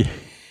to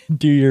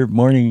do your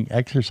morning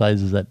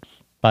exercises at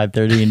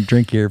 5:30 and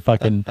drink your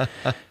fucking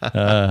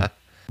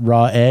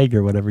raw egg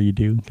or whatever you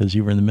do because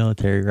you were in the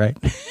military, right?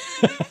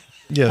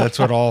 Yeah, that's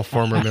what all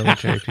former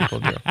military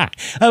people do.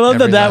 I love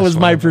that was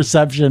my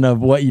perception of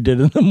what you did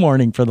in the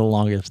morning for the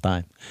longest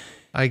time.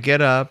 I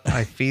get up,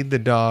 I feed the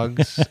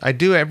dogs. I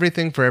do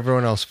everything for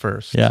everyone else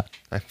first. Yeah.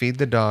 I feed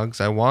the dogs,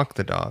 I walk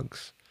the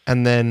dogs,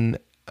 and then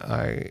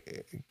I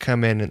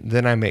come in and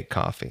then I make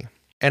coffee.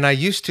 And I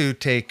used to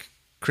take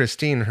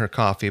Christine her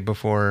coffee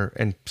before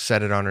and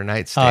set it on her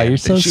nightstand. Oh, you're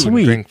so she sweet.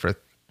 would drink for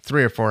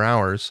 3 or 4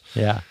 hours.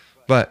 Yeah.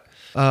 But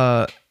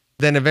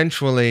then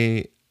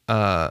eventually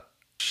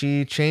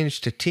she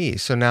changed to tea.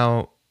 So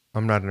now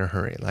I'm not in a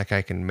hurry. Like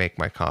I can make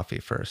my coffee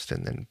first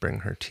and then bring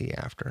her tea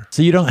after.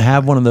 So you don't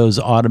have one of those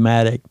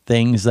automatic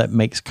things that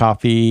makes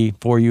coffee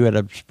for you at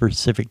a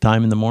specific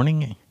time in the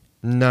morning?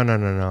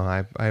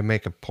 No. I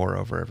make a pour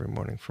over every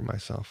morning for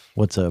myself.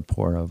 What's a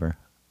pour over?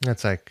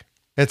 It's like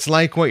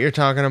what you're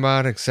talking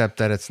about, except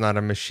that it's not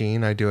a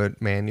machine. I do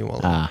it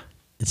manually.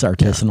 It's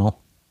artisanal.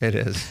 Yeah, it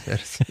is.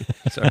 It's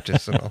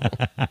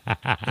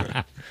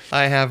artisanal.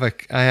 I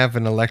have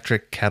an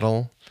electric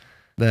kettle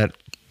that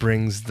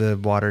brings the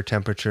water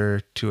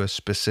temperature to a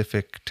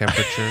specific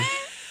temperature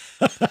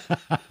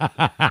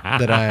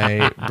that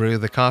I brew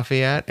the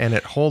coffee at, and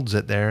it holds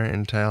it there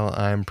until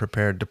I'm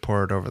prepared to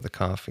pour it over the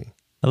coffee.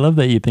 I love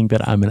that you think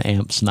that I'm an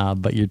amp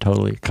snob, but you're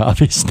totally a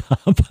coffee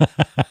snob.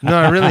 No,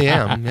 I really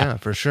am. Yeah,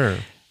 for sure.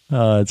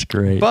 Oh, that's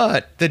great.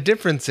 But the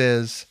difference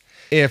is,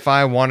 if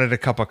I wanted a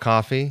cup of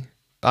coffee,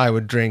 I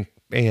would drink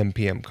AM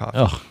PM coffee.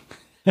 Oh.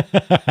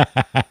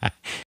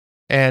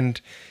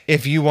 And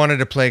if you wanted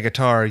to play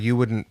guitar, you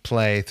wouldn't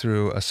play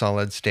through a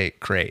solid state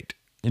crate.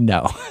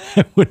 No,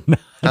 I would not.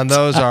 And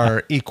those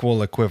are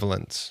equal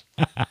equivalents.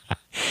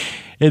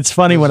 It's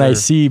funny when I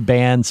see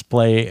bands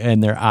play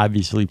and they're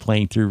obviously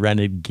playing through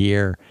rented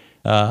gear.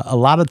 A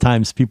lot of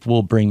times people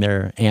will bring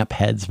their amp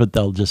heads, but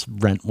they'll just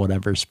rent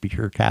whatever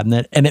speaker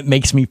cabinet. And it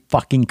makes me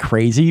fucking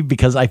crazy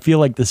because I feel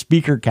like the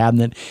speaker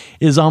cabinet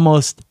is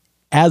almost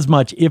as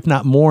much, if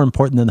not more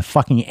important than the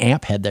fucking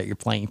amp head that you're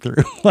playing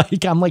through.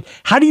 Like, I'm like,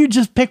 how do you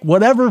just pick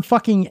whatever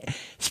fucking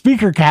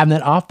speaker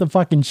cabinet off the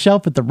fucking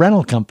shelf at the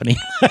rental company?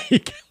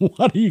 Like,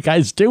 what are you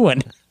guys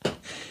doing? It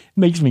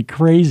makes me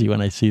crazy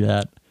when I see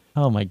that.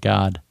 Oh my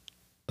God.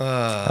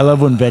 I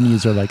love when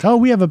venues are like, oh,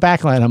 we have a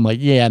backline. I'm like,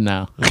 yeah,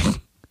 no,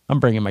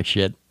 I'm bringing my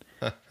shit.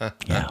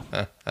 Yeah.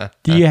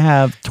 Do you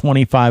have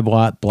 25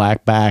 watt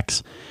black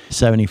backs,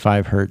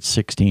 75 hertz,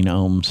 16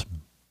 ohms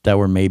that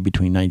were made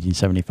between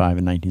 1975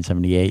 and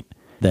 1978,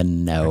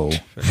 then no.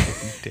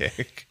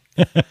 Dick.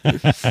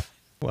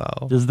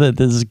 Wow. Does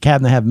the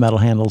cabinet have metal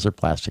handles or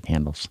plastic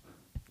handles?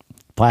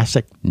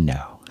 Plastic?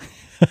 No.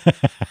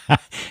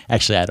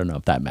 Actually, I don't know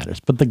if that matters,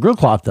 but the grill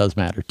cloth does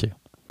matter too.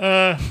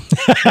 Oh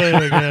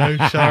my God,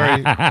 I'm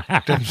sorry.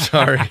 I'm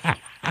sorry.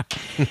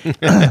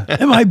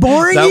 Am I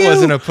boring That you?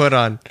 wasn't a put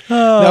on.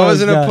 Oh, That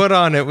wasn't God. a put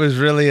on. It was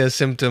really a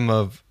symptom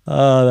of.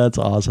 Oh, that's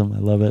awesome. I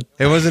love it.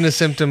 It wasn't a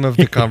symptom of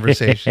the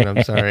conversation.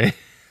 I'm sorry.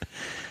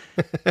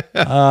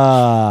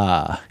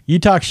 You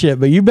talk shit,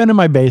 but you've been in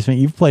my basement.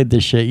 You've played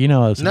this shit. You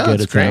know how No, good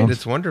it's it great. sounds.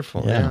 It's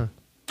wonderful. Yeah.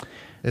 Yeah.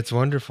 It's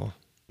wonderful.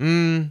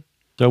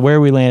 So where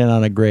are we landing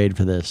on a grade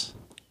for this?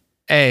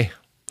 A.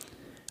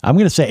 I'm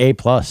going to say A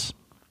plus.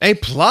 A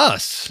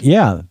plus.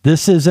 Yeah,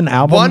 this is an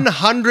album.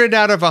 100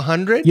 out of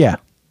 100? Yeah,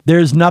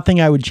 there's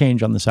nothing I would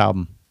change on this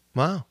album.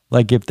 Wow.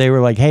 Like if they were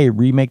like, "Hey,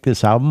 remake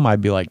this album,"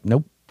 I'd be like,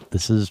 "Nope,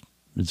 it's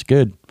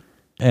good."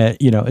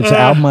 You know, it's an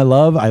album I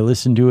love. I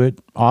listen to it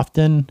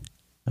often.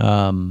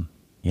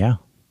 Yeah,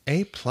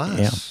 A plus.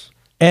 yeah.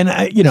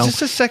 And you know, Is this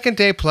the second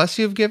A plus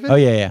you've given? oh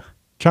yeah.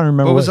 Trying to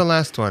remember What was the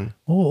last one?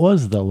 what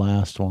was the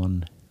last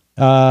one?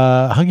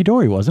 Hunky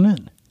Dory, wasn't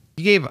it?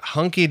 You gave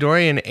Hunky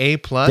Dory an A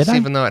plus, Did I?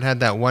 even though it had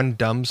that one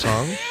dumb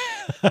song.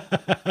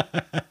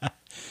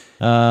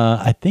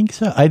 I think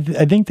so. I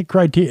think the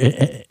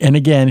criteria, and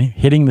again,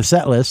 hitting the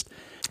set list,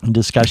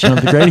 discussion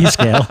of the Grady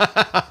scale.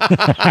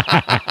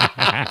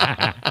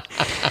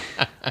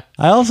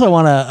 I also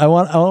I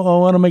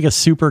want to make a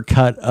super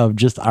cut of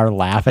just our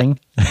laughing.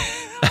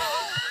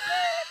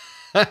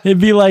 It'd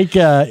be like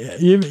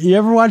you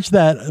ever watch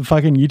that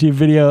fucking YouTube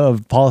video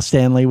of Paul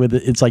Stanley with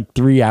it's like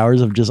 3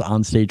 hours of just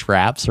onstage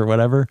raps or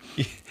whatever.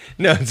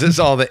 No, it's just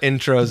all the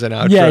intros and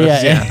outros.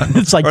 Yeah.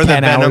 It's like Or the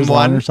 10 hours Venom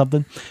long one. or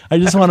something. I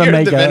just want to Here's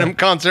make the a Venom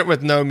concert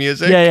with no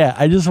music. Yeah.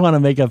 I just want to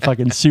make a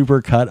fucking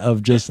super cut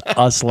of just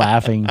us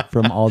laughing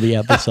from all the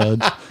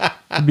episodes.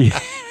 It'd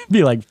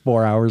be like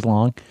 4 hours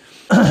long.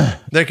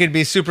 There could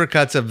be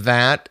supercuts of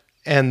that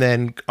and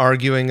then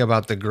arguing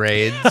about the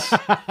grades.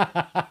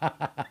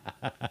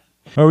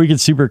 Or we could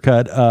super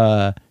cut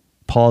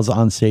Paul's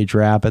onstage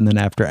rap, and then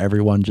after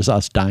everyone, just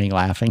us dying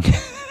laughing.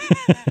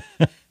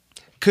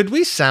 Could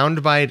we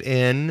soundbite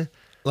in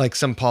like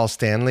some Paul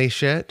Stanley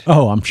shit?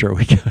 Oh, I'm sure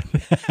we could.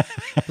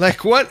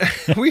 Like what?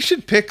 We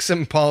should pick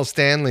some Paul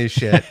Stanley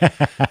shit.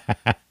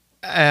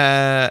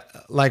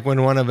 Like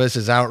when one of us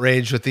is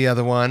outraged with the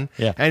other one,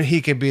 Yeah. and he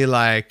could be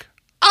like,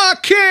 "I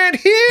can't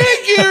hear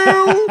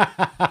you,"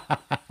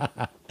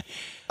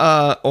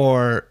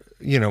 or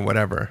you know,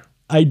 whatever.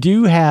 I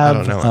do have. I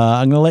don't know.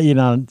 I'm going to let you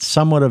know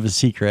somewhat of a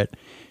secret.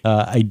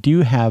 I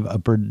do have a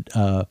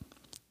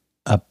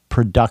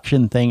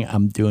production thing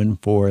I'm doing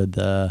for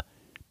the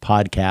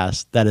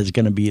podcast that is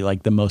going to be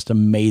like the most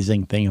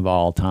amazing thing of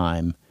all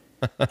time.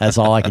 That's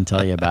all I can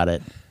tell you about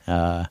it.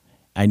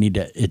 I need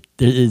to.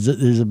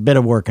 There's a bit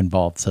of work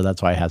involved, so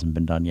that's why it hasn't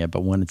been done yet.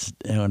 But when it's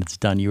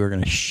done, you are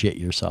going to shit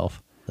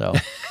yourself. So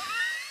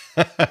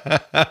you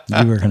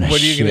are going to.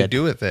 What are you going to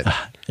do with it?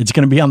 It's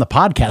going to be on the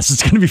podcast.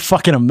 It's going to be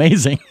fucking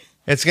amazing.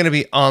 It's going to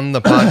be on the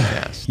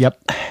podcast.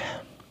 Yep.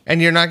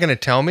 And you're not going to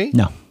tell me?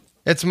 No.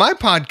 It's my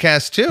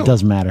podcast too. It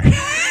doesn't matter.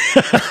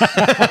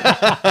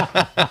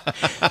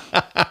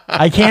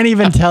 I can't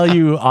even tell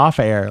you off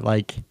air,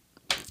 like,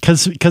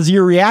 because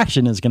your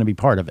reaction is going to be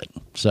part of it.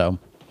 So,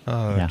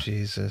 Oh, yeah.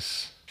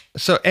 Jesus.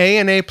 So A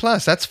and A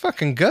plus, that's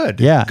fucking good.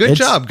 Yeah, Good it's-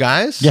 job,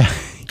 guys. yeah,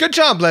 Good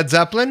job, Led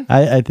Zeppelin.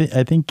 I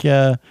think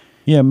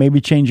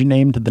maybe change your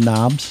name to the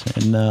Knobs,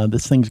 and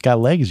this thing's got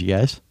legs, you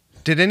guys.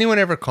 Did anyone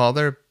ever call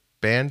their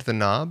band the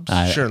Knobs?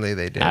 Surely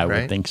they did, I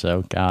right? would think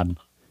so. God,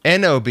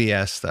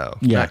 N-O-B-S though,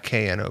 Yeah. not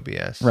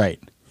K-N-O-B-S. right?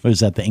 Was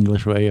that the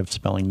English way of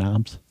spelling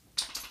knobs?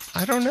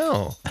 I don't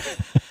know.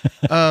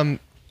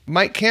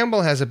 Mike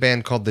Campbell has a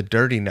band called the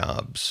Dirty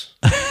Knobs,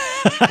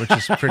 which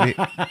is pretty.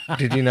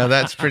 Did you know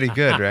that's pretty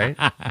good, right?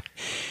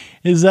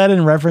 Is that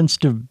in reference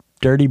to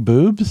dirty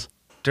boobs?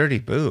 Dirty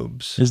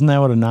boobs. Isn't that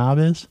what a knob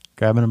is?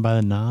 Grabbing them by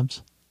the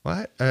knobs?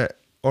 What? A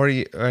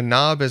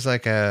knob is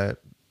like a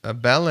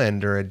bell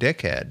end or a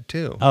dickhead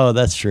too. Oh,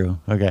 that's true.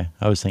 Okay.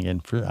 I was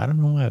thinking, I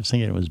don't know why I was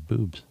thinking it was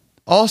boobs.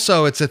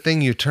 Also, it's a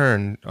thing you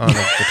turn on a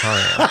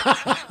guitar.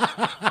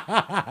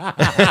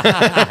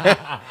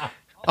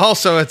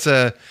 Also, it's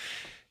a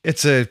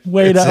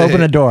Way to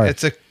open a door.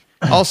 It's a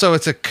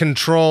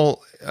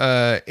control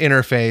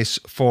interface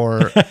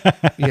for,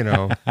 you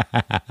know,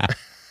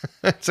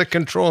 it's a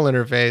control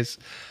interface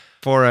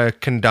for a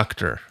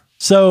conductor.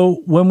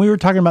 So when we were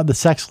talking about the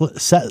set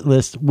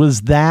list,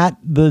 was that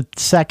the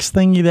sex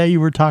thing that you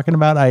were talking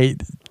about? I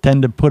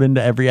tend to put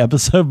into every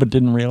episode, but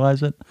didn't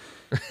realize it.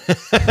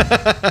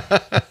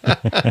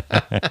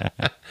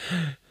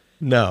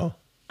 No.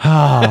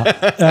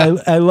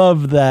 I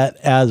love that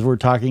as we're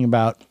talking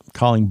about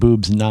calling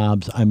boobs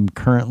knobs, I'm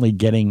currently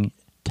getting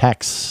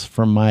texts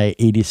from my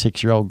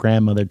 86-year-old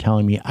grandmother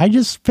telling me, I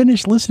just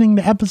finished listening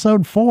to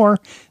episode 4.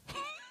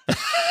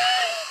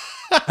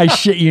 I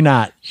shit you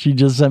not. She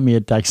just sent me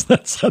a text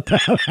that said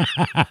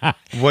that.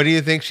 What do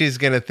you think she's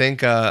going to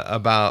think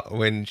about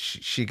when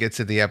she gets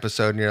to the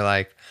episode and you're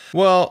like,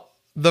 well,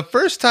 the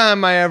first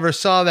time I ever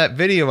saw that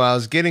video, I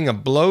was getting a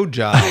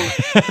blowjob.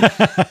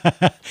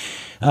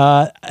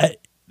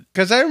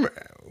 Because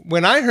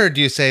when I heard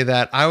you say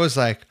that, I was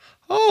like,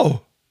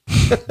 oh.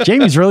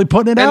 Jamie's really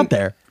putting it out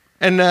there.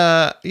 And,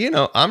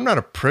 I'm not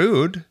a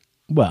prude.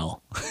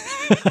 Well,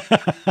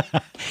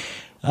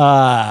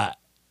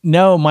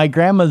 no, my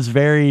grandma's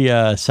very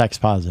sex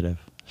positive.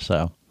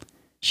 So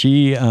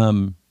she's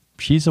the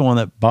one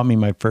that bought me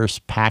my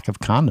first pack of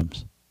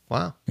condoms.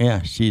 Wow.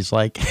 Yeah, she's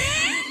like,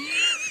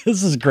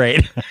 this is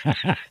great.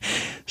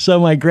 So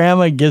my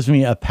grandma gives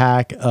me a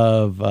pack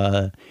of,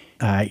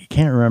 I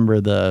can't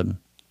remember the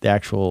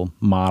actual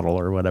model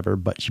or whatever,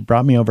 but she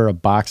brought me over a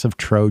box of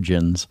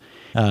Trojans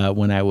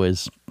when I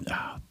was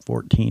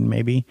 14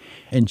 maybe.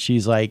 And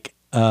she's like,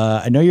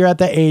 I know you're at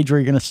that age where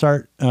you're going to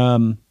start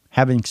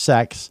having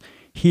sex.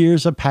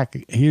 Here's a box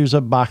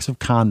of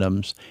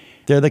condoms.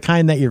 They're the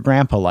kind that your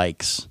grandpa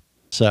likes.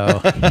 So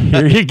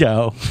here you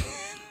go.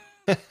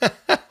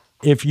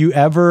 If you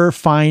ever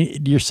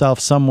find yourself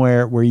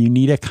somewhere where you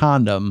need a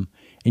condom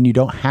and you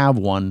don't have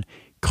one,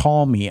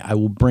 call me. I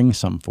will bring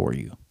some for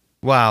you.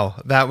 Wow,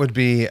 that would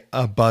be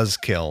a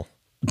buzzkill.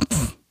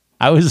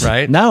 I was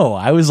right. No,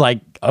 I was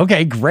like,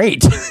 okay,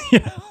 great.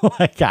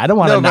 Like I don't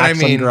want to knock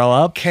some girl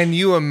up. Can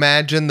you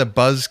imagine the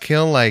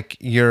buzzkill? Like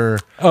you're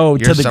to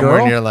the somewhere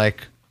girl? and you're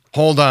like,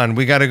 hold on,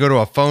 we got to go to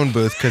a phone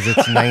booth because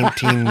it's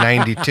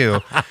 1992.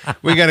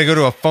 We got to go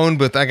to a phone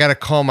booth. I got to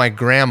call my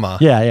grandma.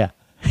 Yeah.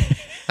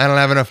 I don't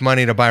have enough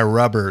money to buy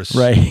rubbers.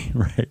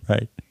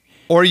 Right.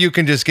 Or you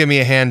can just give me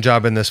a hand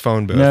job in this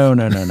phone booth. No.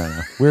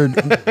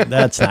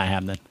 That's not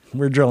happening.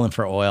 We're drilling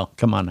for oil.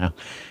 Come on now.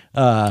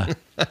 So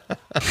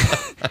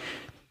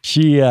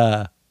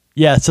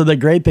the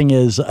great thing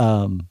is,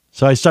 so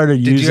I started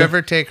using. Did you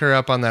ever take her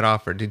up on that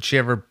offer? Did she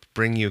ever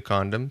bring you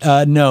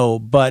condoms? No,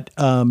 but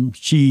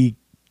she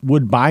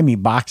would buy me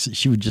boxes.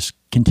 She would just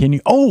continue.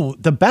 Oh,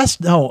 the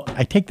best. No,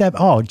 I take that.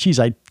 Oh, geez,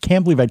 I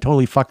can't believe I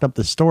totally fucked up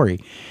the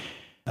story.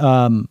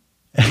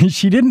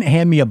 She didn't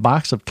hand me a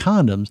box of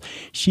condoms.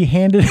 She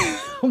handed,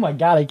 oh my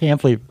God, I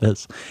can't believe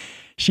this.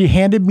 She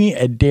handed me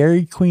a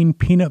Dairy Queen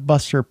peanut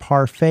butter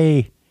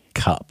parfait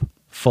cup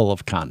full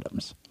of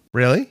condoms.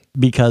 Really?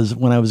 Because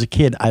when I was a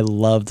kid, I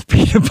loved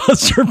peanut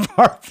butter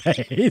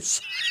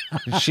parfaits.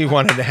 She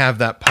wanted to have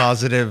that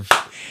positive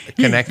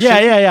connection.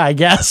 Yeah, I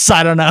guess.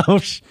 I don't know.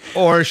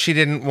 Or she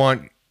didn't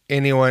want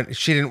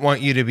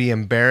you to be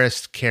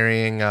embarrassed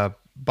carrying a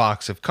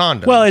box of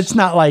condoms. Well, it's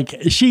not like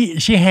she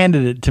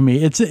handed it to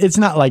me. It's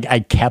not like I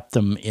kept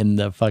them in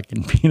the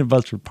fucking peanut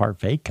butter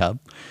parfait cup.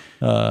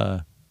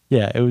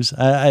 Yeah, it was.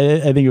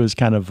 I think it was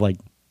kind of like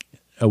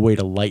a way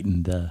to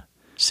lighten the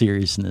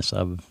seriousness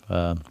of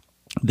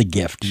the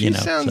gift. She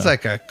sounds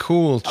like a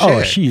cool chick.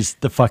 Oh, she's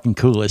the fucking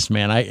coolest,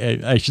 man.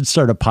 I should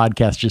start a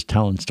podcast just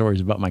telling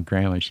stories about my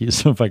grandma. She's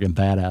so fucking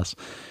badass.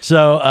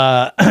 So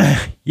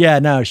yeah,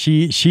 no,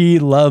 she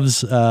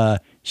loves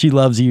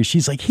you.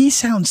 She's like, he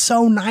sounds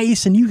so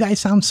nice and you guys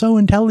sound so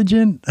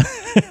intelligent.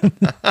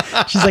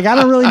 She's like, I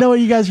don't really know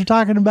what you guys are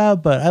talking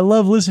about, but I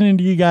love listening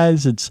to you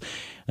guys. It's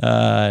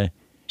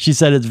she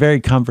said it's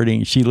very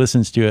comforting. She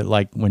listens to it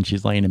like when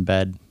she's laying in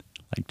bed,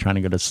 like trying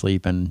to go to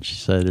sleep. And she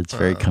said it's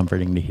very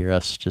comforting to hear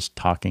us just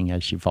talking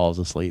as she falls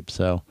asleep.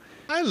 So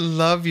I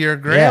love your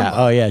grandma. Yeah.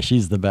 Oh yeah.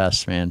 She's the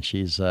best, man.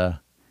 She's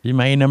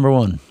my number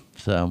one.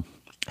 So,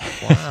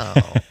 wow.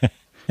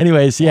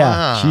 Anyways, yeah,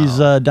 Wow. she's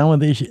done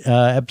with the,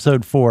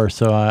 episode 4.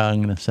 So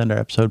I'm going to send her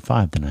episode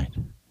 5 tonight.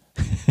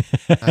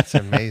 That's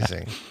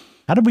amazing.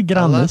 How did we get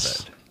on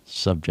this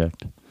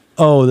subject?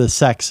 Oh, the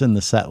sex in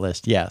the set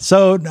list. Yeah.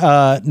 So,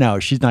 no,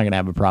 she's not going to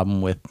have a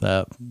problem with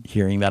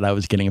hearing that I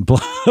was getting a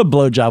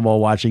blowjob while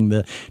watching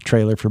the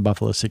trailer for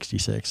Buffalo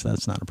 66.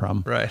 That's not a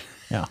problem. Right.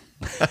 Yeah.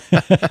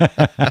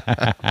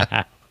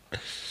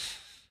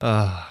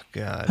 Oh,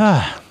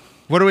 God.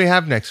 What do we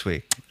have next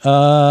week?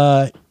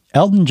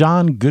 Elton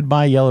John,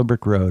 Goodbye Yellow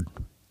Brick Road.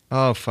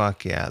 Oh,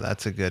 fuck yeah.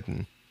 That's a good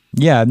one.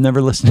 Yeah, I've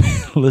never listened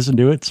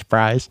to it.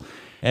 Surprise.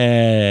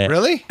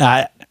 Really?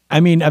 I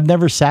mean, I've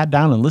never sat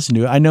down and listened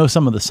to it. I know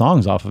some of the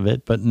songs off of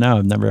it, but no,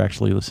 I've never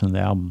actually listened to the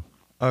album.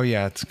 Oh,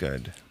 yeah, it's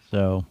good.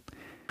 So,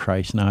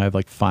 Christ, now I have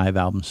like 5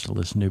 albums to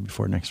listen to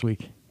before next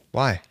week.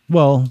 Why?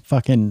 Well,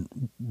 fucking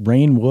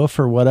Rain Wolf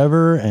or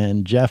whatever,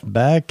 and Jeff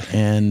Beck,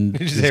 and...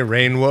 Did you say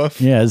Rain Wolf?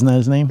 Yeah, isn't that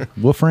his name?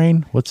 Wolf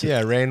Rain? What's it?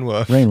 Yeah, Rain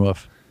Wolf. Rain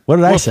Wolf. What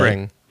did I say?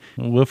 Ring.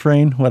 Wolf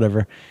Rain,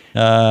 whatever.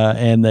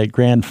 And the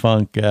Grand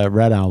Funk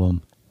Red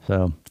album.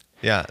 So...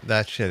 Yeah,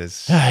 that shit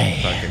is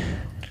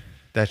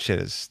that shit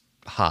is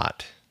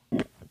hot.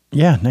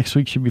 Yeah, next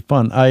week should be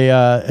fun.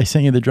 I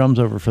sent you the drums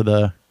over for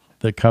the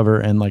cover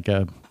and like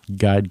a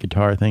guide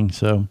guitar thing.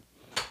 So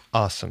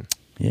awesome.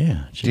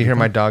 Yeah. Did you hear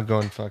my dog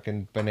going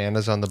fucking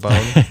bananas on the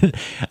bone?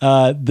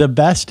 The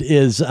best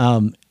is,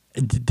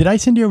 did I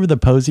send you over the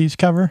Posies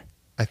cover?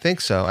 I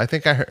think so. I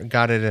think I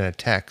got it in a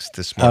text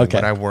this morning,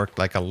 but I worked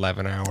like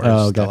 11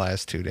 hours the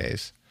last 2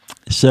 days.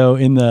 So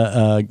in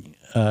the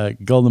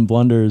Golden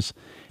Blunders.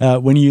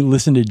 When you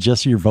listen to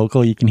just your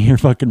vocal, you can hear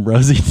fucking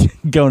Rosie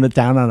going to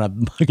town on a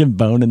fucking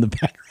bone in the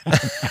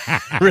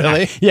background.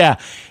 Really? Yeah,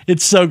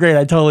 it's so great.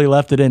 I totally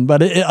left it in,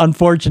 but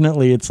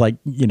unfortunately, it's like,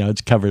 you know,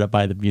 it's covered up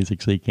by the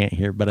music, so you can't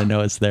hear. But I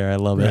know it's there. I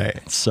love Right. it.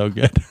 It's so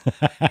good.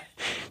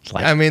 It's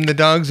like, I mean, the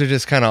dogs are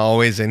just kind of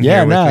always in Yeah,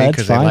 here with no, me that's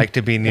because they fine. like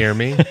to be near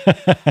me.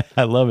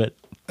 I love it.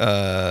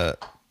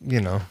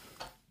 You know,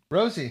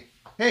 Rosie.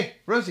 Hey,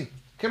 Rosie,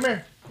 come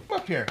here. Come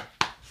up here.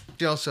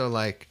 She also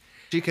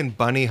she can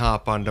bunny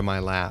hop onto my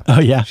lap. Oh,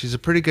 yeah. She's a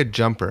pretty good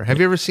jumper. Have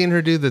you ever seen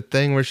her do the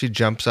thing where she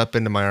jumps up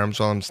into my arms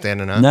while I'm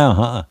standing up?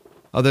 No,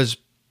 Oh,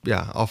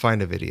 I'll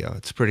find a video.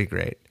 It's pretty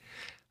great.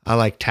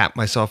 I tap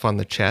myself on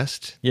the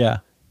chest, Yeah.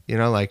 you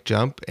know,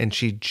 jump, and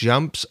she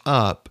jumps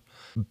up.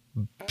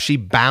 She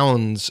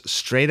bounds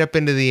straight up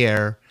into the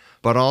air,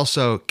 but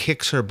also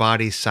kicks her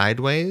body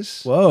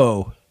sideways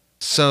Whoa.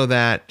 so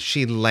that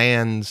she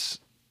lands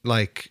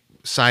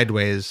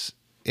sideways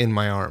in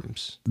my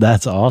arms.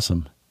 That's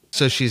awesome.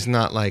 So she's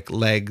not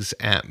legs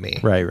at me.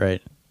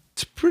 Right.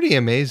 It's pretty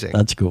amazing,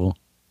 That's cool.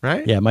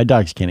 right? Yeah, my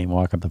dogs can't even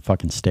walk up the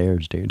fucking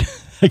stairs, dude.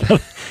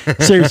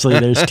 Seriously,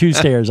 there's 2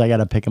 stairs. I got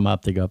to pick them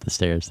up to go up the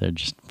stairs. They're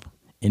just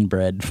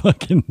inbred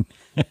fucking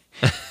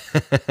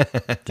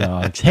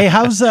dogs. Hey,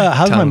 how's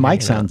my Tongue mic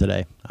hanging sound out.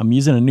 today? I'm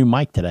using a new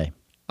mic today.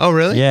 Oh,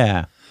 really?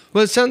 Yeah.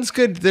 Well, it sounds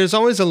good. There's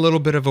always a little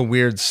bit of a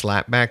weird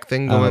slapback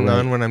thing going right.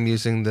 on when I'm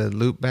using the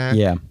loop back.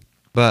 Yeah.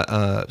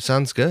 But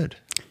sounds good.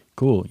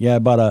 Cool. Yeah, I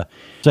bought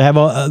so I have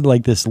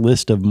this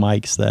list of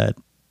mics that,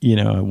 you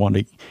know, I want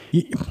to,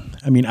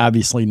 I mean,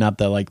 obviously not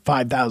the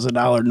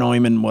 $5,000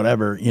 Neumann,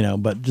 whatever, you know,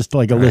 but just a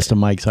list of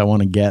mics I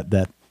want to get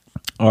that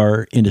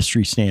are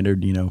industry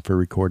standard, you know, for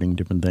recording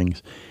different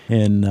things.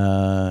 And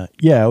I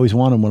always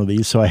wanted one of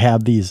these. So I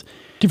have these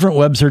different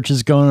web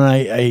searches going, and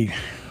I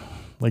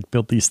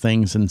built these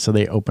things. And so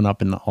they open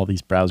up in all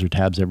these browser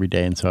tabs every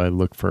day. And so I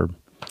look for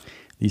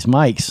these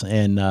mics,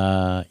 and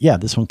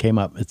this one came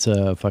up. It's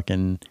a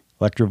fucking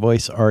Electro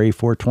Voice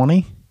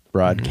RE420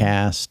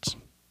 broadcast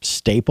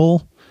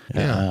staple,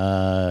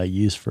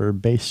 used for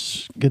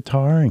bass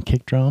guitar and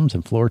kick drums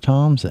and floor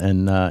toms,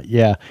 and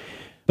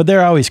but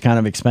they're always kind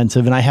of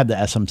expensive. And I had the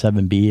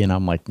SM7B, and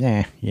I'm like,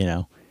 you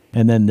know.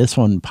 And then this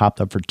one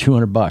popped up for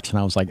 $200, and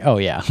I was like, oh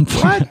yeah,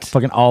 What?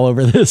 fucking all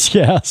over this,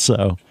 yeah.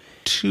 So.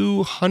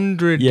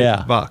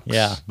 $200 bucks.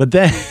 Yeah. But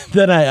then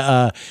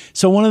I,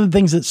 so one of the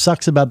things that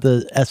sucks about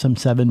the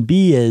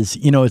SM7B is,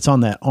 you know, it's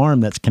on that arm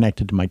that's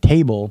connected to my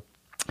table.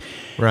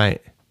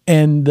 Right.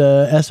 And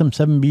the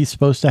SM7B is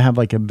supposed to have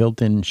a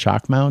built-in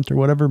shock mount or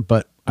whatever.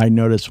 But I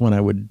noticed when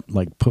I would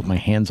put my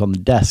hands on the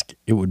desk,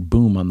 it would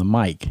boom on the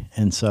mic.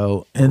 And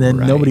so, and then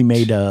Right. nobody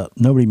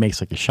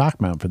makes a shock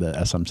mount for the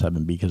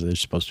SM7B because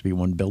there's supposed to be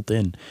one built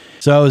in.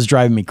 So it was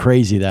driving me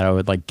crazy that I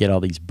would get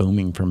all these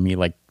booming from me,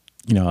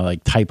 you know,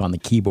 type on the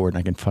keyboard and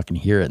I can fucking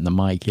hear it in the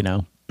mic, you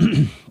know?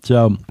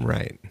 So,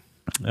 Right.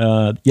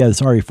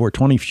 this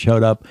RE420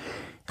 showed up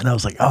and I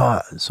was like, oh,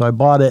 so I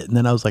bought it and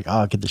then I was like, oh,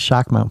 I'll get the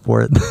shock mount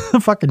for it. The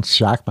fucking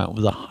shock mount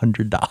was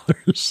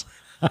 $100.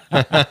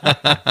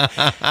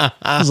 I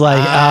was like,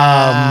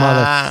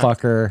 oh,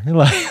 motherfucker.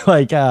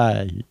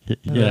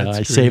 You know, That's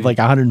I saved great.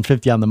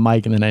 $150 on the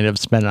mic and then I ended up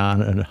spending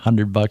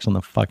 $100 on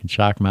the fucking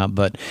shock mount.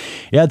 But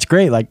yeah, it's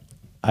great.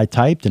 I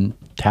typed and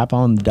tap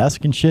on the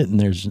desk and shit, and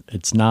the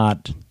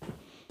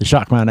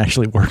shock mount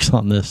actually works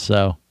on this,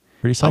 so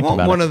pretty psyched I want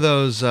about one it. of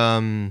those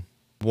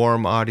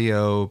Warm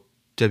Audio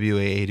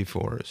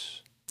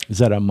WA84s. Is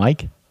that a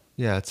mic?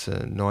 Yeah, it's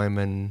a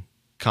Neumann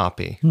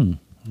copy.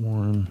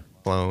 Warm.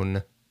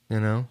 Clone, you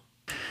know?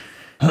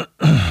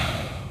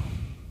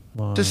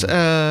 Just,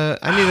 I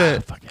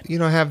need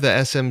to, have the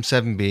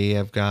SM7B.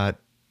 I've got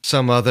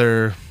some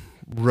other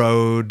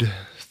Rode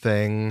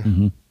thing.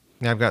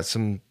 Mm-hmm. I've got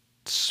some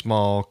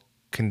small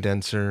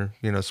condenser,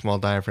 small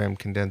diaphragm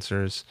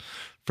condensers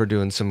for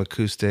doing some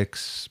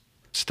acoustics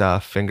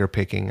stuff, finger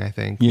picking, I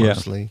think, Yeah.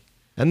 mostly.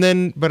 And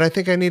then, but I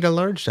think I need a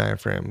large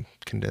diaphragm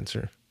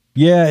condenser.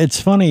 Yeah, it's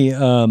funny.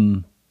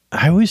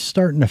 I was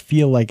starting to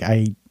feel like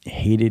I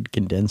hated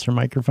condenser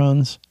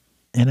microphones,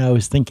 and I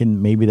was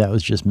thinking maybe that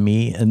was just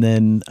me. And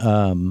then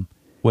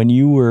when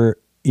you were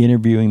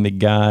interviewing the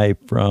guy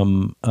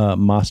from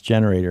Moss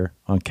Generator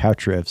on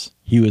Couch Riffs,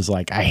 he was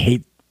like, I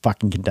hate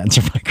fucking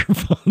condenser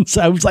microphones.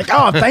 I was like,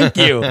 oh, thank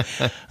you.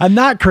 I'm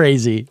not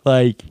crazy.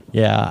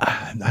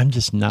 Yeah, I'm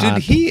just not. Dude,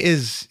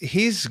 he's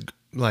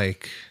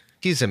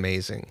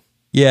amazing.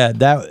 Yeah,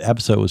 that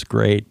episode was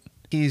great.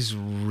 He's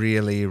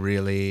really,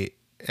 really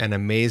an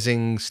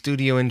amazing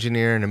studio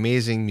engineer, an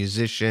amazing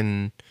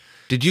musician.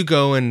 Did you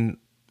go and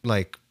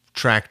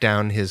track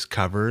down his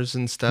covers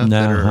and stuff?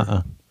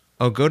 No,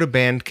 Oh, go to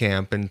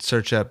Bandcamp and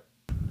search up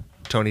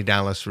Tony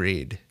Dallas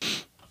Reed.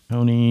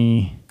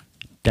 Tony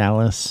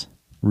Dallas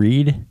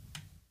Reed.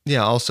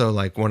 Yeah, also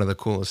one of the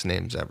coolest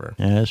names ever.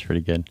 Yeah, that's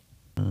pretty good.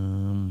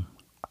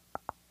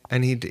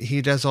 And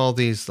he does all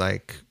these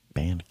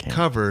Bandcamp.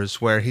 covers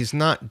where he's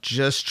not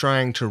just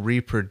trying to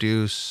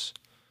reproduce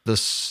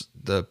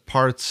the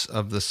parts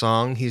of the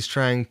song. He's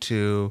trying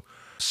to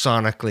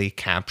sonically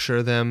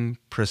capture them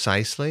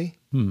precisely.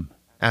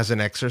 as an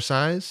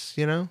exercise,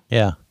 you know?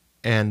 Yeah.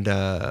 And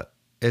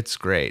it's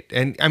great.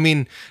 And I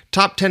mean,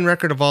 top 10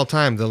 record of all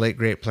time, The Late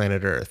Great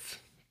Planet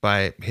Earth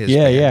by his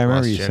Yeah, band, yeah, I remember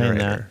Lost you saying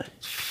Generator.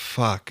 that.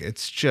 Fuck,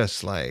 it's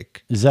just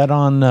like Is that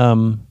on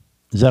Spotify?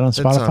 it's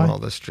on all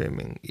the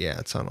streaming. Yeah,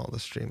 it's on all the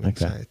streaming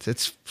sites.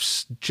 It's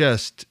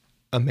just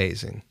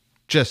amazing.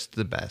 Just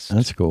the best.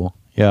 That's cool.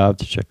 Yeah, I'll have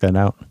to check that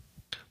out.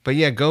 But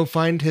yeah, go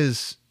find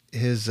his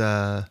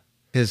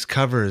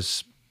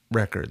covers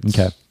records.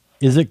 Okay.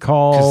 Is it 'Cause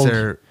called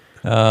they're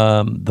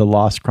The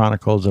Lost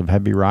Chronicles of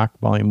Heavy Rock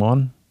Volume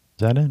 1?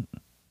 Is that it?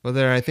 well,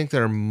 I think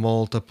there are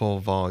multiple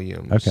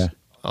volumes. Okay.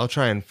 I'll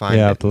try and find it.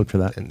 Yeah, I'll have to look for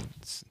that. And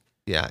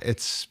yeah,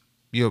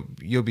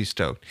 you'll be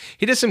stoked.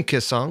 He does some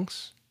Kiss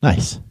songs.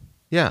 Nice.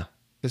 Yeah,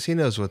 because he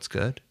knows what's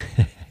good.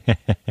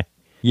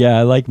 Yeah,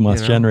 I like Moss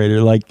You know?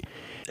 Generator. Like,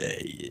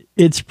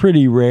 it's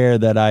pretty rare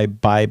that I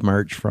buy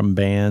merch from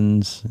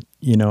bands,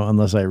 you know,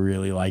 unless I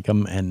really like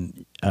them.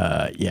 And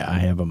yeah, I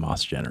have a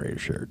Moss Generator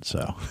shirt,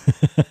 so.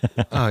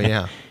 Oh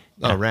yeah.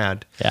 Oh,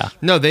 rad. Yeah.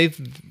 No, they've,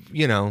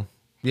 you know,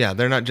 yeah,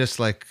 they're not just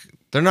like,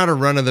 they're not a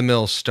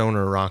run-of-the-mill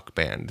stoner rock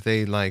band.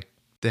 They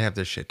have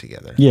their shit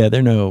together. Yeah,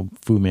 they're no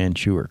Fu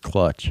Manchu or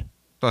Clutch.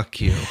 Fuck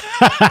you.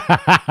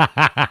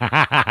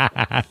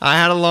 I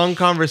had a long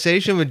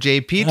conversation with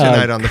JP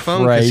tonight on the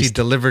phone because he Christ.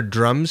 delivered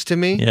drums to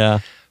me Yeah.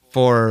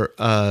 for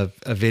a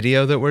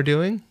video that we're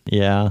doing.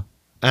 Yeah.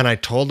 And I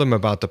told him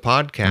about the Oh,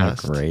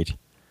 podcast. great.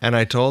 And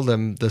I told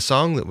him the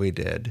song that we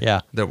did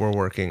Yeah. that we're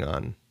working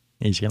on.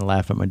 He's going to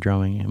laugh at my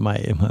drumming.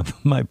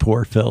 My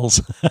poor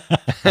fills.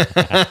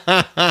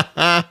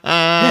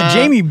 Yeah,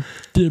 Jamie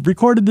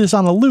recorded this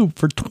on a loop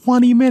for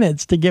 20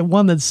 minutes to get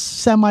one that's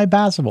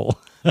semi-passable.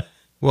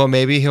 Well,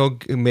 maybe he'll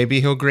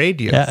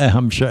grade you. Yeah,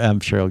 I'm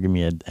sure he'll give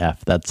me an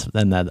F.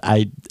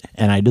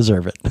 I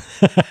deserve it.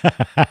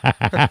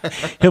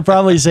 He'll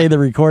probably say the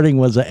recording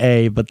was an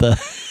A, but the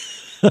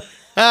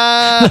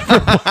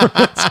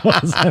performance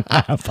was an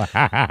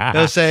F.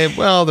 He'll say,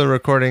 well, the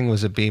recording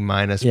was a B-,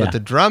 Yeah. but the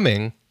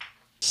drumming,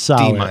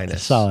 solid, D-.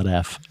 solid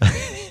F.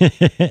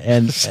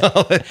 and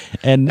solid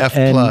and F+.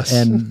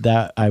 and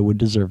that I would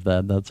deserve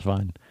that. That's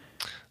fine.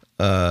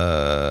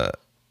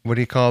 What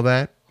do you call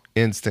that?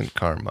 Instant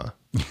karma.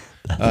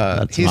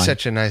 That's He's fine.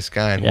 such a nice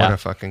guy and Yeah. what a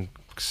fucking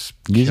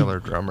killer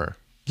drummer.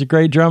 He's a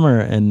great drummer,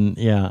 and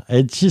yeah,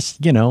 it's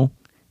just, you know,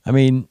 I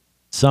mean,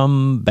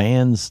 some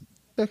bands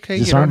Okay,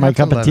 just you don't aren't my have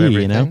to cup of love tea,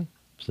 everything. you know.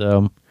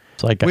 So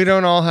it's like We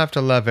don't all have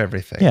to love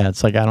everything. yeah,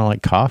 it's like I don't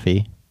like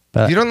coffee,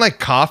 but You don't like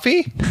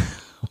coffee?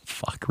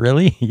 fuck,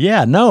 really?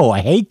 Yeah, no,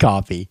 I hate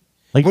coffee.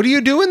 Like What do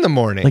you do in the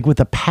morning? like with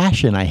a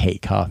passion, I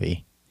hate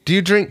coffee. Do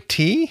you drink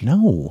tea?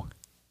 No,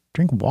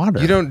 drink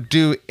water. You don't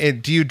do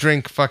it. Do you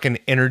drink fucking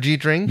energy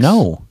drinks?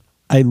 No,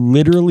 I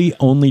literally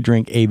only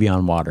drink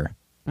Avion water.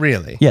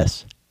 Really?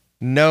 Yes.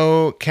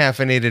 No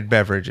caffeinated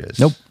beverages?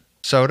 Nope.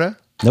 Soda?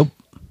 Nope.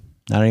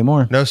 Not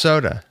anymore. No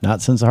soda.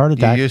 Not since the heart You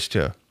attack. used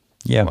to.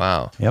 Yeah.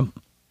 Wow. Yep.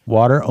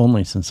 Water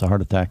only since the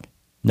heart attack.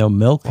 No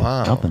milk.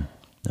 Wow. Nothing.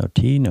 No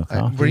tea. No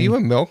coffee. Were you a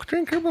milk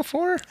drinker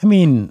before? I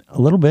mean, a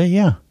little bit.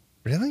 Yeah.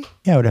 Really?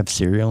 Yeah. I would have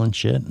cereal and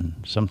shit, and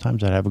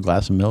sometimes I'd have a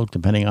glass of milk,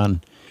 depending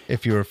on.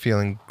 If you were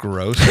feeling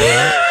gross. or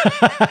not?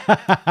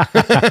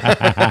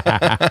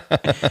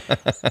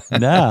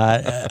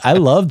 Nah, I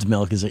loved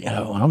milk. When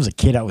I was a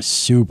kid, I was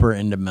super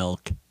into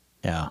milk.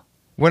 Yeah.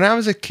 When I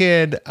was a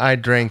kid, I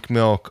drank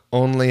milk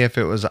only if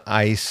it was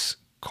ice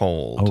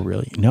cold. Oh,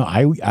 really? No,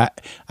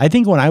 I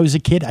think when I was a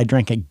kid, I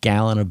drank a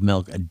gallon of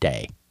milk a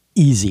day.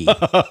 Easy.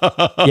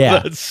 Yeah.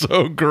 That's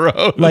so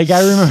gross. Like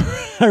I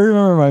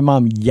remember my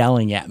mom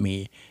yelling at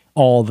me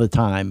all the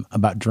time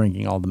about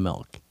drinking all the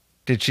milk.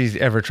 Did she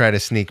ever try to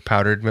sneak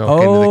powdered milk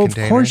into the Oh,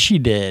 container? of course she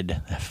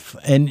did.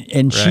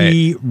 And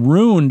she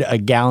ruined a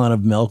gallon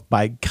of milk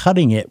by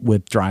cutting it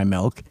with dry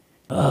milk.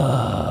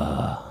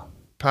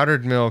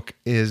 Powdered milk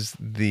is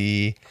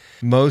the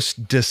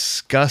most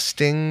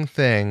disgusting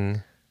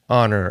thing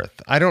on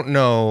earth. I don't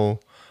know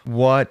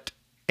what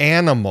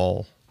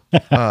animal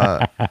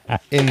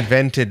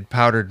invented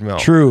powdered milk.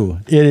 True.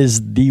 It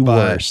is the But-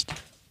 worst.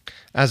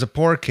 As a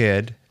poor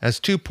kid, as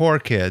two poor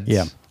kids,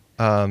 Yeah.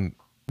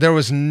 there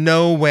was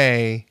no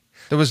way,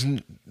 there was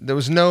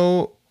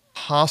no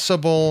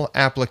possible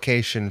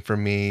application for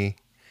me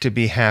to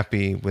be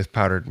happy with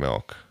powdered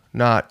milk.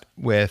 Not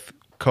with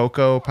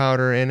cocoa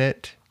powder in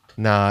it,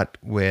 not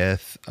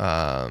with,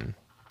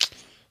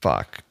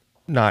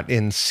 not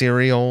in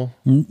cereal,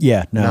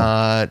 Yeah,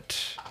 no.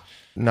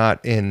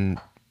 not in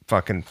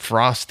fucking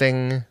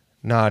frosting,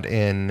 not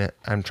in,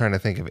 I'm trying to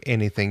think of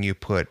anything you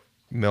put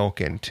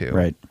milk into.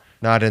 Right.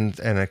 Not in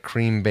a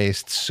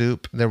cream-based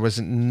soup. There was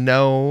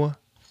no.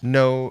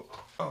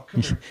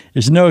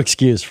 There's no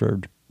excuse for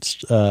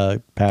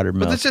powdered But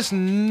milk. there's just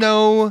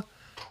no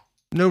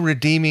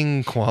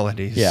redeeming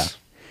qualities. Yeah.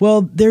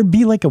 Well, there'd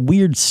be like a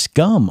weird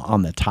scum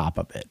on the top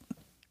of it,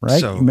 right?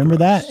 So You remember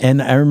gross. that? And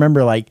I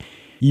remember like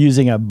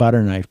using a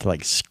butter knife to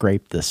like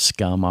scrape the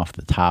scum off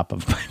the top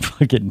of my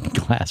fucking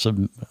glass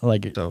of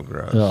like. So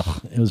gross.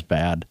 Ugh, it was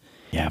bad.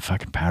 Yeah,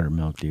 fucking powdered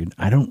milk, dude.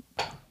 I don't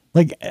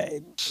Like,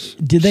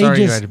 did they Sorry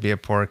you just? had to be a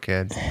poor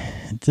kid.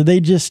 Did they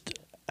just?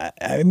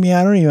 I mean,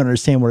 I don't even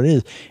understand what it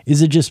is.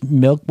 Is it just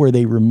milk where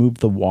they remove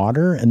the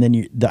water and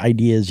then the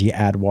idea is you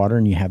add water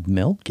and you have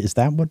milk? Is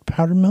that what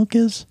powdered milk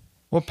is?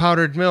 Well,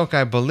 powdered milk,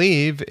 I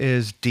believe,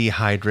 is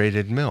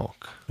dehydrated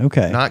milk.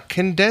 Okay. Not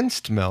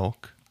condensed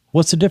milk.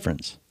 What's the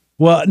difference?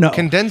 Well, no.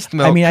 Condensed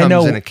milk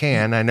comes in a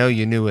can. I know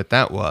you knew what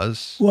that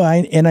was. Well,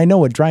 I know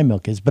what dry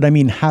milk is, but I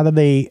mean, how do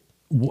they...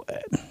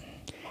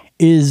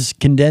 Is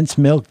condensed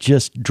milk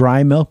just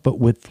dry milk, but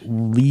with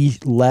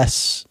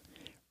less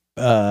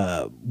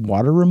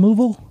water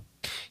removal?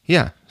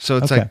 Yeah. So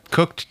it's Okay. like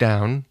cooked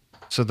down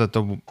so that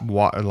the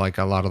water, like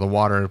a lot of the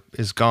water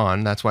is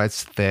gone. That's why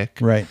it's thick.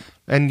 Right.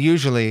 And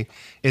usually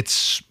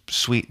it's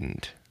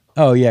sweetened.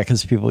 Oh, yeah,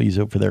 because people use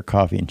it for their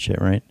coffee and shit,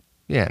 right?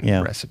 Yeah. And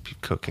Yeah. recipe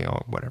cooking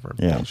or whatever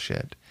Yeah.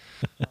 bullshit.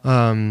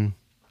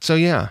 So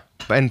yeah.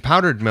 And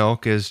powdered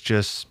milk is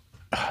just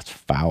Oh, it's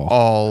foul.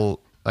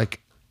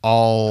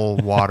 all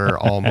water,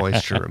 all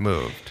moisture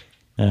removed.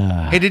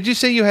 Hey, did you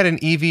say you had an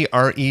EV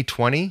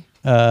RE20?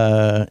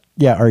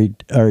 Yeah,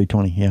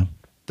 RE20, yeah.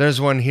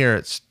 There's one here.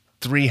 It's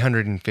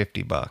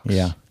 $350.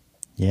 Yeah.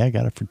 Yeah, I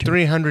got it for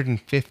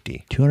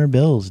 $350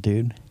 $200,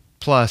 dude.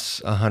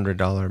 plus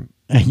 $100.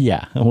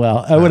 Yeah,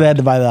 well, I would have had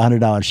to buy the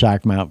 $100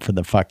 shock mount for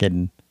the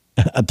fucking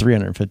a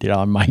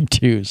 $350 mic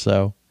too.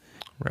 So,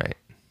 Right.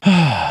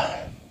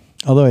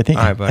 although I think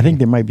All right, buddy. I think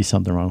there might be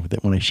something wrong with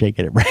it. When I shake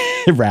it,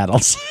 it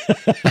rattles.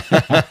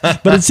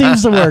 But it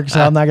seems to work,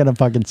 so I'm not gonna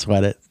fucking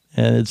sweat it.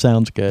 And it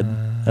sounds good,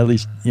 at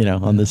least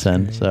on this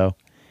end. So,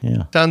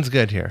 yeah, Sounds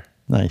good here.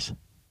 nice.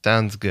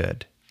 Sounds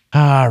good.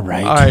 All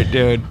right, All right,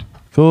 dude.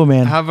 cool,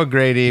 man. Have a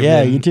great evening.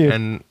 Yeah, you too.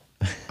 And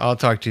I'll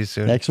talk to you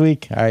soon. Next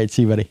week. All right,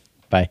 see you, buddy.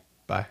 Bye.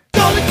 Bye.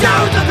 Going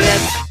down the